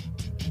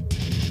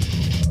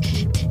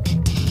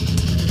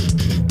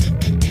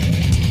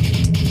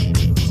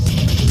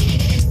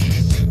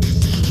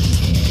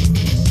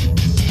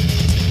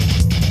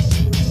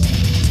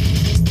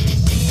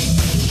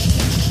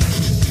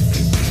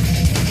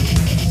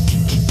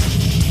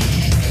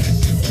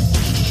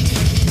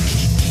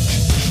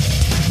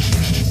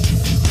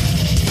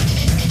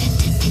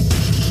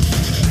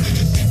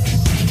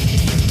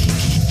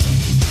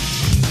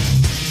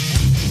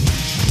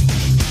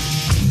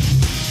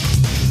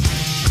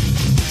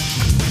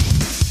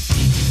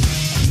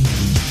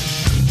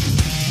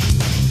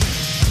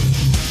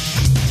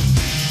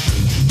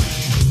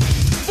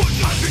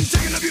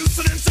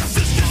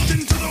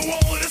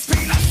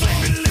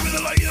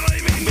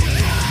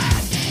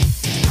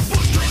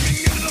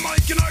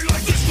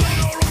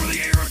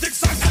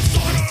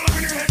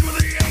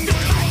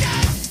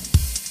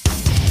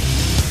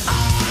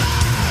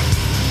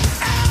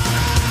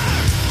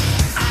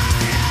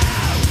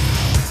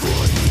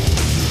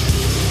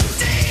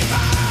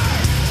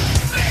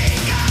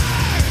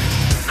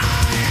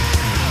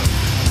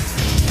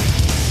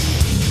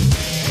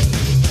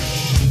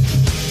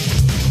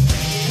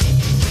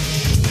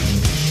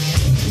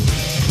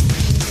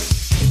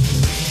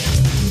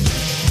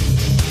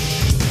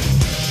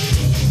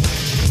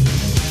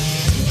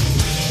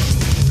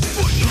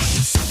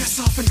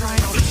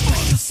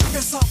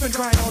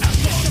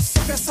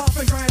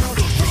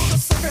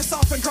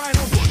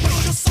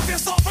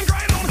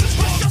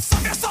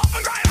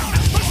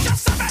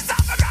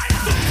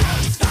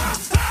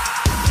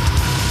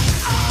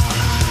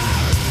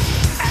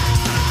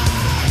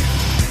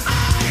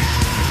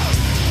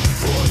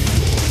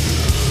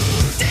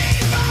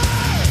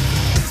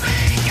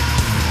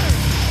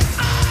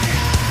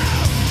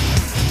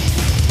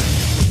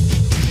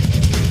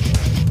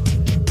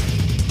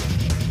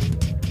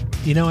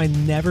 You know, I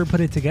never put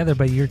it together,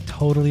 but you're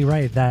totally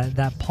right.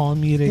 That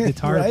palm muted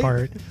guitar Right?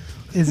 part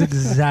is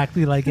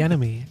exactly like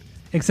Enemy,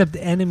 except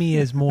Enemy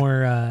is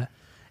more.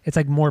 It's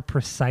like more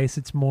precise.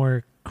 It's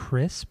more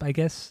crisp, I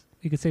guess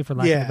you could say, for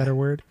lack of Yeah. a better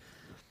word.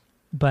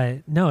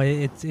 But no,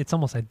 it's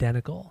almost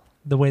identical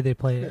the way they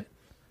play it.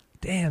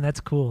 Damn, that's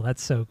cool.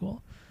 That's so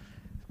cool.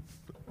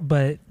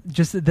 But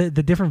just the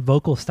different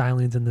vocal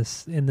stylings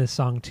in this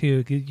song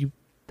too. You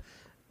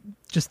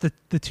just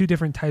the two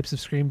different types of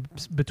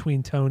screams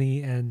between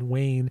Tony and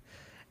Wayne,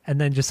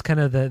 and then just kind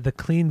of the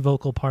clean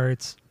vocal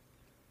parts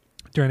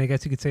during, I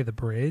guess you could say, the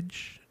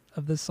bridge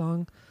of this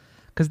song,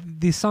 because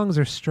these songs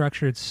are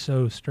structured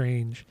so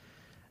strange.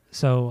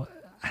 So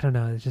I don't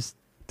know. It's just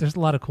there's a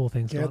lot of cool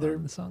things going on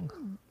in the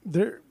song.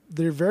 They're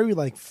very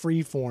like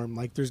free form.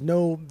 Like there's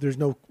no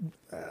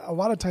a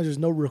lot of times there's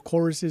no real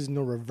choruses,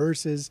 no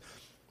reverses.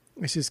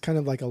 It's just kind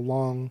of like a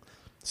long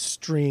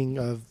string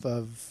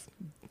of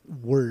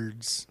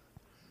words.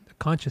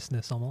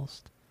 Consciousness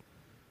almost.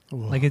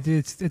 Whoa. Like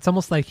it's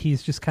almost like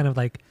he's just kind of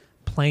like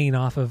playing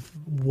off of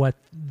what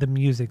the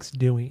music's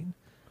doing.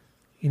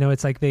 You know,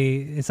 it's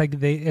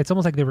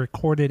almost like they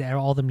recorded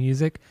all the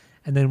music,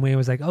 and then Wayne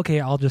was like, okay,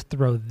 I'll just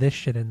throw this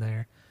shit in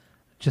there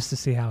just to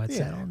see how it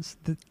sounds.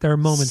 There are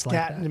moments like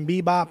that. Scatting and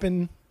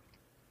bebopping.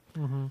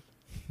 Mm-hmm.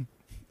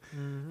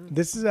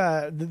 This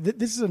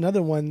is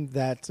another one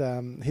that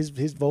his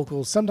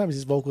vocals, sometimes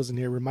his vocals in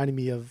here reminded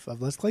me of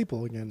Les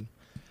Claypool again.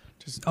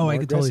 Just Oh, I more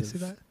could totally aggressive.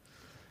 see that.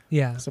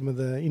 Yeah, Some of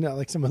the,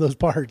 like some of those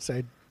parts,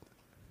 I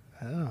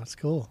don't know, it's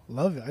cool.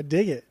 Love it. I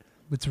dig it.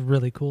 it's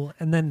really cool.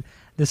 And then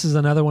this is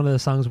another one of the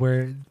songs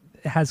where it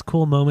has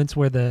cool moments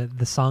where the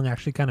song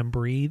actually kind of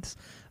breathes.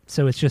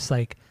 So it's just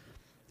like,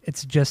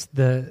 it's just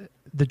the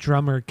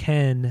drummer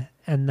Ken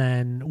and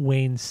then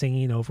Wayne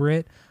singing over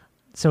it.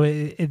 So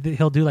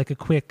he'll do like a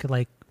quick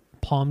like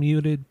palm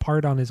muted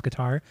part on his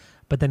guitar,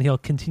 but then he'll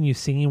continue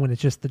singing when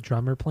it's just the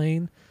drummer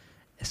playing.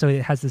 So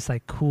it has this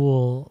like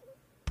cool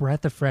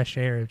breath of fresh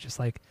air, of just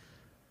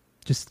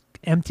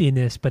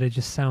emptiness, but it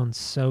just sounds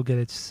so good.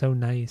 It's so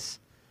nice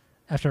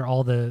after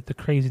all the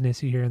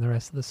craziness you hear in the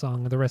rest of the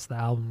song, or the rest of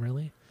the album,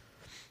 really.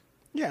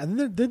 Yeah, and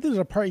then there's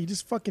a part he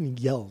just fucking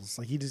yells.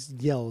 Like he just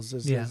yells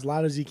as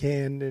loud as he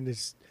can, and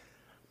it's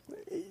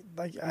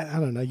like I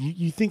don't know.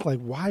 You think like,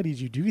 why did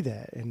you do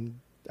that? And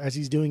as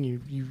he's doing,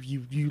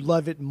 you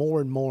love it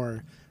more and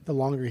more the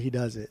longer he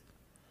does it.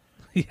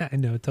 Yeah, I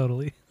know,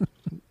 totally.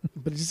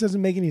 But it just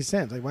doesn't make any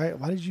sense. Like,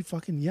 why did you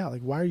fucking yell?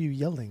 Like, why are you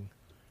yelling?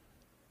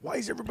 Why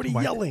is everybody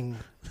yelling?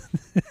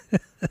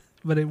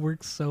 But it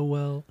works so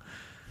well.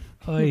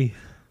 Oy,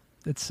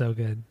 it's so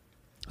good.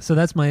 So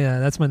that's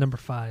my number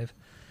 5.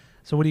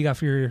 So what do you got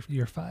for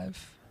your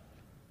 5?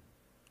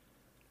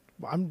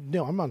 We're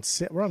on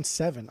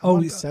 7. I'm Oh,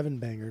 on 7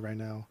 banger right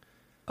now.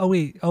 Oh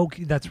wait,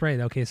 okay, that's right.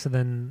 Okay, so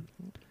then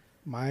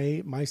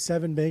My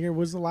 7 banger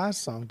was the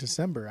last song,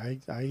 December. I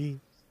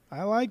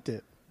liked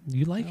it.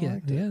 you like I it,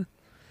 liked it. yeah?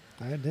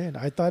 I did.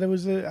 I thought it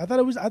was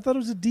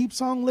a deep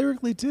song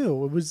lyrically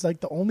too. It was like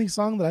the only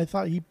song that I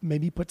thought he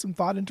maybe put some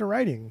thought into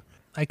writing.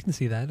 I can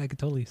see that. I could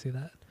totally see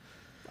that.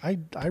 I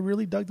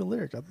really dug the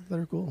lyrics. I thought they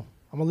were cool.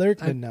 I'm a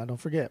lyric man now. Don't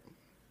forget.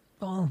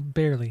 Oh,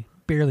 barely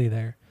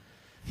there.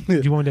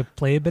 Do you want to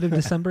play a bit of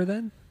December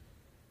then?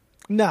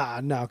 No,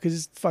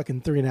 because it's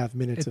fucking 3.5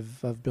 minutes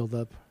of build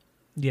up.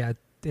 Yeah,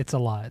 it's a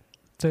lot.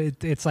 So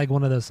it's like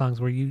one of those songs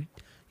where you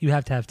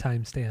have to have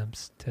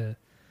timestamps to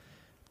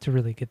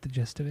really get the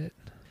gist of it.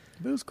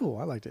 But it was cool.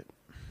 I liked it.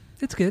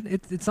 It's good.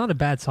 It's not a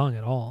bad song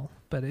at all,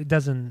 but it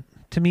doesn't.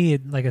 To me,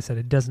 like I said,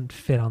 it doesn't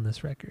fit on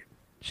this record.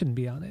 Shouldn't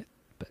be on it,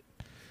 but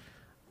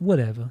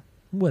whatever.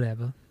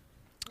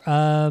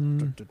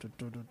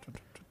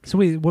 So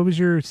wait, what was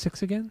your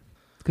 6 again?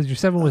 Because your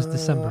 7 was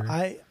December.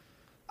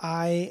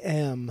 I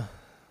am.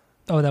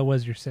 Oh, that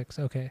was your 6.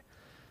 Okay.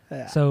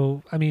 Yeah.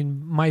 So I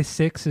mean, my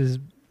 6 is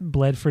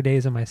Bled for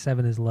Days, and my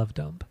 7 is Love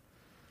Dump.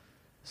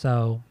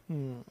 So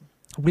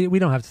we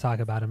don't have to talk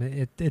about them.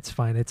 It's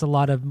fine. It's a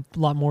lot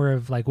more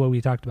of like what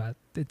we talked about.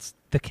 It's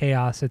the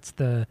chaos. It's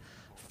the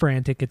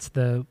frantic. It's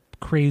the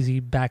crazy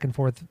back and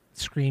forth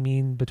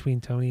screaming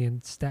between Tony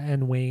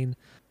and Wayne.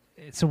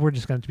 So we're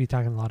just going to be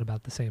talking a lot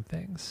about the same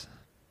things,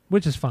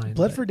 which is fine.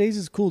 Blood for Days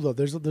is cool though.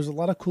 There's a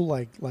lot of cool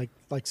like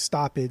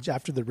stoppage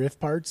after the riff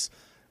parts,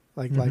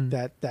 like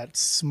that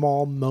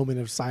small moment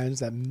of silence,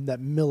 that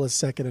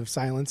millisecond of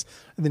silence,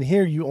 and then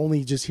here you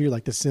only just hear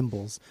like the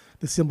cymbals.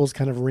 The cymbals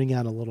kind of ring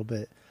out a little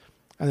bit.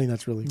 I think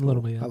that's really cool. A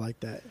little bit, yeah. I like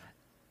that.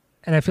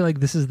 And I feel like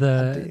this is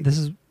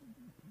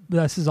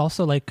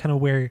also like kind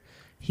of where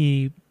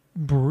he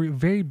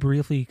very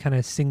briefly kind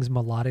of sings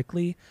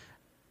melodically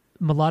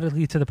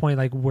to the point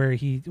like where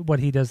what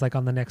he does like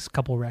on the next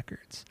couple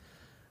records.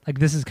 Like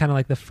this is kind of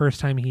like the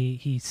first time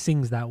he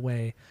sings that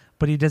way,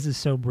 but he does it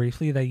so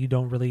briefly that you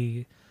don't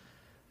really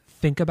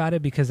think about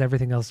it because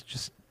everything else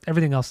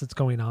that's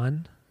going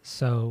on.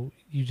 So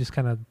you just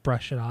kind of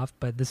brush it off.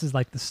 But this is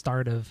like the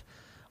start of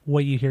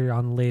what you hear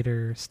on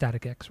later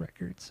Static X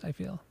records, I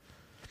feel.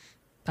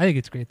 I think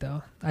it's great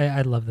though.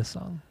 I love this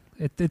song.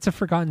 It's a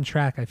forgotten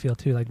track, I feel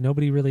too. Like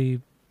nobody really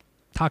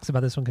talks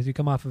about this one because you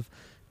come off of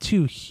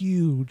 2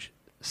 huge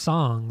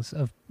songs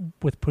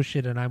with Push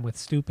It and I'm With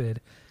Stupid,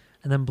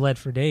 and then Bled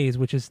for Days,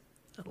 which is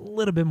a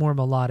little bit more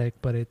melodic,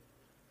 but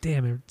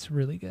it's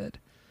really good.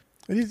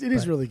 It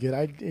is really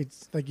good.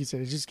 It's like you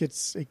said, it just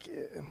gets I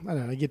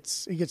don't know, it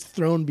gets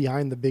thrown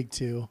behind the big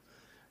 2,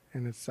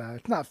 and it's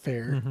not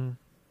fair. Mm-hmm.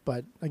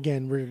 But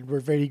again, we're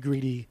very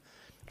greedy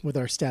with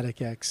our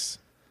Static X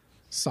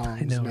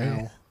songs know,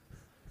 now.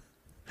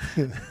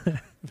 right?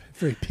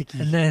 Very picky.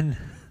 And then,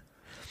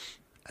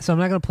 so I'm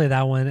not going to play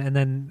that one. And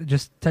then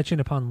just touching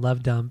upon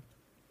Love Dump,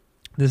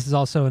 this is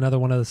also another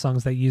one of the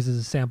songs that uses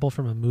a sample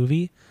from a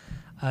movie.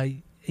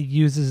 It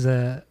uses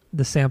the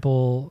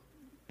sample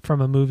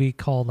from a movie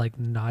called like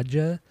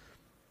Nadja.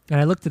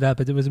 And I looked it up.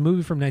 It was a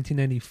movie from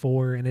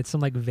 1994, and it's some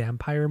like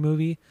vampire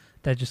movie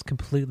that just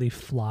completely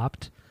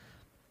flopped.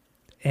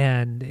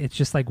 And it's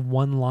just like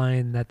one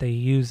line that they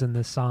use in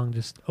this song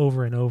just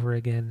over and over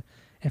again.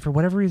 And for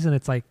whatever reason,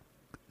 it's like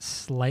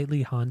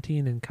slightly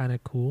haunting and kind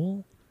of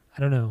cool. I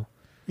don't know.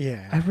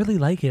 Yeah. I really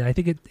like it. I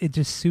think it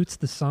just suits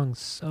the song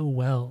so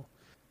well.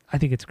 I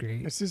think it's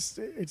great. This is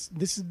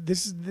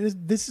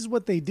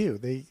what they do.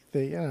 They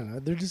I don't know.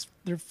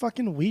 They're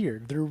fucking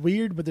weird. They're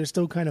weird, but they're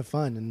still kind of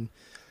fun.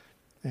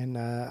 And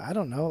I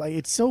don't know. Like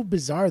it's so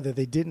bizarre that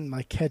they didn't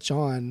like catch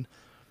on.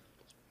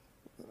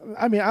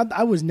 I mean,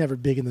 I was never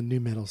big in the nu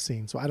metal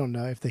scene, so I don't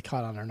know if they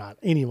caught on or not.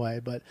 Anyway,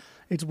 but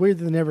it's weird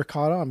that they never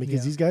caught on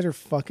because these guys are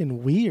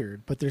fucking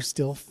weird, but they're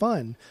still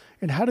fun.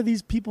 And how do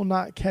these people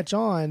not catch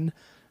on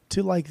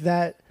to like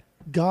that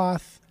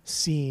goth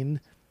scene,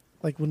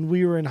 like when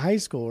we were in high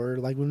school or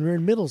like when we were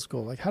in middle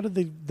school? Like, how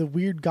did the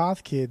weird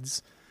goth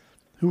kids,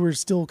 who were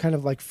still kind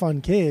of like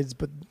fun kids,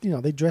 but you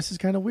know they dress as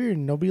kind of weird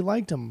and nobody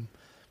liked them?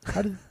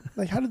 How did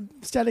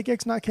Static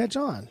X not catch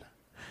on?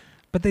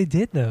 But they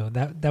did though.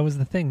 That was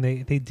the thing.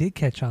 They did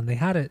catch on. They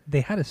had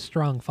a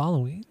strong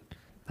following.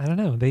 I don't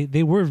know.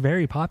 They were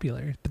very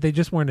popular, but they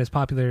just weren't as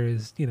popular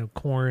as, you know,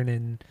 Korn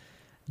and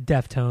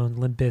Deftones,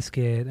 Limp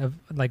Bizkit, of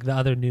like the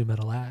other nu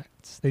metal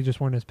acts. They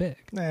just weren't as big.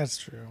 That's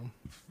true.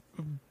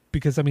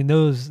 Because I mean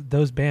those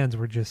bands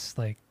were just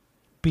like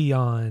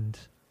beyond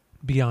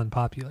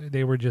popular.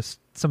 They were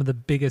just some of the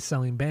biggest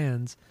selling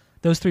bands.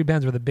 Those 3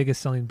 bands were the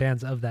biggest selling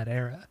bands of that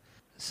era.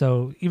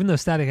 So even though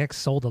Static X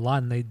sold a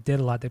lot and they did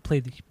a lot, they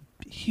played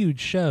huge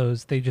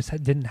shows, they just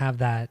didn't have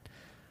that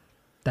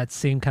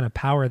same kind of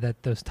power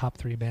that those top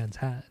 3 bands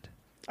had.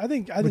 I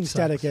think Which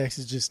Static sucks. X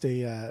is just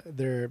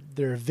they're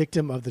a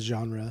victim of the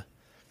genre,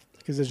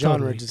 because the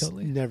genre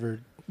Totally.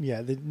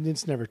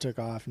 it's never took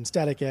off, and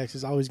Static X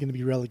is always going to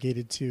be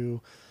relegated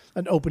to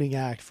an opening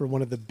act for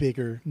one of the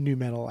bigger new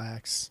metal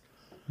acts,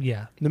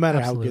 Yeah, no matter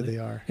absolutely. how good they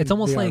are. It's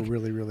almost They are like-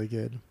 really, really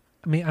good.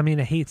 I mean,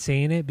 I hate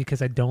saying it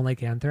because I don't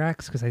like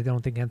Anthrax, because I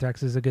don't think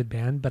Anthrax is a good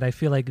band, but I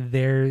feel like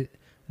they're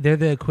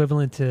the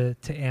equivalent to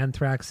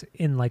Anthrax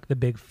in like the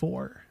big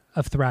four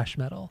of thrash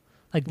metal.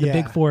 Like the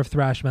big Yeah. four of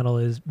thrash metal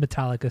is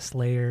Metallica,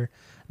 Slayer,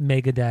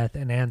 Megadeth,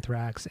 and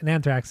Anthrax. And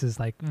Anthrax is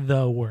like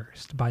the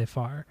worst by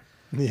far.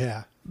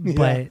 Yeah,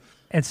 But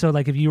and so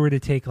like if you were to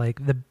take like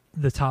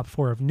the top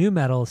four of new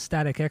metal,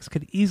 Static X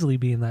could easily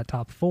be in that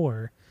top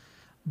four.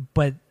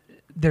 But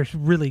they're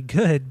really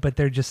good, but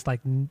they're just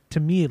like, to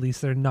me at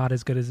least, they're not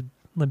as good as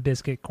Limp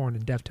Bizkit, Korn,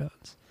 and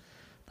Deftones.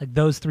 Like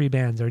those three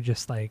bands are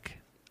just like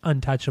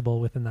untouchable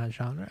within that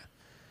genre.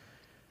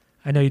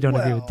 I know you don't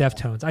agree with Well-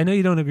 Deftones. I know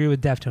you don't agree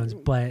with Deftones,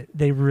 but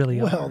they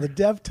really Well, are. the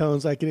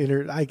Deftones,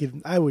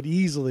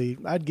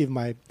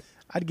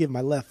 I'd give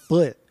my left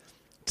foot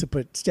to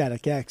put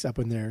Static X up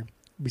in there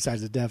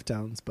besides the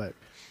Deftones, but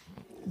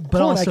but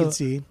Korn also, I can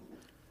see.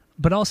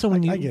 But also,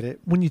 when I get it.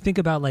 when you think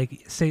about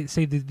like say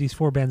these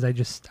four bands I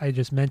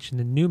just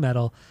mentioned in new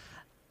metal,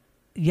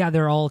 yeah,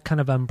 they're all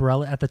kind of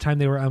umbrella at the time.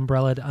 They were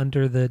umbrellaed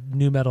under the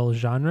new metal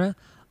genre,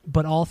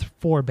 but all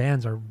four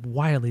bands are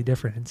wildly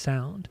different in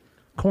sound.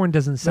 Korn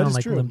doesn't sound is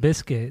like true. Limp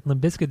Bizkit.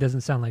 Limp Bizkit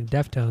doesn't sound like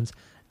Deftones.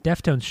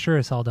 Deftones sure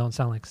as hell don't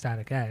sound like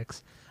Static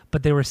X,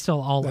 but they were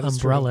still all That is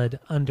true. umbrellaed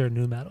under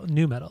new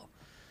metal.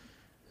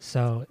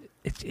 So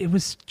it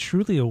was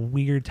truly a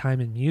weird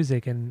time in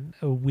music and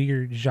a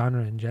weird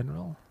genre in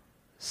general.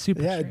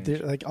 Super Yeah, strange. they're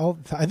like all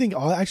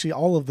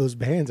of those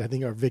bands I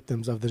think are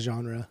victims of the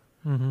genre.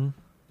 Mm-hmm.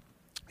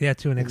 Yeah,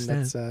 to an And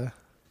extent. that's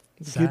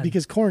Sad.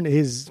 because Korn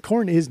is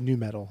new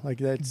metal. Like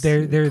that's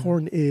They're-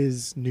 Korn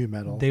is new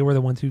metal. They were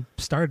the ones who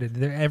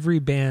started. Every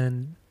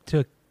band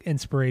took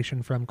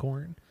inspiration from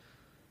Korn.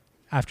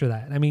 After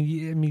that,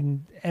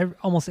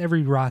 almost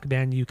every rock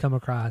band you come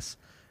across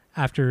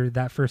after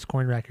that first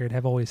Korn record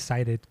have always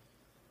cited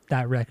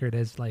that record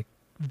as like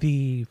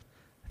the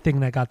thing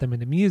that got them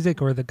into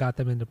music or that got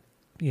them into,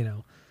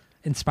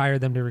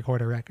 inspired them to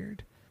record a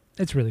record.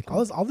 It's really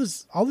cool. all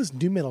this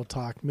new metal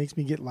talk makes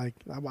me get like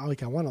I want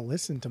to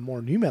listen to more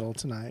new metal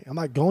tonight. I'm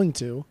not going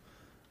to,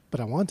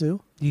 but I want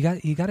to. You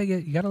got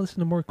to listen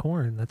to more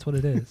Korn. That's what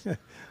it is.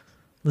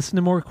 Listen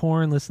to more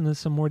Korn. Listen to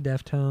some more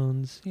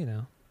Deftones.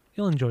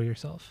 You'll enjoy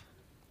yourself.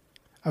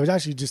 I was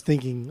actually just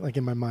thinking, like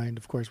in my mind,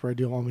 of course, where I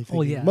do all my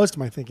thinking. yeah. Most of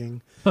my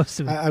thinking. Most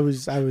of it. I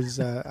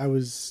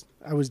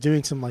was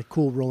doing some like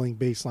cool rolling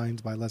bass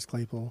lines by Les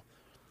Claypool.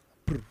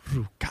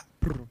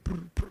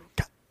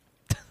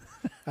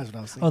 That's what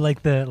I was Oh,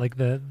 thinking. like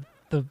the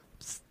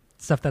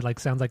stuff that like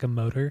sounds like a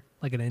motor,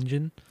 like an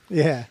engine.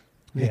 Yeah.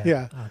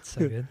 Yeah. Oh, it's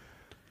so good.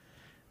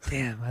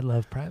 Damn, I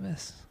love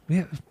Primus.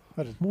 Yeah,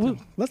 What a, Well,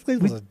 Les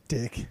Claypool's a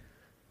dick. no,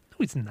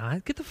 he's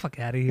not. Get the fuck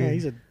out of here. Yeah,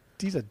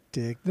 he's a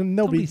dick.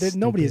 Nobody be has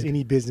stupid.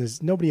 any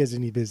business. Nobody has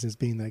any business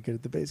being that good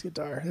at the bass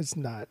guitar. It's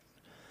not.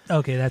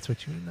 Okay, that's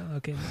what you mean. Though.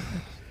 Okay,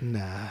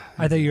 Nah.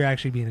 I thought you were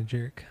actually being a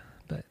jerk,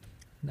 but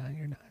no,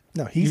 you're not.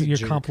 No, he's you're a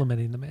jerk.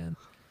 complimenting the man.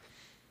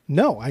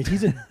 No,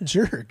 he's a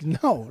jerk.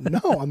 No,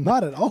 I'm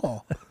not at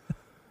all.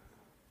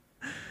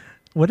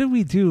 What did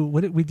we do?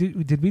 What did we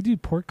do? Did we do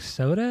pork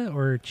soda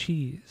or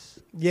cheese?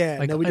 Yeah,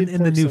 Like, no, we in- did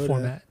in the pork new soda.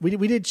 format.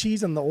 We did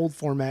cheese on the old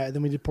format, and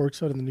then we did pork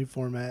soda in the new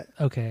format.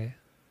 Okay,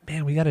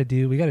 man, we gotta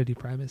do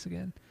Primus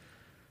again.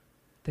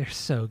 They're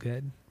so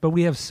good, but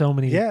we have so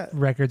many Yeah.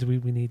 records we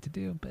need to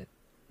do. But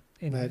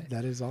anyway,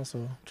 That is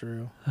also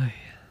true.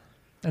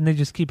 and they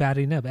just keep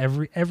adding up.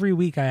 Every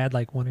week, I add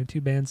like one or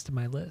two bands to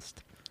my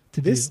list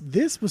to do.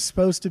 This was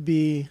supposed to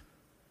be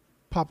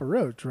Papa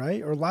Roach,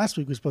 right? Or last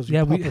week was supposed to be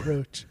Yeah, we- Papa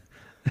Roach.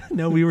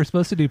 No, we were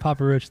supposed to do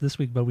Papa Roach this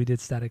week, but we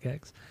did Static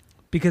X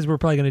because we're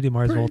probably going to do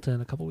Mars Pretty- Volta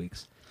in a couple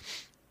weeks.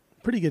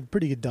 Pretty good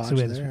dodge So we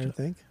had to there, switch I up.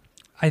 think.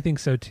 I think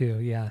so too.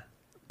 Yeah,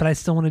 but I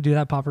still want to do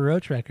that Papa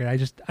Roach record.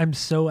 I'm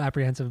so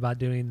apprehensive about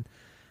doing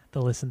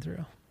the listen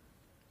through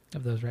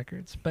of those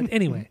records. But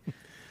anyway,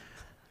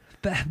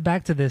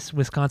 back to this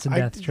Wisconsin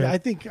Death Trip. I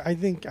think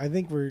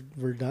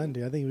we're done,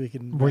 dude. I think we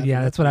can. Well, wrap it yeah,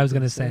 up that's what I was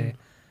pretty going to say.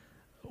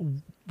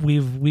 soon.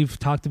 We've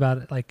talked about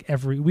it like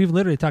we've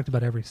literally talked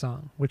about every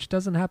song, which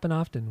doesn't happen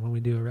often when we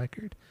do a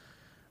record.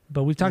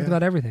 But we've talked Yeah.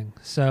 about everything.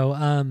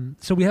 So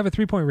so we have a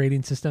 3-point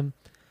rating system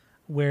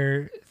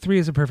where 3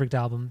 is a perfect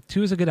album,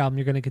 2 is a good album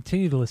you're going to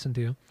continue to listen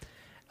to.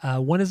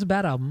 1 is a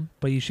bad album,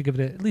 but you should give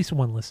it at least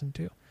one listen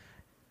to.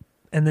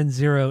 And then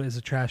 0 is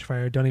a trash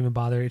fire. Don't even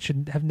bother. It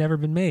should have never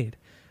been made.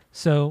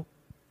 So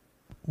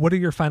what are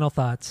your final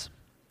thoughts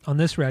on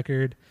this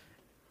record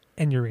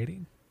and your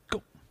rating?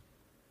 Go.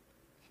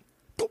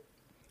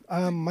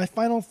 My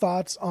final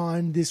thoughts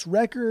on this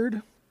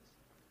record.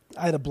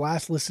 I had a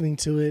blast listening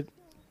to it.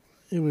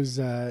 It was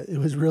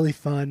really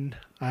fun.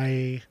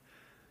 I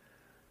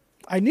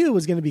knew it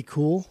was going to be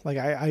cool. Like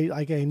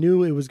I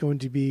knew it was going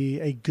to be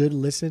a good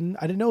listen.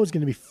 I didn't know it was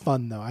going to be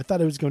fun though. I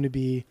thought it was going to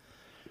be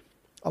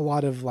a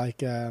lot of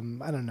like I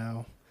don't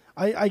know.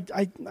 I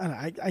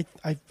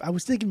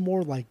was thinking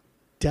more like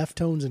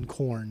Deftones and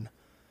Korn.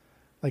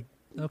 Like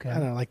Okay. I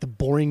don't know, like the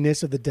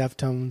boringness of the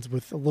Deftones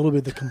with a little bit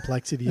of the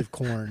complexity of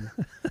Korn.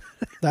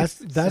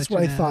 That's Such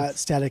what I an thought ass.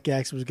 Static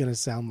X was going to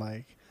sound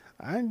like.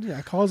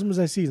 I call them as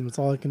I see them. That's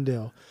all I can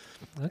do.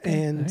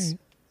 Okay. And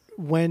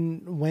all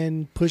right.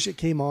 when Push It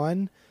came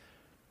on,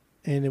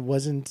 and it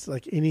wasn't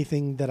like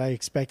anything that I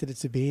expected it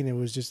to be, and it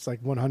was just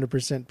like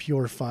 100%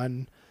 pure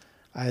fun,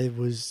 I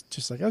was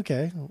just like,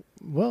 okay,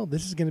 well,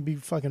 this is going to be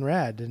fucking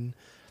rad. And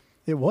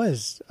it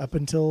was up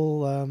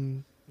until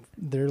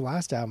their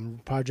last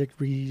album, Project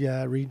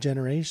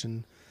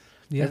Regeneration.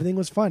 Yeah. Everything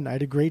was fun. I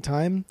had a great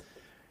time.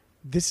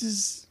 This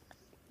is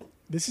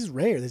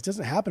rare. This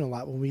doesn't happen a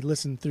lot when we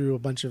listen through a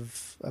bunch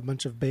of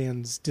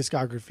bands'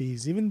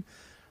 discographies, even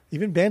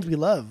bands we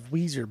love,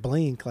 Weezer,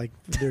 Blink. Like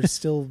there's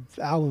still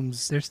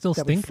albums They're still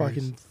that we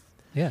stinkers.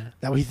 Yeah.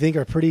 that we think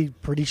are pretty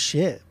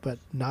shit, but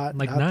not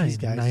Like not Nine. these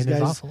guys. Nine These is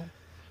guys- awful.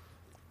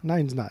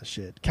 Nine's not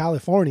shit.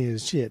 California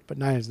is shit, but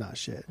Nine is not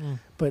shit. Mm.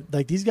 But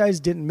like these guys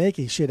didn't make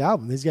a shit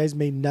album. These guys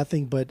made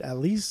nothing but at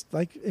least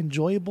like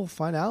enjoyable,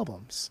 fun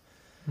albums.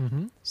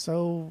 Mm-hmm.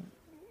 So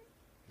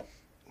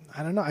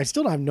I don't know. I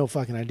still have no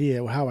fucking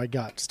idea how I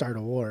got Start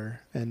a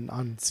War and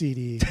on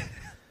CD.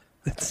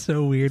 That's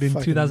so weird. In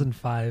Fucking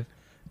 2005,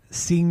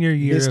 senior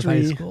year of high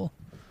mystery. school,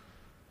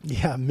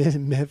 Yeah,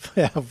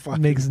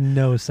 fucking makes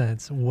no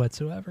sense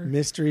whatsoever.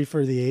 mystery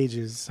for the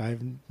ages. I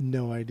have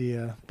no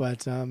idea,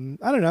 but I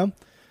don't know.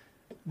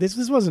 This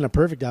wasn't a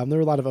perfect album. There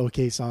were a lot of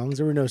okay songs.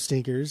 There were no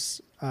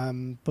stinkers,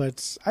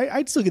 but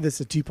I'd still give this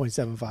a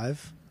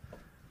 2.75.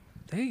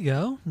 There you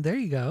go. There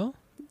you go.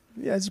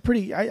 Yeah, it's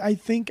pretty. I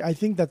think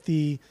that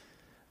the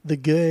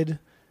good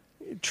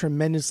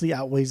tremendously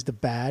outweighs the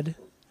bad,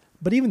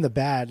 but even the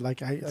bad,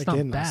 like not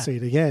I'll bad. say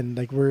it again,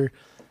 like we're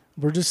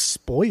just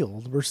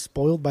spoiled. We're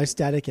spoiled by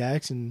Static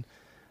X, and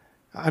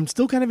I'm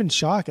still kind of in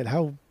shock at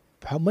how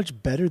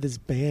much better this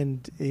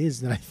band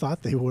is than I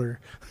thought they were.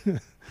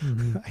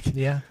 Mhm.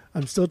 Yeah.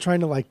 I'm still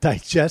trying to like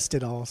digest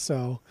it all.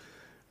 So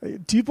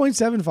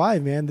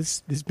 2.75, man.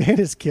 This band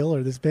is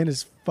killer. This band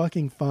is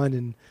fucking fun,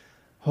 and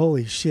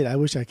holy shit, I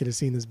wish I could have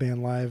seen this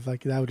band live.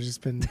 Like that would have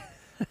just been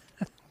that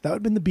would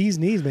have been the bee's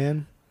knees,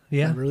 man.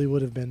 Yeah. That really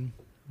would have been.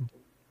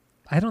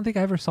 I don't think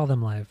I ever saw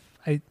them live.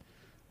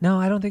 No,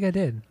 I don't think I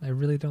did. I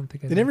really don't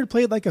think I They did. never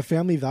played like a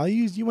Family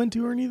Values you went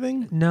to or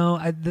anything? No,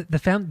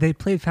 they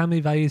played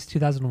Family Values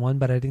 2001,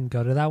 but I didn't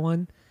go to that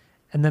one.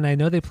 And then I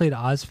know they played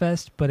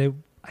Ozfest, but I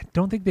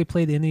don't think they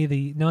played any of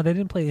the. No, they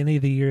didn't play any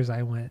of the years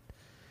I went.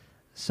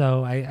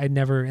 So I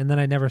never, and then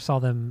I never saw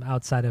them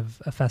outside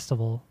of a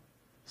festival.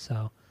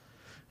 So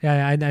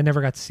yeah, I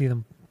never got to see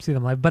them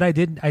live. But I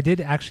did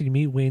actually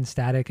meet Wayne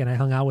Static, and I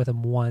hung out with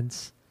him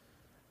once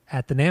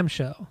at the NAMM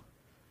show.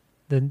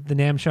 The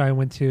NAMM show I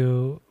went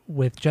to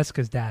with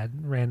Jessica's dad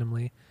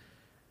randomly,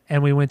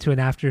 and we went to an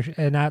after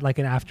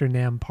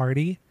NAMM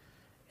party,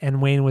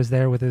 and Wayne was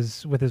there with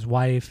his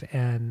wife,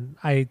 and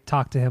I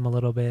talked to him a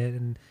little bit,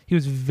 and he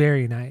was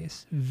very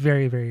nice,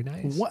 very, very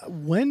nice.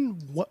 When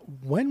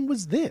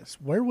was this?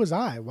 Where was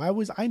I? Why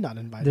was I not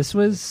invited? This to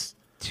was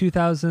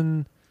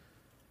 2000.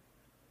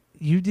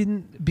 You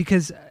didn't,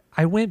 because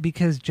I went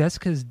because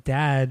Jessica's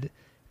dad,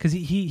 because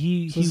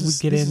he So this would is-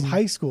 get this in. is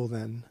high school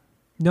then.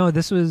 No,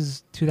 this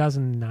was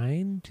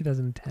 2009,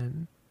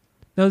 2010.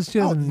 No, it was Oh,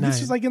 2009.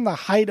 this is like in the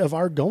height of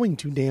our going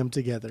to NAMM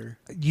together.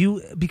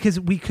 because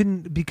we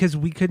couldn't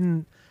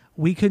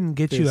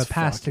get you a This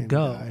pass to fucking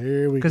go. guy.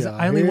 Here we 'Cause go.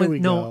 I only Here went- we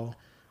no, go.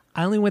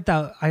 I only went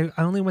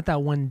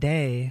that one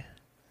day,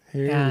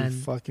 Here we and-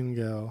 fucking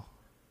go.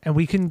 and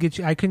I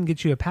couldn't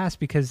get you a pass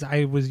because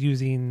I was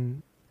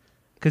using,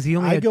 because he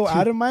only I had go two-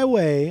 out of my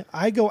way.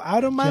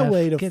 Jeff,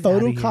 way to get outta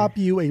here. photocopy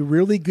you a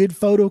really good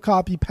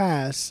photocopy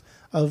pass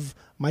of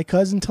my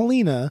cousin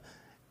Talina,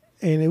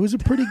 and it was a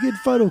pretty good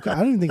photocopy. I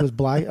don't even think it was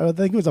black. I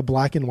think it was a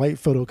black and white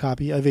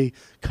photocopy of a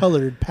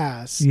colored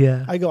pass.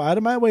 Yeah. I go out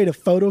of my way to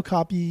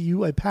photocopy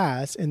you a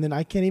pass, and then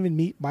I can't even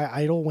meet my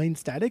idol Wayne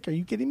Static. Are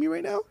you kidding me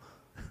right now?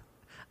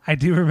 I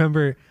do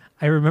remember.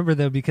 I remember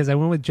though because I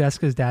went with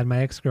Jessica's dad, my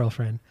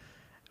ex-girlfriend.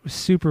 It was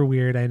super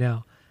weird, I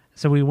know.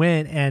 So we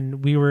went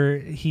and we were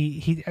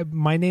he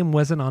my name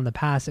wasn't on the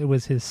pass, it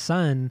was his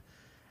son,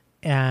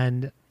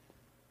 and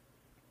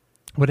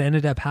what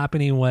ended up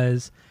happening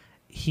was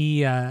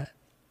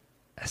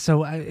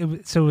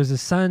it was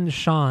his son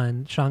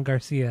Sean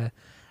Garcia,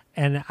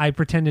 and I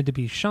pretended to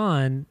be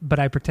Sean, but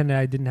I pretended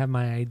I didn't have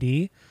my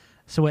ID.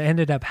 So what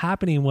ended up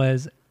happening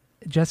was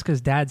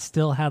Jessica's dad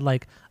still had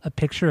like a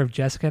picture of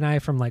Jessica and I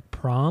from like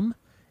prom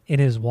in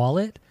his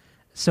wallet.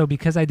 So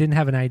because I didn't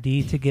have an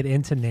ID to get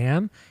into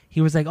NAMM, he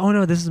was like, "Oh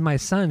no, this is my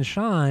son,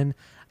 Sean.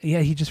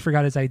 Yeah, he just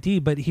forgot his ID,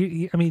 but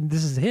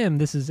this is him.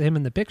 This is him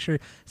in the picture."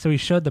 So he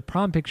showed the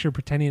prom picture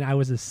pretending I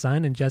was his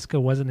son and Jessica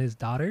wasn't his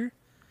daughter.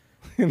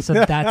 So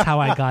that's how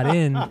I got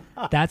in.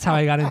 That's how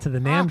I got into the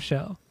NAMM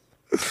show.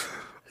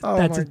 Oh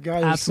That's my an god,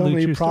 there's so absolute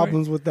many true story.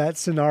 problems with that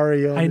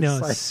scenario. I and know,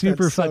 it's like,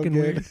 super that's so fucking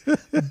good.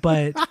 weird.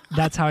 But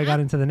that's how I got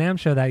into the NAMM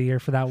show that year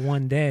for that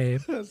one day.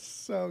 That's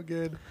so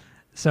good.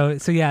 So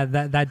yeah,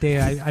 that day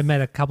I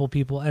met a couple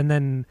people, and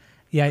then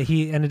yeah,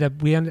 he ended up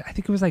I think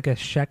it was like a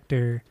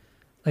Schecter,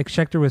 like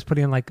Schecter was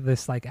putting on like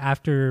this like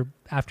after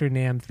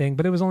NAMM thing,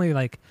 but it was only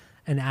like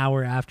an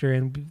hour after,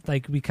 and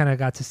like we kind of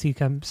got to see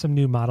some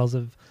new models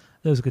of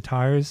those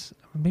guitars.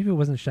 Maybe it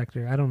wasn't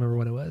Schecter, I don't remember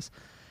what it was,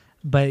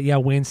 but yeah,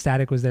 Wayne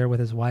Static was there with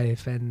his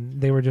wife, and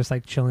they were just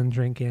like chilling,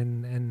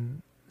 drinking,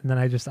 and then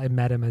I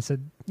met him. I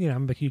said,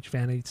 I'm a huge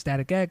fan of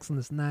Static X and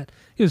this and that.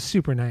 He was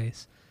super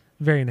nice.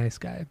 Very nice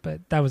guy,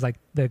 but that was like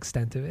the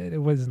extent of it. It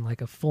wasn't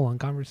like a full-on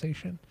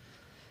conversation,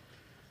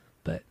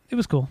 but it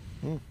was cool.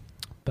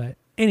 But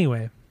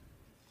anyway,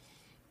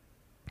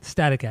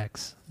 Static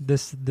X.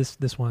 This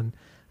one.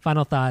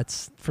 Final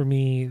thoughts for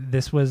me.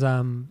 This was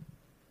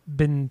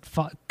been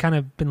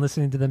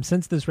listening to them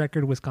since this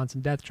record, Wisconsin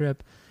Death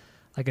Trip.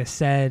 Like I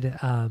said,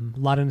 a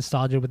lot of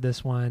nostalgia with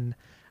this one.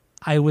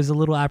 I was a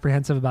little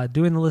apprehensive about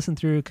doing the listen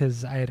through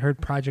because I had heard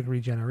Project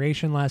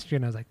Regeneration last year,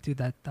 and I was like, dude,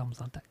 that album's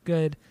not that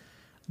good.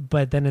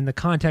 But then in the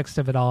context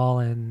of it all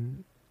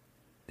and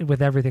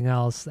with everything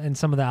else and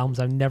some of the albums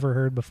I've never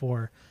heard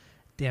before,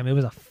 damn, it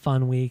was a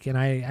fun week. And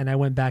I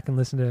went back and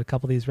listened to a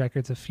couple of these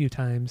records a few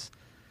times,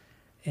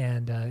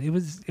 and it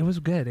was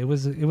good. It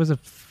was a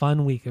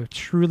fun week, a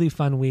truly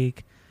fun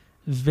week.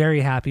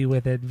 Very happy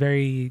with it.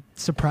 Very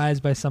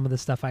surprised by some of the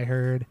stuff I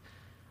heard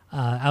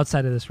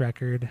outside of this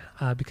record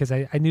because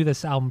I knew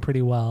this album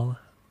pretty well.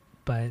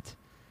 But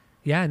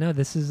yeah, no,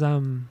 this is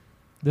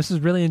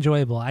really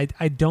enjoyable. I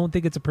don't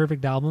think it's a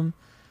perfect album.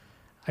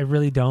 I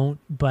really don't,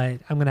 but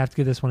I'm going to have to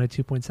give this one a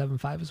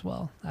 2.75 as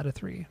well out of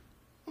 3.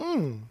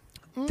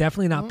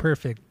 Definitely not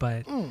perfect,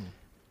 but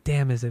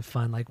damn, is it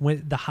fun. Like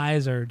when the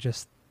highs are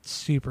just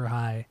super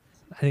high.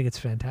 I think it's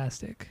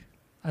fantastic.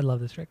 I love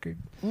this record.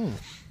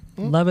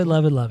 Love it,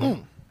 love it, love it.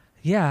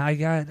 Yeah,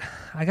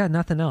 I got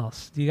nothing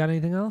else. Do you got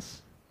anything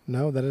else?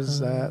 No, that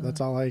is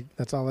that's all I got.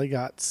 That's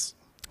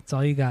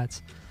all you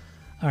got.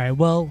 All right,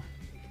 well,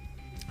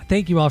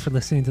 thank you all for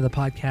listening to the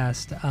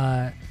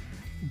podcast.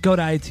 Go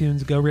to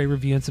iTunes, go rate,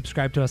 review, and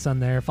subscribe to us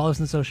on there. Follow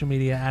us on social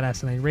media at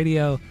Asinine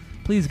Radio.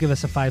 Please give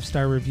us a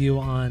 5-star review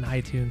on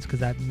iTunes because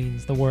that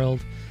means the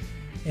world.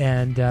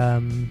 And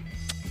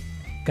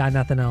got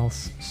nothing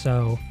else.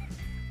 So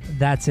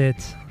that's it.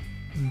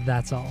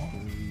 That's all.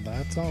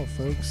 That's all,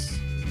 folks.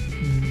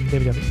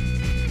 WW.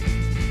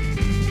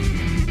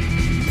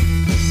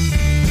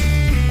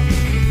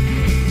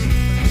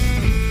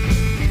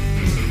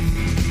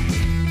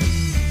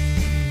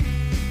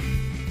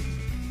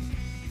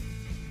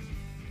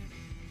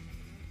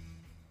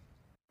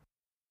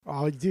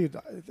 Oh, dude,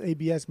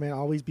 ABS, man,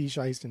 always be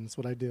shystin'. That's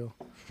what I do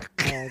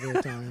all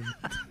the time.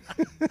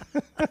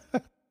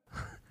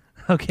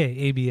 Okay,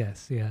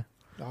 ABS, yeah.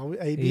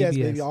 ABS,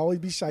 baby, always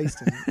be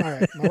shystin'. All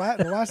right,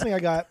 the last thing I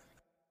got